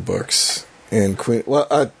closer to the books. And Queen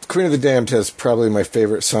of the Damned has probably my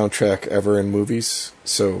favorite soundtrack ever in movies,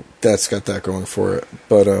 so that's got that going for it.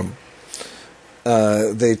 But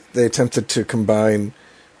they attempted to combine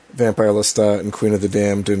Vampire Lestat and Queen of the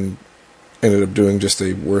Damned and ended up doing just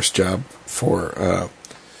a worse job for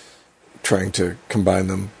trying to combine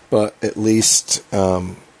them. But at least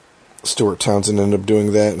Stuart Townsend ended up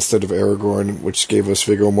doing that instead of Aragorn, which gave us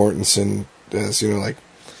Viggo Mortensen as, like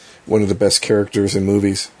one of the best characters in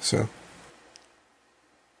movies. So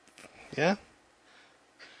yeah.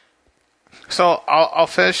 So I'll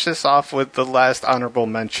finish this off with the last honorable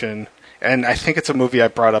mention, and I think it's a movie I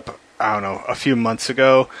brought up, I don't know, a few months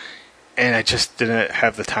ago, and I just didn't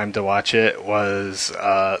have the time to watch it. Was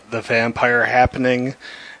The Vampire Happening,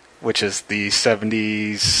 which is the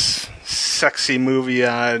 70s sexy movie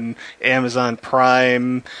on Amazon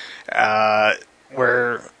Prime,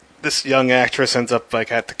 where this young actress ends up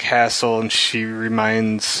like at the castle, and she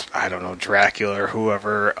reminds, I don't know, Dracula or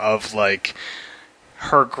whoever of like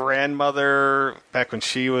her grandmother back when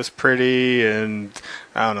she was pretty, and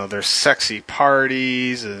I don't know, there's sexy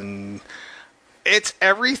parties, and it's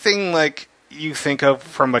everything like you think of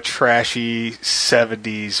from a trashy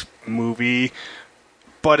 70s movie,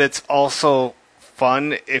 but it's also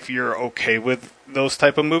fun if you're okay with those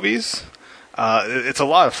type of movies. It's a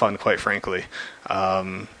lot of fun, quite frankly.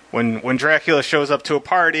 When Dracula shows up to a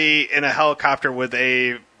party in a helicopter with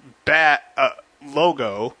a bat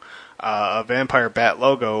logo, a vampire bat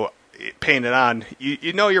logo painted on,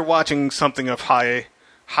 you know you're watching something of high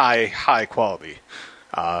quality.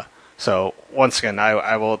 So once again,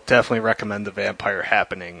 I will definitely recommend The Vampire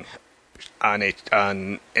Happening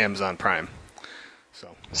on Amazon Prime.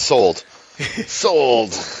 So sold.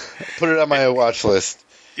 Put it on my watch list.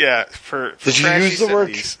 Yeah, for did you use the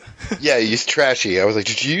word? Yeah, you used trashy. I was like,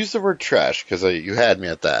 did you use the word trash? Because you had me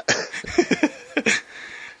at that.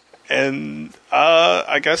 And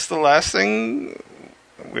I guess the last thing,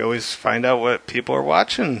 we always find out what people are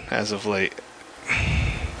watching as of late.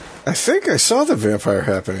 I think I saw The Vampire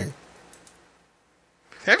Happening.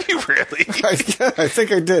 Have you really? I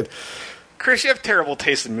think I did. Chris, you have terrible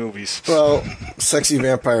taste in movies. Well, sexy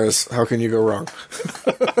vampires, how can you go wrong?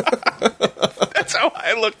 That's how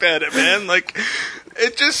I looked at it, man. Like,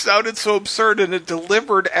 it just sounded so absurd, and it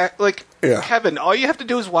delivered Kevin, all you have to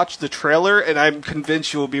do is watch the trailer, and I'm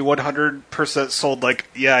convinced you will be 100% sold. Like,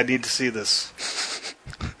 yeah, I need to see this.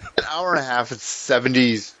 An hour and a half, it's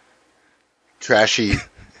 70s trashy.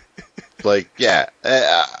 Like, yeah.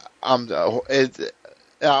 It's an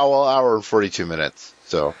hour and 42 minutes,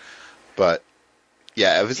 so... But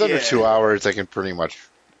yeah, if it's under 2 hours, I can pretty much,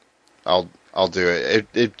 I'll do it.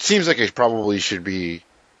 It seems like it probably should be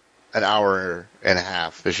an hour and a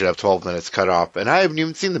half. It should have 12 minutes cut off, and I haven't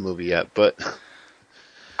even seen the movie yet. But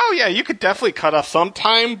oh yeah, you could definitely cut off some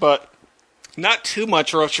time, but not too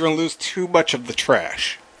much, or else you're gonna lose too much of the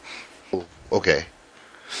trash. Oh, okay,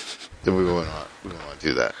 then we won't want to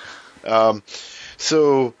do that.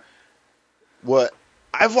 So what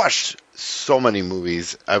I've watched. So many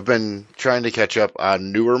movies. I've been trying to catch up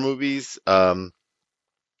on newer movies, but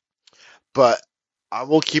I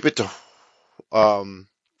will keep it to.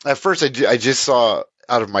 At first, I just saw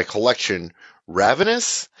out of my collection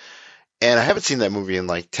Ravenous, and I haven't seen that movie in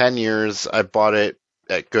like 10 years. I bought it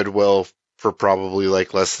at Goodwill for probably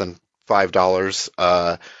like less than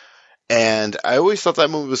 $5, and I always thought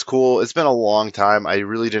that movie was cool. It's been a long time. I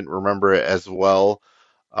really didn't remember it as well.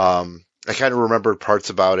 I kind of remembered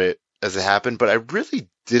parts about it as it happened, but I really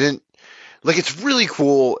didn't like. It's really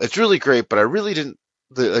cool, it's really great, but I really didn't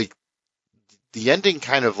the ending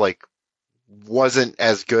kind of like wasn't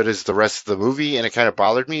as good as the rest of the movie, and it kind of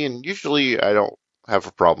bothered me. And usually I don't have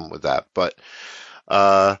a problem with that, but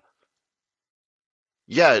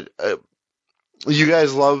you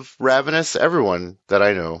guys love Ravenous. Everyone that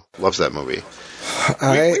I know loves that movie.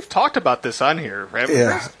 We've talked about this on here, right?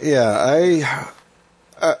 Yeah.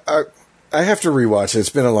 I have to rewatch it. It's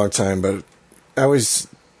been a long time, but I was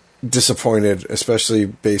disappointed, especially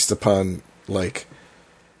based upon like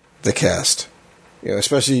the cast.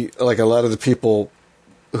 Especially like a lot of the people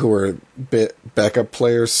who were backup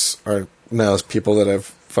players are now people that have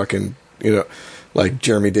fucking like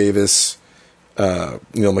Jeremy Davis, Neil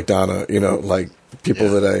McDonough. Like people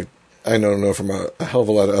that I know from a hell of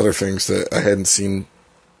a lot of other things that I hadn't seen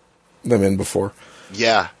them in before.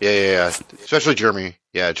 Yeah. Especially Jeremy.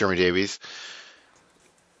 Yeah, Jeremy Davies.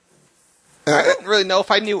 I don't really know if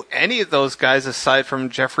I knew any of those guys aside from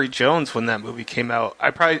Jeffrey Jones when that movie came out.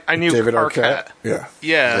 I knew David Arquette. Yeah.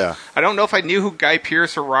 Yeah. I don't know if I knew who Guy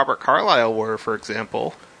Pearce or Robert Carlyle were, for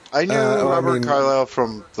example. I knew Robert Carlyle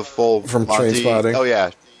from the Full from Monty. Trainspotting. Oh yeah,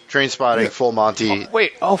 Trainspotting, Full Monty.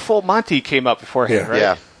 Full Monty came up beforehand, right?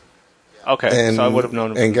 Yeah. Okay, And, so I would have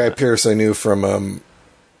known him. And Guy Pearce I knew from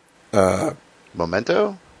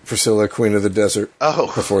Memento? Priscilla, Queen of the Desert.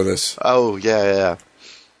 Oh. Before this. Oh, yeah.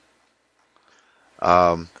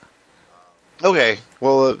 Okay,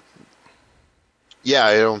 well, yeah,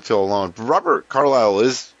 I don't feel alone. Robert Carlyle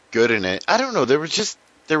is good in it. I don't know, there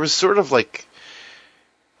was sort of like,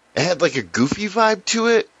 it had like a goofy vibe to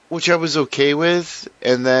it, which I was okay with,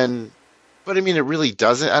 and then, but I mean, it really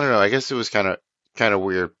doesn't. I don't know, I guess it was kind of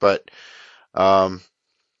weird, but,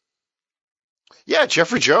 yeah,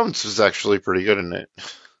 Jeffrey Jones was actually pretty good in it.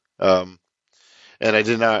 And I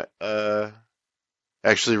did not,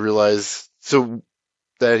 actually realize,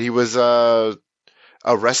 that he was,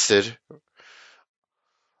 arrested,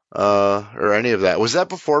 or any of that. Was that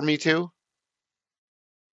before Me Too?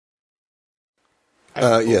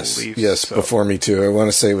 Yes, so. before Me Too. I want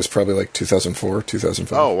to say it was probably like 2004,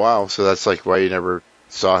 2005. Oh, wow. So that's like why you never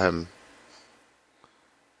saw him.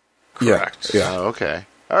 Correct. Yeah. Oh, okay.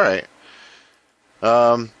 All right.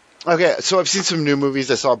 Okay, so I've seen some new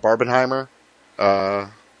movies. I saw Barbenheimer.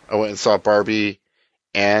 I went and saw Barbie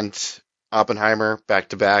and Oppenheimer back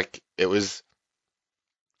to back. It was,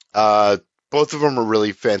 both of them were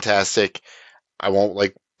really fantastic. I won't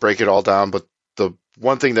like break it all down, but the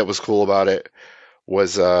one thing that was cool about it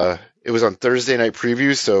was, it was on Thursday night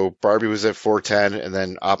preview. So Barbie was at 4:10 and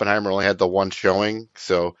then Oppenheimer only had the one showing.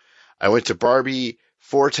 So I went to Barbie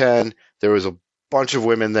 4:10. There was a bunch of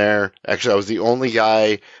women there. Actually, I was the only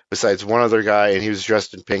guy besides one other guy, and he was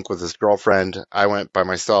dressed in pink with his girlfriend. I went by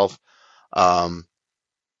myself.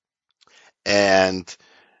 And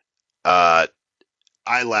I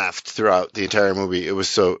laughed throughout the entire movie. It was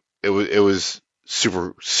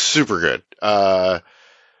super, super good.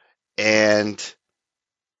 And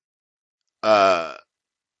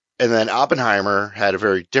then Oppenheimer had a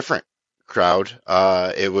very different crowd.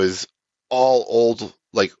 It was all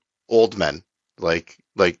old men, like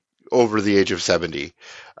over the age of 70,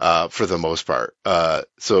 for the most part.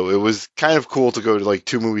 So it was kind of cool to go to like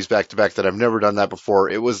two movies back to back that I've never done that before.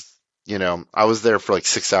 It was, I was there for like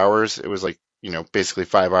 6 hours. It was like, basically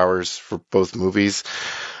 5 hours for both movies.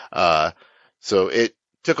 So it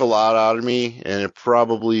took a lot out of me, and it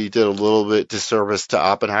probably did a little bit disservice to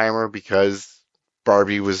Oppenheimer because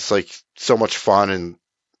Barbie was like so much fun, and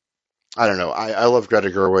I don't know. I love Greta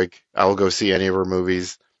Gerwig. I will go see any of her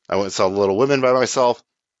movies. I went and saw Little Women by myself.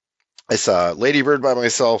 I saw Lady Bird by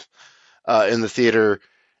myself, in the theater,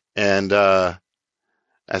 and,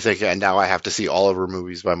 I think now I have to see all of her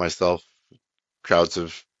movies by myself. Crowds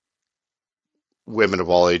of women of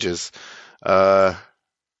all ages. Yeah,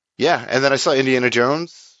 and then I saw Indiana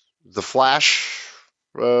Jones, The Flash,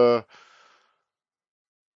 those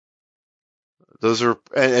are,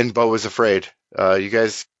 and Beau Was Afraid. You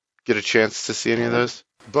guys get a chance to see any of those?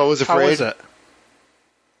 Beau Was Afraid? How was it?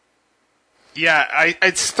 Yeah,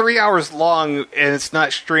 it's 3 hours long, and it's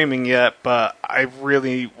not streaming yet, but I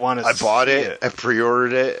really want to see it. I bought it. I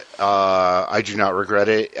pre-ordered it. I do not regret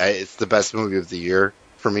it. It's the best movie of the year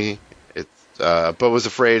for me. It's, Beau Was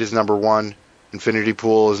Afraid is number 1. Infinity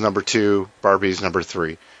Pool is number 2. Barbie is number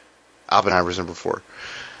 3. Oppenheimer's number 4.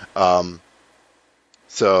 But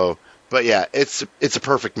yeah, it's a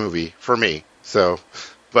perfect movie for me. So,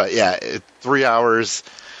 but yeah, 3 hours.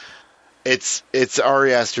 It's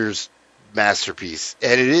Ari Aster's masterpiece,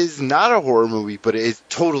 and it is not a horror movie, but it's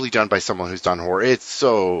totally done by someone who's done horror. It's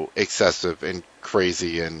so excessive and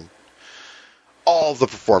crazy, and all the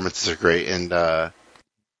performances are great. And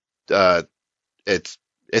it's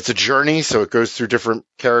a journey, so it goes through different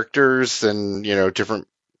characters, and different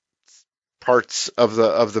parts of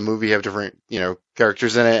the movie have different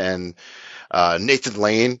characters in it. And Nathan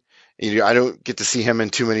Lane, I don't get to see him in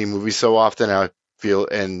too many movies so often. I feel,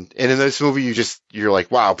 and in this movie, you're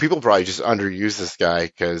like, wow, people probably just underuse this guy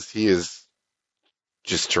because he is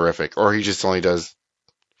just terrific, or he just only does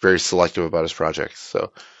very selective about his projects.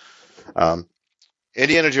 So,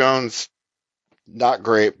 Indiana Jones, not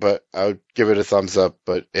great, but I would give it a thumbs up.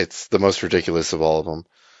 But it's the most ridiculous of all of them.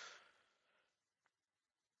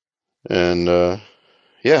 And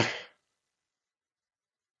yeah,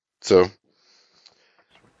 so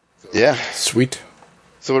yeah, Sweet.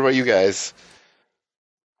 So what about you guys?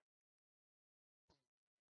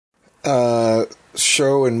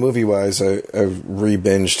 Show and movie wise, I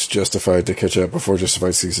re-binged Justified to catch up before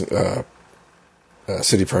Justified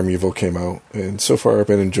City Primeval came out, and so far I've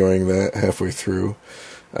been enjoying that halfway through.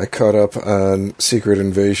 I caught up on Secret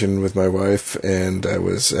Invasion with my wife, and I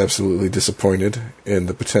was absolutely disappointed in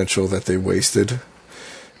the potential that they wasted.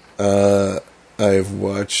 I've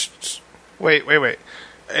watched... Wait.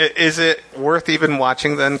 Is it worth even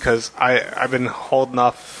watching then? Because I've been holding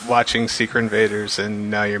off watching Secret Invaders, and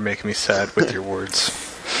now you're making me sad with your words.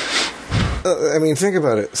 I mean, think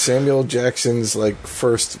about it. Samuel Jackson's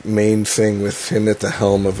first main thing with him at the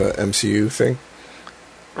helm of a MCU thing.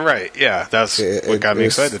 Right, yeah, that's what got me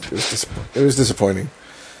excited. It was disappointing.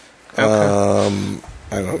 Okay.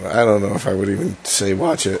 I don't know if I would even say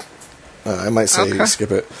watch it. I might say skip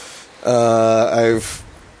it. I've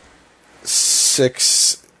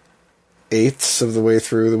 6/8 of the way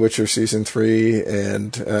through The Witcher Season 3,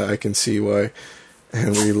 and I can see why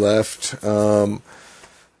Henry left. The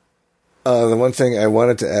one thing I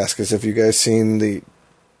wanted to ask is, have you guys seen the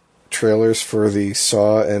trailers for the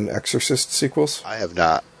Saw and Exorcist sequels? I have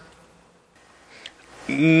not.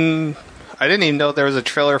 I didn't even know there was a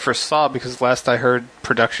trailer for Saw, because last I heard,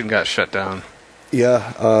 production got shut down.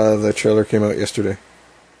 Yeah, the trailer came out yesterday.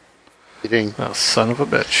 Oh, son of a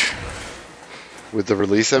bitch. With the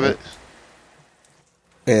release of it?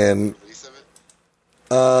 And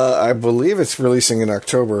I believe it's releasing in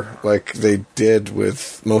October, like they did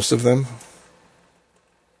with most of them.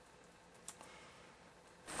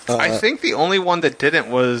 I think the only one that didn't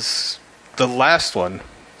was the last one.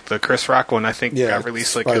 The Chris Rock one, I think, got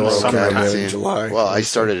released in the summertime. In July. Well, I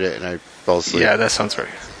started it and I fell asleep. Yeah, that sounds right.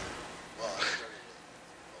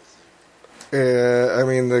 I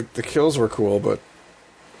mean, the kills were cool, but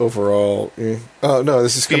overall... Oh, no,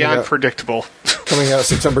 this is coming beyond out... predictable. Coming out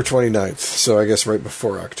September 29th, so I guess right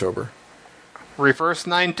before October. Reverse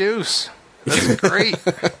 9 Deuce. That's great.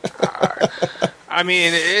 I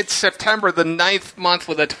mean, it's September, the 9th month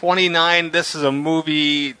with a 29. This is a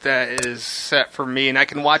movie that is set for me, and I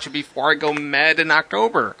can watch it before I go mad in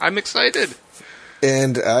October. I'm excited.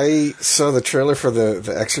 And I saw the trailer for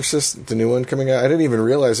the Exorcist, the new one coming out. I didn't even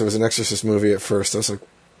realize it was an Exorcist movie at first. I was like,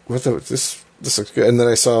 "What the? This looks good." And then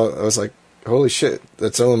I was like, "Holy shit,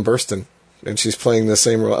 that's Ellen Burstyn, and she's playing the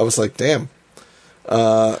same role." I was like, "Damn."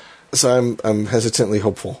 So I'm hesitantly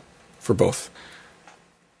hopeful for both.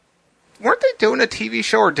 Weren't they doing a TV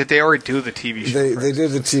show, or did they already do the TV show? They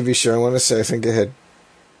did the TV show. I want to say, I think it had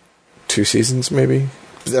 2 seasons, maybe.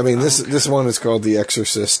 I mean, this one is called The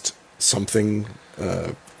Exorcist something.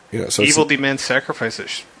 So Evil Demand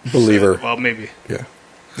Sacrifices. Believer. Well, maybe. Yeah.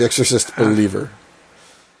 The Exorcist Believer.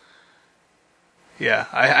 Yeah,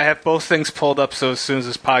 I have both things pulled up, so as soon as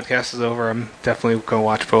this podcast is over, I'm definitely going to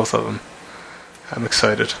watch both of them. I'm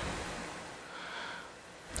excited.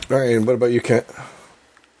 All right, and what about you, Kent?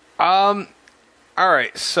 All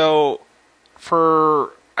right, so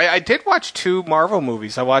I did watch 2 Marvel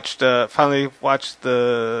movies. I finally watched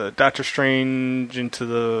the Doctor Strange into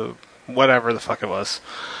the whatever the fuck it was.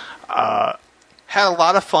 Had a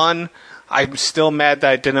lot of fun. I'm still mad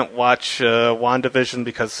that I didn't watch WandaVision,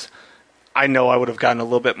 because I know I would have gotten a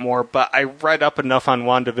little bit more, but I read up enough on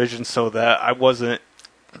WandaVision so that I wasn't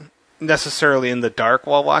necessarily in the dark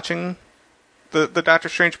while watching the Doctor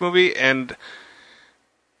Strange movie, and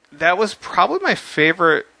that was probably my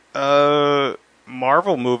favorite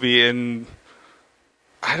Marvel movie in,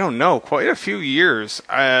 I don't know, quite a few years.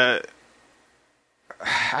 I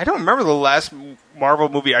don't remember the last Marvel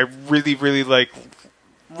movie I really, really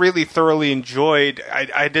really thoroughly enjoyed.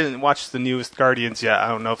 I didn't watch the newest Guardians yet. I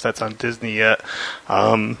don't know if that's on Disney yet.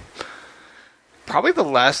 Probably the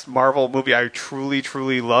last Marvel movie I truly,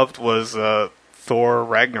 truly loved was Thor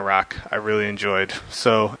Ragnarok. I really enjoyed.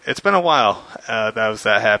 So it's been a while that I was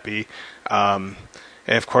that happy. And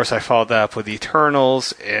of course I followed that up with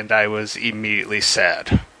Eternals, and I was immediately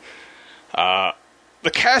sad.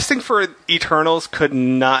 The casting for Eternals could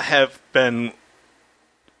not have been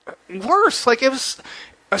worse. It was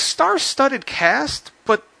a star-studded cast,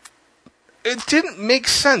 but it didn't make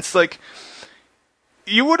sense.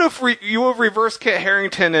 You would have reversed Kit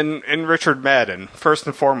Harington and Richard Madden, first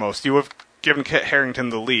and foremost. You would have given Kit Harington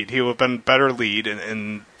the lead. He would have been better lead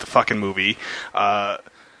in the fucking movie. I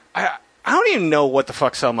don't even know what the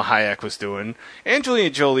fuck Selma Hayek was doing. Angelina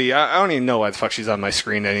Jolie, I don't even know why the fuck she's on my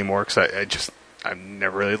screen anymore, because I've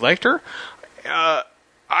never really liked her.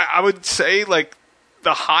 I would say, the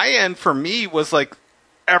high end for me was,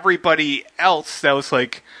 everybody else that was, I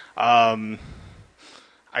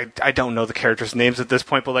don't know the characters' names at this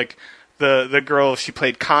point, but, the girl, she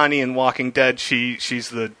played Connie in Walking Dead, she's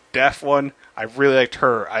the deaf one. I really liked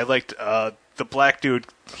her. I liked, the black dude,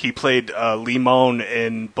 he played, Limon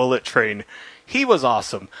in Bullet Train. He was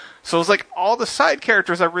awesome. So it was all the side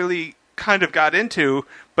characters I really kind of got into,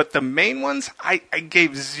 but the main ones I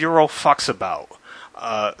gave zero fucks about.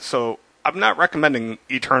 So I'm not recommending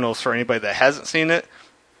Eternals for anybody that hasn't seen it,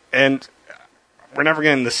 and we're never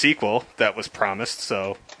getting the sequel that was promised,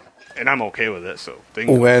 so, and I'm okay with it, so they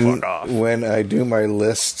can go fuck off. When I do my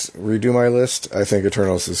list, redo my list, I think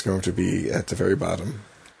Eternals is going to be at the very bottom.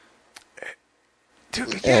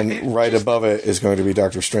 Dude, yeah, and right above it is going to be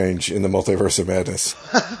Doctor Strange in the Multiverse of Madness.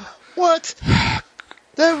 What?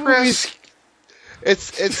 That movie's...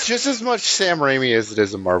 It's just as much Sam Raimi as it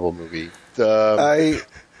is a Marvel movie. I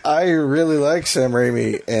really like Sam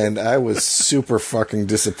Raimi, and I was super fucking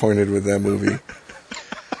disappointed with that movie.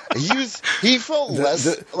 He felt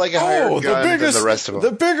less like a hired gun than the rest of them.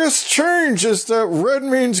 The biggest change is that red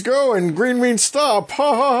means go and green means stop.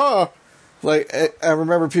 Ha ha ha. Like, I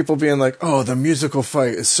remember people being like, oh, the musical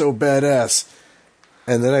fight is so badass.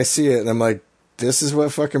 And then I see it, and I'm like, this is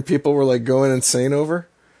what fucking people were, like, going insane over?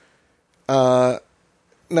 No,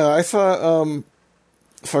 I thought,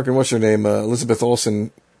 fucking, what's her name? Elizabeth Olsen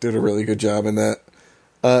did a really good job in that.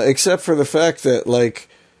 Except for the fact that, like,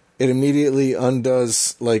 it immediately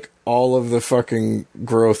undoes, like, all of the fucking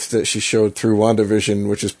growth that she showed through WandaVision,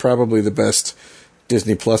 which is probably the best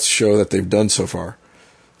Disney Plus show that they've done so far.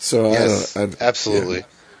 So yes, absolutely.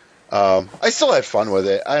 Yeah. I still had fun with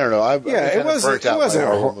it. I don't know. It wasn't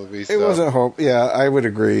horrible movies. It wasn't horrible. Yeah, I would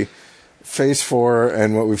agree. Phase 4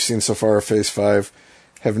 and what we've seen so far of Phase 5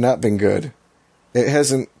 have not been good. It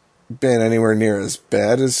hasn't been anywhere near as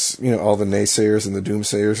bad as, all the naysayers and the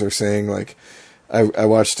doomsayers are saying. Like, I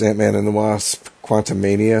watched Ant-Man and the Wasp: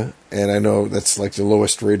 Quantumania, and I know that's like the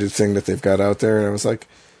lowest rated thing that they've got out there, and I was like,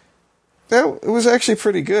 it was actually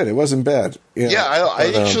pretty good. It wasn't bad. Yeah,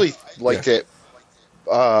 I actually liked it.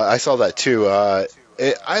 I saw that too.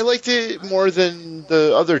 I liked it more than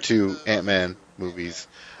the other two Ant-Man movies.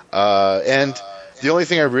 And the only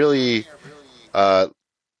thing I really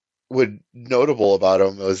would notable about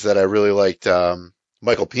him was that I really liked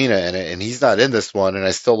Michael Pena in it, and he's not in this one, and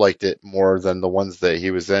I still liked it more than the ones that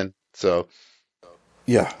he was in. So.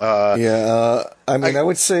 Yeah. I mean, I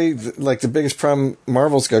would say, the biggest problem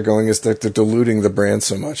Marvel's got going is that they're diluting the brand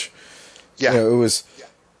so much. Yeah.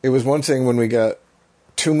 It was one thing when we got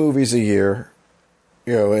 2 movies a year,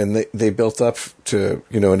 and they built up to,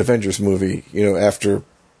 an Avengers movie, after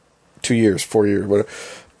 2 years, 4 years, whatever.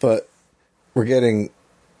 But we're getting,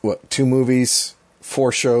 2 movies,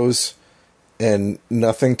 4 shows, and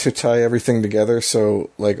nothing to tie everything together. So,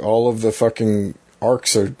 all of the fucking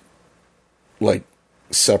arcs are,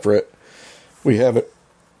 separate. We haven't,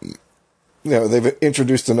 they've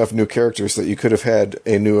introduced enough new characters that you could have had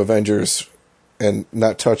a new Avengers and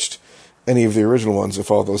not touched any of the original ones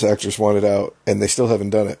if all those actors wanted out, and they still haven't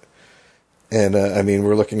done it. And,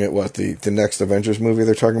 we're looking at the next Avengers movie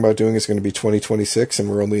they're talking about doing is going to be 2026, and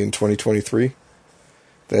we're only in 2023.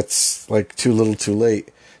 That's, too little too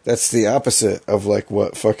late. That's the opposite of,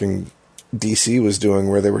 what fucking DC was doing,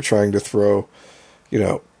 where they were trying to throw,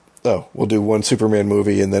 we'll do one Superman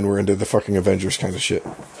movie and then we're into the fucking Avengers kind of shit.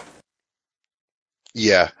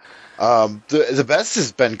 Yeah. The best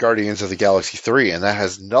has been Guardians of the Galaxy 3, and that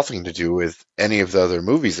has nothing to do with any of the other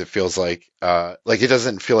movies. It feels like it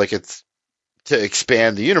doesn't feel like it's to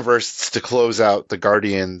expand the universe. It's to close out the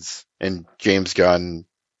Guardians and James Gunn,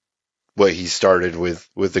 what he started with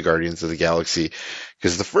the Guardians of the Galaxy.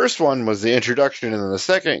 Because the first one was the introduction, and then the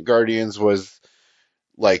second Guardians was,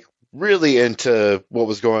 really into what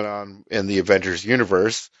was going on in the Avengers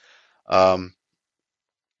universe. And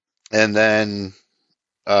then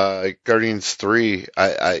Guardians 3,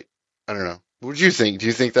 I don't know. What do you think? Do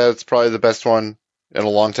you think that's probably the best one in a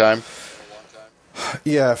long time?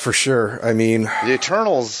 Yeah, for sure. I mean, the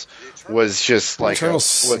Eternals was just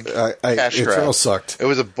Eternals, Eternals sucked. It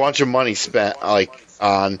was a bunch of money spent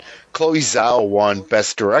on Chloe Zhao won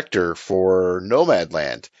Best Director for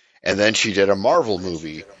Nomadland, and then she did a Marvel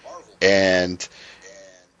movie. And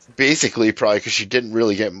basically, probably because she didn't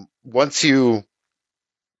really get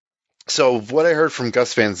So what I heard from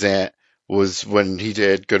Gus Van Sant was when he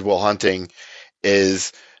did Good Will Hunting,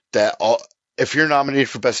 is that if you're nominated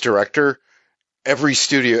for Best Director, every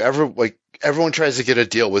studio, everyone tries to get a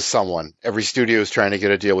deal with someone. Every studio is trying to get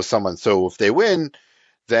a deal with someone. So if they win,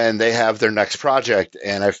 then they have their next project.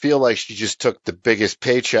 And I feel like she just took the biggest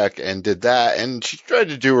paycheck and did that. And she tried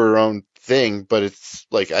to do her own thing, but it's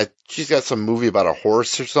she's got some movie about a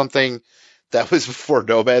horse or something that was before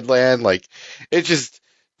Nomadland. It just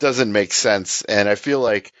doesn't make sense. And I feel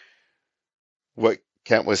like what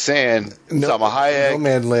Kent was saying, Salma Hayek,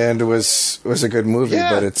 Nomadland was a good movie,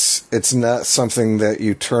 but it's not something that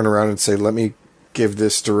you turn around and say, let me give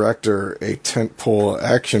this director a tentpole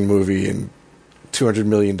action movie and $200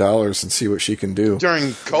 million and see what she can do. During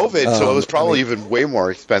COVID, so it was probably even way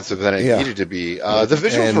more expensive than it needed to be. The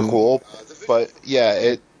visuals were cool, but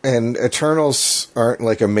And Eternals aren't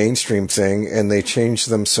like a mainstream thing, and they changed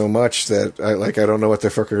them so much that I don't know what the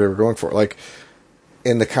fuck they were going for. Like,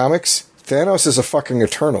 in the comics, Thanos is a fucking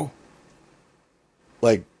Eternal.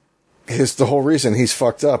 Like, the whole reason he's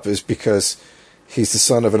fucked up is because he's the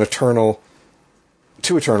son of an Eternal,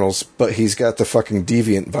 2 Eternals, but he's got the fucking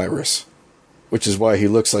deviant virus, which is why he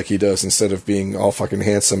looks like he does instead of being all fucking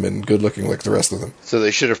handsome and good looking like the rest of them. So they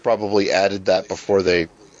should have probably added that before they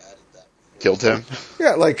killed him.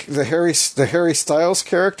 Yeah, like the Harry Styles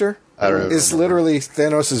character is literally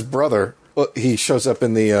Thanos' brother. Well, he shows up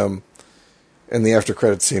in the after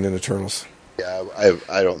credit scene in Eternals. Yeah,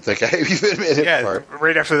 I don't think I even made it part.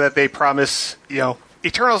 Right after that, they promise,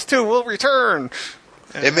 Eternals 2 will return.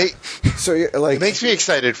 It makes me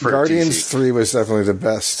excited for Guardians DC. 3 was definitely the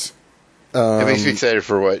best. It makes me excited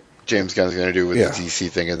for what James Gunn's going to do with the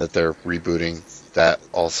DC thing, and that they're rebooting that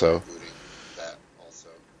also.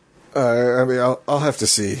 I mean, I'll have to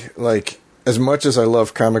see. Like, as much as I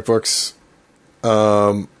love comic books,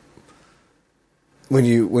 when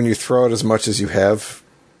you throw out as much as you have,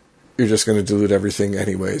 you're just going to dilute everything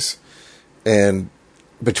anyways. And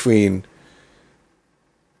between,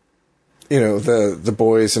 the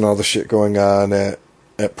boys and all the shit going on at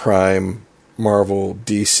Prime, Marvel,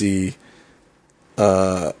 DC,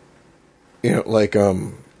 Netflix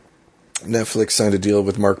signed a deal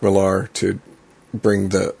with Mark Millar to bring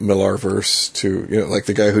the Millarverse to, like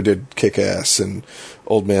the guy who did Kick-Ass and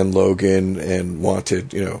Old Man Logan and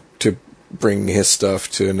Wanted, to bring his stuff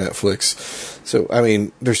to Netflix. So, I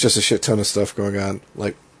mean, there's just a shit ton of stuff going on.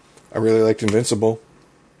 Like, I really liked Invincible.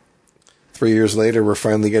 3 years later, we're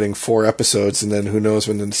finally getting 4 episodes, and then who knows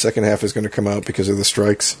when the second half is going to come out because of the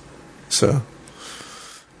strikes. So,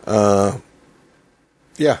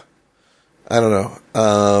 yeah. I don't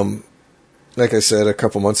know. Like I said a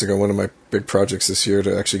couple months ago, one of my big projects this year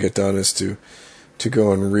to actually get done is to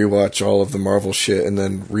go and rewatch all of the Marvel shit and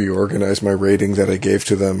then reorganize my rating that I gave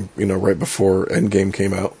to them, right before Endgame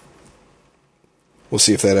came out. We'll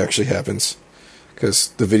see if that actually happens, because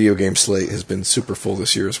the video game slate has been super full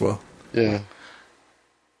this year as well. Yeah.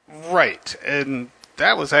 Right, and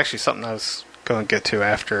that was actually something I was going to get to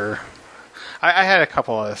after. I had a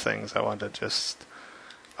couple other things I wanted to just...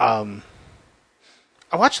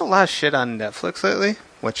 I watched a lot of shit on Netflix lately,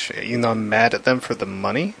 which, I'm mad at them for the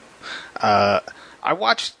money. I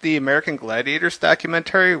watched the American Gladiators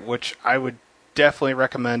documentary, which I would definitely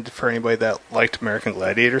recommend for anybody that liked American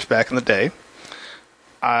Gladiators back in the day.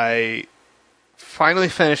 I finally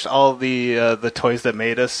finished all the Toys That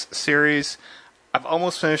Made Us series. I've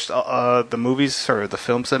almost finished the movies or the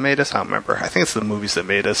films that made us. I don't remember. I think it's the movies that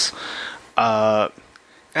made us. And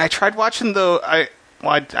I tried watching I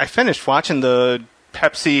finished watching the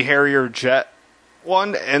Pepsi Harrier Jet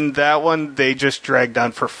one, and that one they just dragged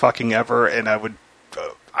on for fucking ever, and I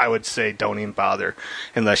would say don't even bother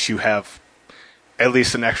unless you have at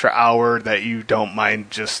least an extra hour that you don't mind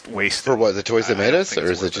just wasting. For what, the Toys That Made Us, or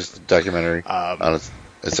is it just a documentary on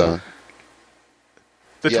its own?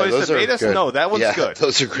 The Toys That Made Us? Good. No, that one's good.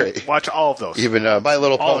 Those are great. Watch all of those. Even My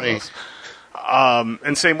Little Pony.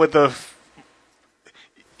 And same with the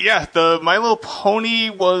My Little Pony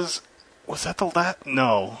was that the last?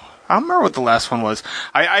 No. I don't remember what the last one was.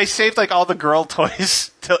 I saved like all the girl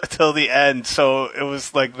toys till the end, so it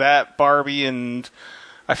was like that, Barbie, and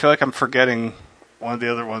I feel like I'm forgetting one of the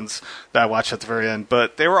other ones that I watched at the very end,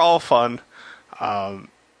 but they were all fun.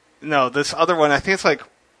 No, this other one, I think it's like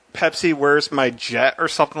Pepsi Where's My Jet or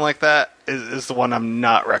something like that is the one I'm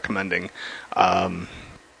not recommending. I'm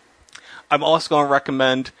also going to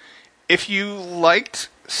recommend, if you liked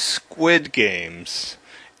Squid Games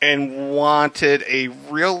and wanted a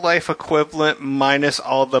real-life equivalent minus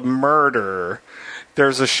all the murder,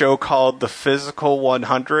 there's a show called The Physical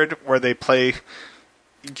 100 where they play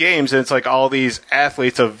games, and it's like all these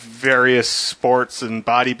athletes of various sports and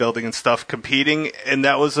bodybuilding and stuff competing, and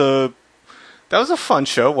that was a fun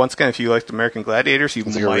show. Once again, if you liked American Gladiators, you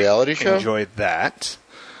might enjoy that.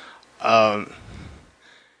 It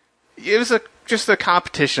was just a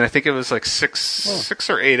competition. I think it was like six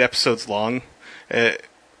or 8 episodes long.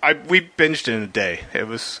 We binged in a day. It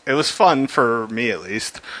was fun for me, at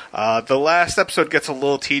least. The last episode gets a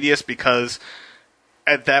little tedious because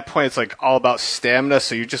at that point it's like all about stamina,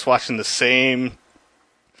 so you're just watching the same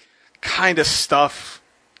kind of stuff,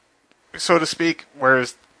 so to speak,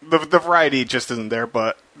 whereas the variety just isn't there,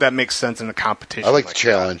 but that makes sense in a competition. I like the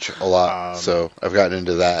challenge a lot, so I've gotten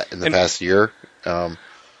into that in the past year, and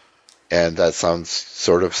that sounds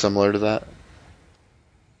sort of similar to that.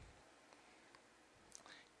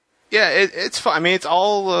 Yeah, it's fun. I mean, it's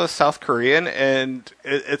all South Korean, and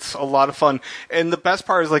it's a lot of fun. And the best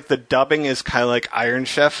part is, like, the dubbing is kind of like Iron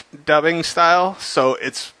Chef dubbing style, so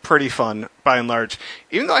it's pretty fun, by and large.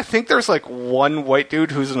 Even though I think there's, like, one white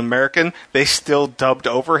dude who's an American, they still dubbed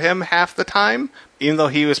over him half the time, even though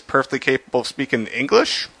he was perfectly capable of speaking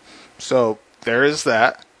English. So, there is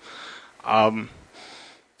that. One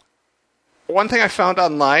thing I found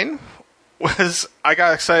online was I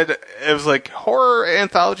got excited. It was like horror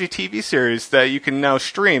anthology TV series that you can now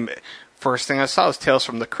stream. First thing I saw was Tales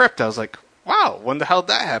from the Crypt. I was like, wow, when the hell did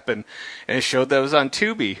that happen? And it showed that it was on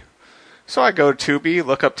Tubi. So I go to Tubi,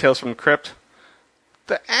 look up Tales from the Crypt.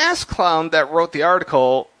 The ass clown that wrote the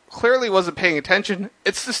article clearly wasn't paying attention.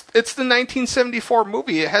 It's the 1974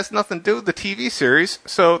 movie. It has nothing to do with the TV series.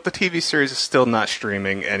 So the TV series is still not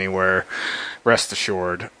streaming anywhere, rest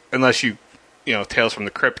assured. Unless you Tales from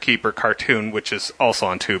the Crypt Keeper cartoon, which is also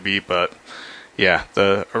on Tubi, but yeah,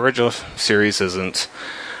 the original series isn't.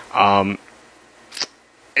 And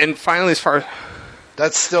finally, as far as...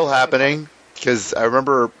 That's still happening, because I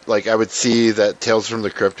remember, like, I would see that Tales from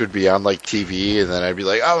the Crypt would be on, like, TV, and then I'd be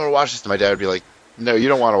like, oh, I'm going to watch this, and my dad would be like, no, you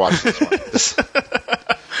don't want to watch this one.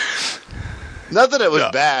 Not that it was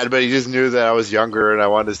bad, but he just knew that I was younger, and I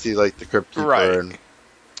wanted to see, like, the Crypt Keeper, right.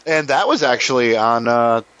 And that was actually on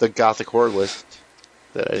the Gothic horror list.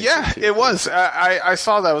 It was. I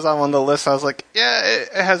saw that was on one of the lists. I was like, yeah,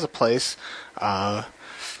 it has a place. But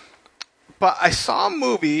I saw a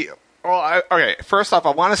movie. Well, okay, first off, I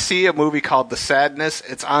want to see a movie called The Sadness.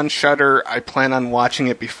 It's on Shudder. I plan on watching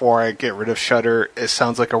it before I get rid of Shudder. It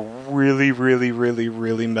sounds like a really, really, really,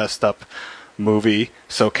 really messed up movie.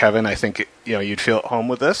 So, Kevin, I think you'd feel at home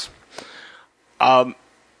with this.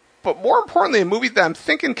 But more importantly, a movie that I'm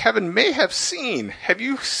thinking Kevin may have seen. Have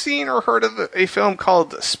you seen or heard of a film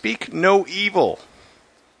called Speak No Evil?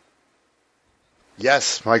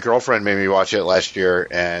 Yes, my girlfriend made me watch it last year,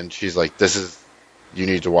 and she's like, you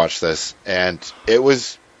need to watch this. And it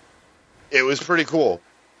was pretty cool.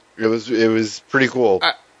 It was pretty cool.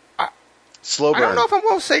 Slow burn. I don't know if I'm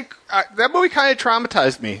going to say... that movie kind of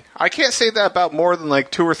traumatized me. I can't say that about more than,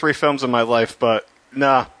 like, 2 or 3 films in my life, but,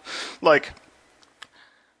 nah. Like...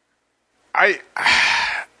 I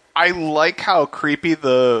like how creepy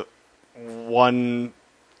the one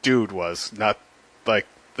dude was. Not like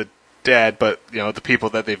the dad, but the people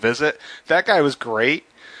that they visit. That guy was great,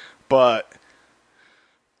 but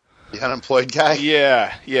the unemployed guy.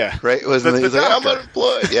 Yeah. Right? Wasn't he? He's like, I'm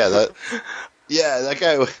unemployed. Yeah, that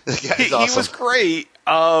guy. That guy's awesome. He was great.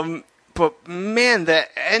 But man,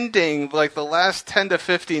 that ending, like the last 10 to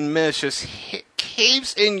 15 minutes, just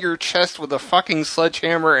caves in your chest with a fucking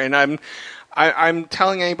sledgehammer. And I'm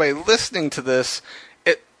telling anybody listening to this,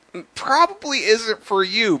 it probably isn't for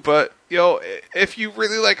you. But if you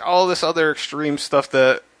really like all this other extreme stuff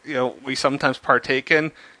that we sometimes partake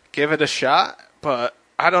in, give it a shot. But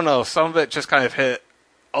I don't know, some of it just kind of hit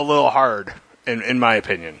a little hard, in my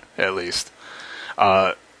opinion, at least.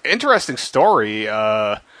 Interesting story.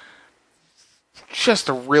 Just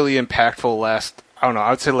a really impactful I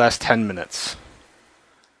would say last 10 minutes.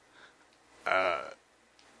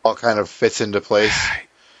 All kind of fits into place.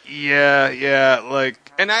 Yeah,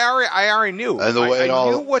 like, and I already knew. And the way I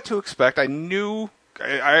knew what to expect. I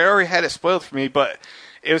already had it spoiled for me, but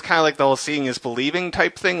it was kind of like the whole seeing is believing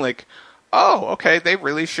type thing. Like, oh, okay, they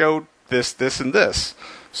really showed this, and this.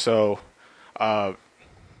 So,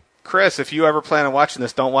 Chris, if you ever plan on watching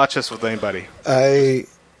this, don't watch this with anybody. I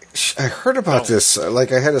heard about this.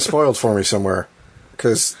 Like, I had it spoiled for me somewhere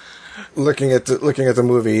because looking at the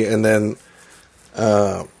movie and then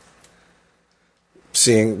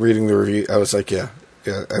reading the review, I was like, yeah.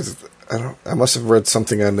 I must have read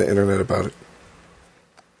something on the internet about it.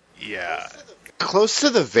 Yeah. Close to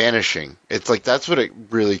The Vanishing. It's like, that's what it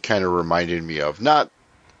really kind of reminded me of. Not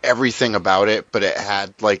everything about it, but it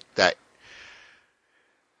had like that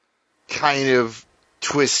kind of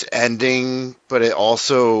twist ending, but it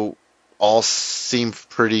also all seemed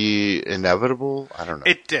pretty inevitable. I don't know.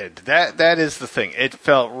 It did. That is the thing. It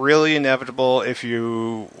felt really inevitable if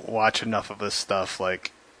you watch enough of this stuff.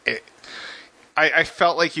 Like, I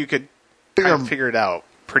felt like you could kind of figure it out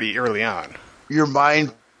pretty early on. Your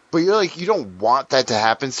mind, but you're like, you don't want that to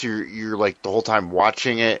happen, so you're like the whole time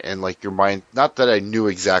watching it, and like your mind, not that I knew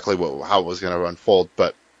exactly how it was going to unfold,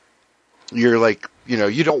 but you're like,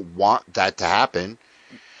 you don't want that to happen.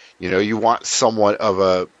 You want somewhat of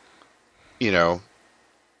a,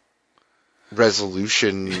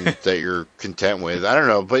 resolution that you're content with. I don't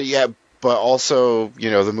know, but yeah, but also,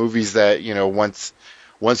 the movies that,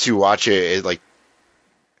 once you watch it, it like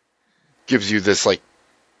gives you this like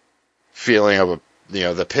feeling of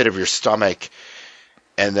the pit of your stomach,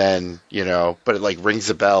 and then, but it like rings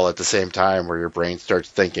a bell at the same time where your brain starts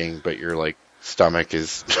thinking, but your like stomach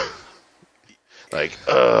is like,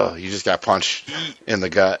 you just got punched in the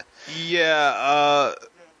gut. Yeah,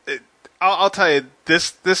 I'll tell you,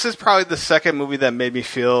 this is probably the second movie that made me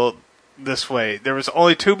feel this way. There was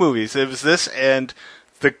only two movies. It was this and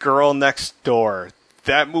The Girl Next Door.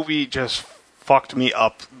 That movie just fucked me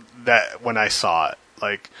up that when I saw it.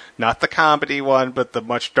 Like, not the comedy one, but the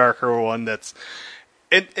much darker one that's...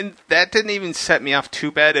 And that didn't even set me off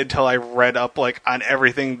too bad until I read up, like, on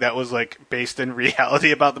everything that was, like, based in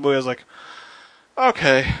reality about the movie. I was like,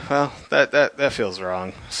 okay, well, that feels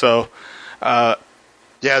wrong. So, yeah,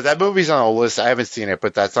 that movie's on a list. I haven't seen it,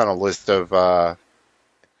 but that's on a list of,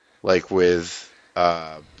 like, with,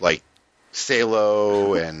 like,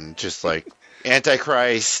 Salo and just, like,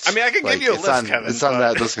 Antichrist. I mean, I can give you a list, Kevin. It's on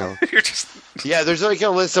that list. You're just... Yeah, there's like a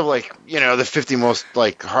list of like the 50 most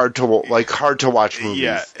like hard to watch movies.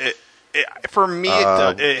 Yeah, for me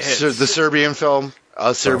it hits. The Serbian film,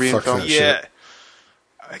 film. Yeah,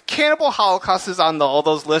 Cannibal Holocaust is on all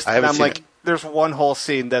those lists, and I'm like, there's one whole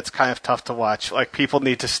scene that's kind of tough to watch. Like, people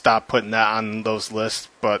need to stop putting that on those lists,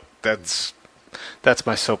 but that's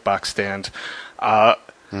my soapbox stand. Have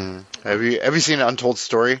you seen Untold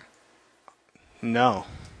Story? No.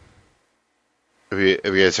 Have you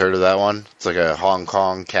guys heard of that one? It's like a Hong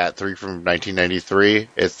Kong Cat 3 from 1993.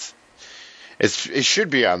 It should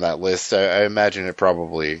be on that list. I imagine it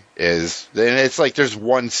probably is. And it's like there's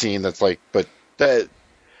one scene that's like, but that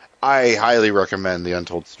I highly recommend the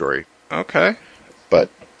Untold Story. Okay, but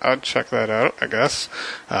I'll check that out, I guess.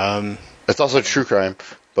 It's also true crime.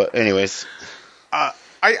 But anyways, I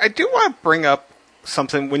do want to bring up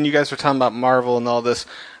something when you guys were talking about Marvel and all this.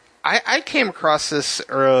 I came across this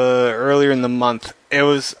earlier in the month. It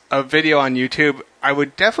was a video on YouTube. I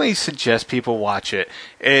would definitely suggest people watch it.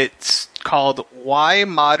 It's called Why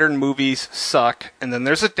Modern Movies Suck, and then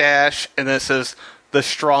there's a dash, and then it says The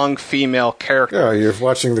Strong Female Character. Yeah, you're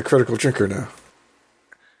watching The Critical Drinker now.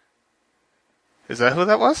 Is that who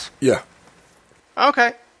that was? Yeah.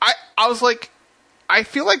 Okay. I was like, I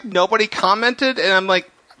feel like nobody commented, and I'm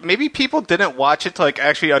like, maybe people didn't watch it to like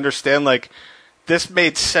actually understand, like, this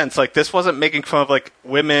made sense. Like, this wasn't making fun of, like,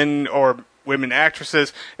 women or women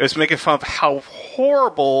actresses. It was making fun of how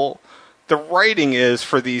horrible the writing is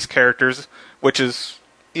for these characters, which is,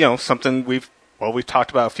 something we've talked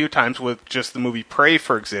about a few times with just the movie Prey,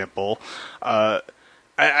 for example. I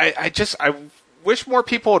wish more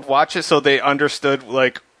people would watch it so they understood,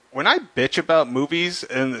 like, when I bitch about movies,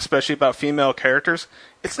 and especially about female characters,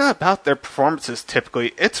 it's not about their performances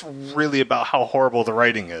typically. It's really about how horrible the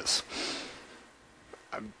writing is.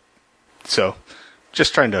 So,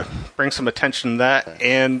 just trying to bring some attention to that.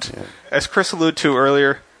 And as Chris alluded to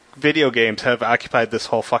earlier, video games have occupied this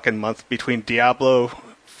whole fucking month between Diablo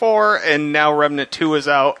 4 and now Remnant 2 is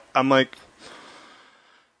out. I'm like,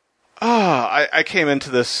 I came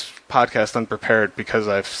into this podcast unprepared because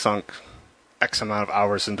I've sunk X amount of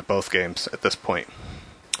hours into both games at this point.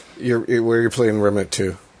 Where you're playing Remnant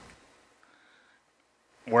 2?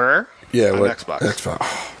 Where? Yeah, on what? Xbox. Xbox.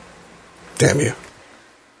 Oh, damn you.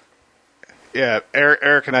 Yeah,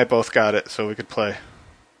 Eric and I both got it, so we could play.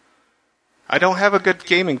 I don't have a good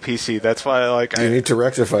gaming PC. That's why You need to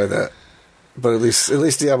rectify that. But at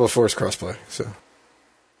least Diablo 4 is crossplay. So.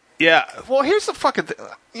 Yeah. Well, here's the fucking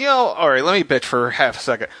thing. All right. Let me bitch for half a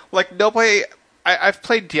second. Like, nobody. I've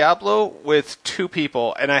played Diablo with 2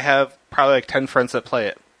 people, and I have probably like 10 friends that play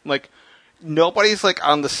it. Like, nobody's like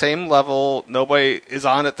on the same level. Nobody is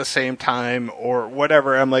on at the same time or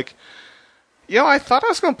whatever. I'm like, I thought I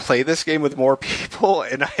was going to play this game with more people,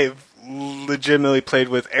 and I've legitimately played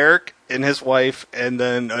with Eric and his wife, and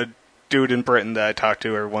then a dude in Britain that I talk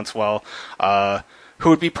to every once in a while, who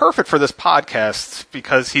would be perfect for this podcast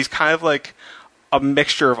because he's kind of like a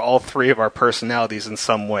mixture of all 3 of our personalities in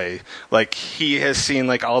some way. Like, he has seen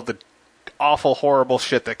like all the awful, horrible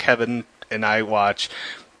shit that Kevin and I watch,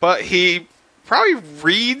 but he probably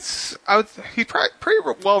reads. He's probably pretty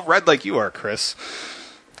well read like you are, Chris.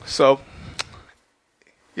 So.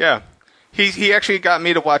 Yeah. He actually got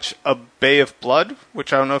me to watch A Bay of Blood,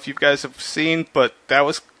 which I don't know if you guys have seen, but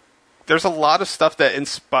there's a lot of stuff that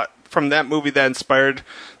from that movie that inspired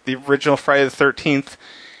the original Friday the 13th,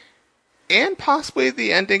 and possibly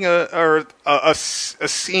the ending or a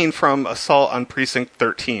scene from Assault on Precinct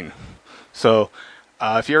 13. So,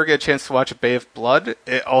 if you ever get a chance to watch A Bay of Blood,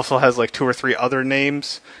 it also has like 2 or 3 other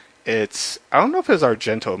names. I don't know if it was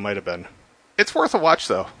Argento, it might have been. It's worth a watch,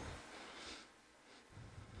 though.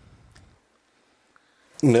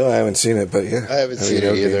 No, I haven't seen it, but yeah. I haven't seen it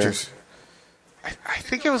either. Dangerous. I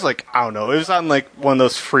think it was like, I don't know, it was on like one of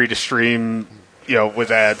those free to stream,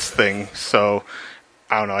 with ads thing. So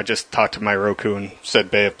I don't know. I just talked to my Roku and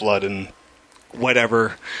said Bay of Blood, and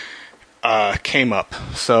whatever came up.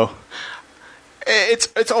 So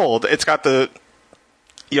it's old. It's got the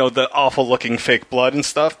the awful looking fake blood and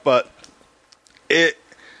stuff, but I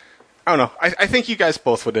don't know. I think you guys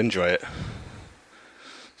both would enjoy it.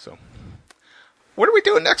 So, what are we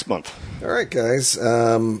doing next month? All right, guys.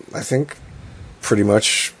 I think pretty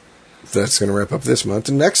much that's going to wrap up this month.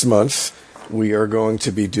 And next month, we are going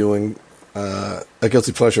to be doing a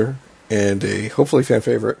guilty pleasure and a hopefully fan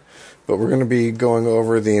favorite. But we're going to be going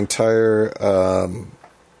over the entire.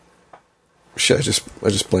 Shit! I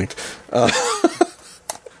just blinked.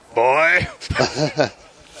 Boy.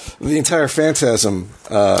 The entire Phantasm.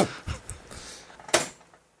 What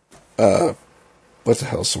the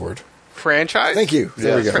hell's the word? Franchise? Thank you.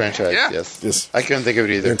 There we go. Franchise, Yeah. yes. I couldn't think of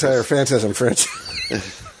it either. The entire Phantasm franchise.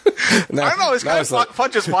 I don't know. It's kind of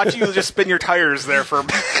fun just watching you just spin your tires there for a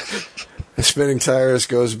minute. Spinning tires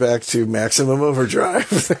goes back to Maximum Overdrive.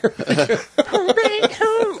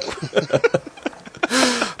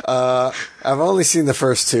 I've only seen the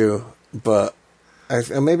first two, but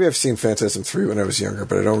maybe I've seen Phantasm 3 when I was younger,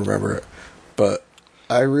 but I don't remember it. But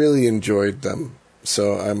I really enjoyed them,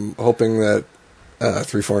 so I'm hoping that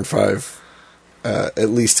 3, 4, and 5 at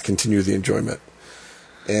least continue the enjoyment.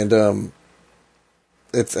 And I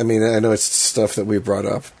know it's stuff that we brought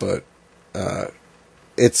up, but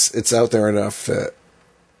it's out there enough that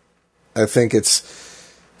I think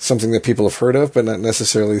it's something that people have heard of, but not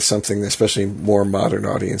necessarily something that especially more modern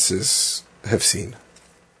audiences have seen.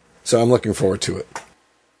 So I'm looking forward to it.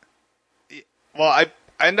 Well, I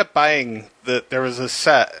ended up buying there was a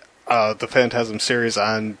set, the Phantasm series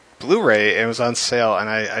on Blu-ray, and it was on sale, and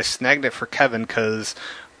I snagged it for Kevin because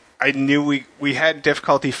I knew we had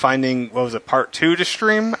difficulty finding, what was it, part 2 to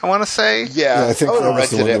stream, I want to say? Yeah, I think that was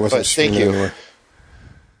the one that wasn't streaming anywhere.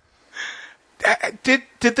 Did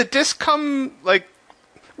the discs come,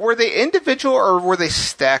 were they individual or were they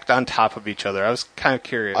stacked on top of each other? I was kind of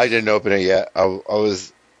curious. I didn't open it yet. I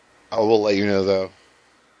will let you know, though.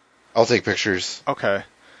 I'll take pictures. Okay.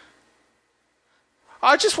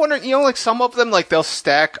 I was just wondering, some of them, they'll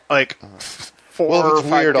stack, 4 or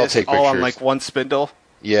 5 weird, I'll discs take all on, pictures. one spindle.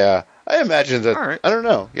 Yeah, I imagine that. All right. I don't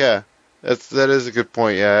know. Yeah, that is a good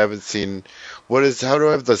point. Yeah, I haven't seen. How do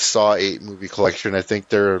I have the Saw 8 movie collection? I think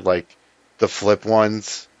they're the flip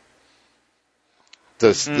ones.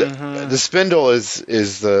 The spindle is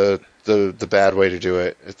the bad way to do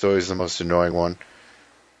it. It's always the most annoying one.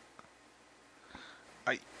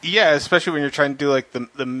 Yeah, especially when you're trying to do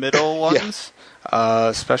the middle ones.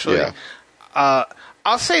 Especially. Yeah.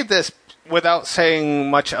 I'll say this without saying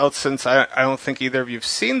much else, since I don't think either of you've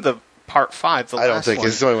seen the part 5. I don't think one.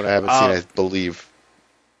 it's the only one I haven't seen. I believe.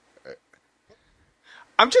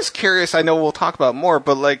 I'm just curious. I know we'll talk about more,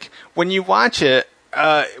 but when you watch it,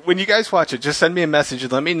 when you guys watch it, just send me a message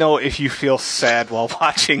and let me know if you feel sad while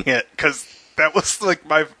watching it, because that was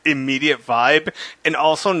my immediate vibe. And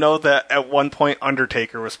also know that at one point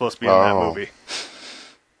Undertaker was supposed to be in that movie.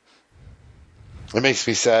 It makes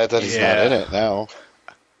me sad that he's not in it now.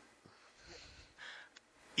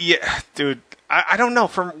 Yeah, dude. I don't know.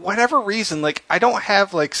 For whatever reason, I don't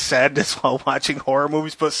have sadness while watching horror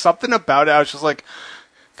movies, but something about it, I was just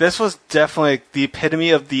this was definitely the epitome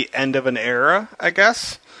of the end of an era, I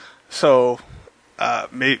guess. So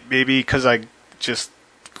maybe because I just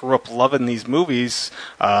grew up loving these movies,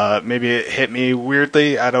 maybe it hit me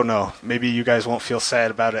weirdly. I don't know. Maybe you guys won't feel sad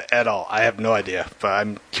about it at all. I have no idea, but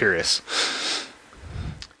I'm curious.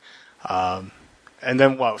 And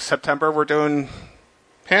then September we're doing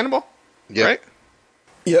Hannibal? Yep. Right?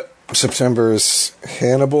 Yep. September is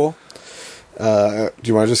Hannibal. Do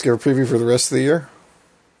you want to just give a preview for the rest of the year?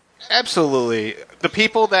 Absolutely. The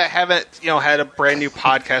people that haven't, had a brand new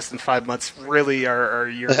podcast in 5 months really are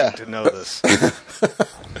yearning to know this.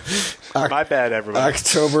 My bad, everybody.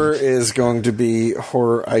 October is going to be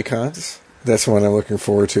Horror Icons. That's one I'm looking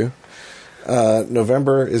forward to.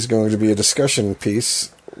 November is going to be a discussion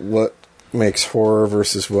piece. What makes horror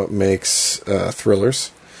versus what makes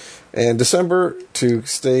thrillers. And December, to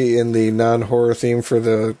stay in the non-horror theme for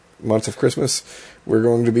the month of Christmas, we're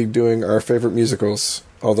going to be doing our favorite musicals.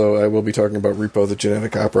 Although I will be talking about Repo the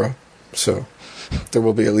Genetic Opera. So there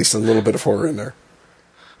will be at least a little bit of horror in there.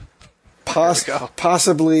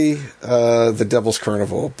 Possibly The Devil's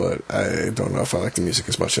Carnival, but I don't know if I like the music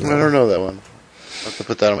as much. I don't know that one. I'll have to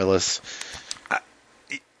put that on my list.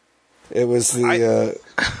 It was the...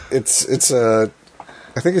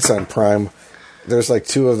 I think it's on Prime. There's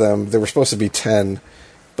 2 of them. There were supposed to be 10,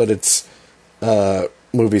 but it's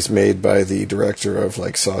movies made by the director of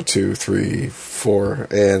Saw 2, 3, 4,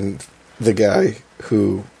 and the guy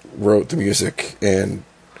who wrote the music and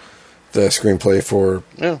the screenplay for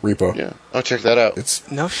Repo. Yeah, I'll check that out. It's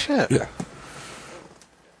No shit. yeah.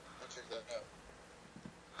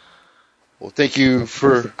 Well, thank you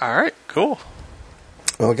for... All right, cool.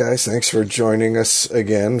 Well, guys, thanks for joining us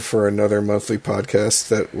again for another monthly podcast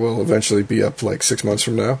that will eventually be up like 6 months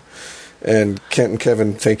from now. And Kent and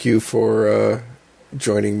Kevin, thank you for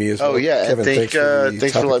joining me as well. Oh, yeah, Kevin, thanks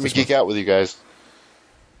for letting me geek out with you guys.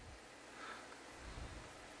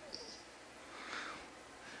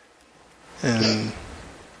 And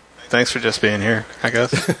thanks for just being here, I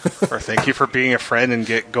guess. Or thank you for being a friend and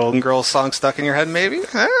get Golden Girls song stuck in your head, maybe?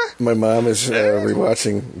 My mom is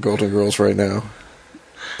rewatching Golden Girls right now.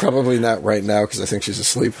 Probably not right now because I think she's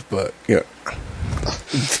asleep, but yeah,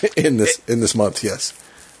 in this month, yes.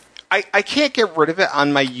 I can't get rid of it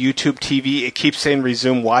on my YouTube TV. It keeps saying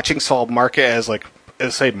resume watching, so I'll mark it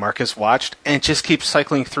as say Marcus watched, and it just keeps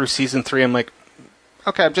cycling through season 3. I'm like,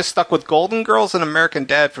 okay, I'm just stuck with Golden Girls and American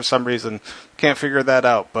Dad for some reason. Can't figure that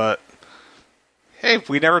out, but hey,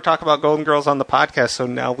 we never talk about Golden Girls on the podcast, so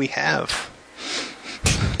now we have.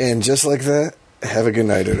 And just like that, have a good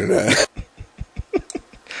night, Internet.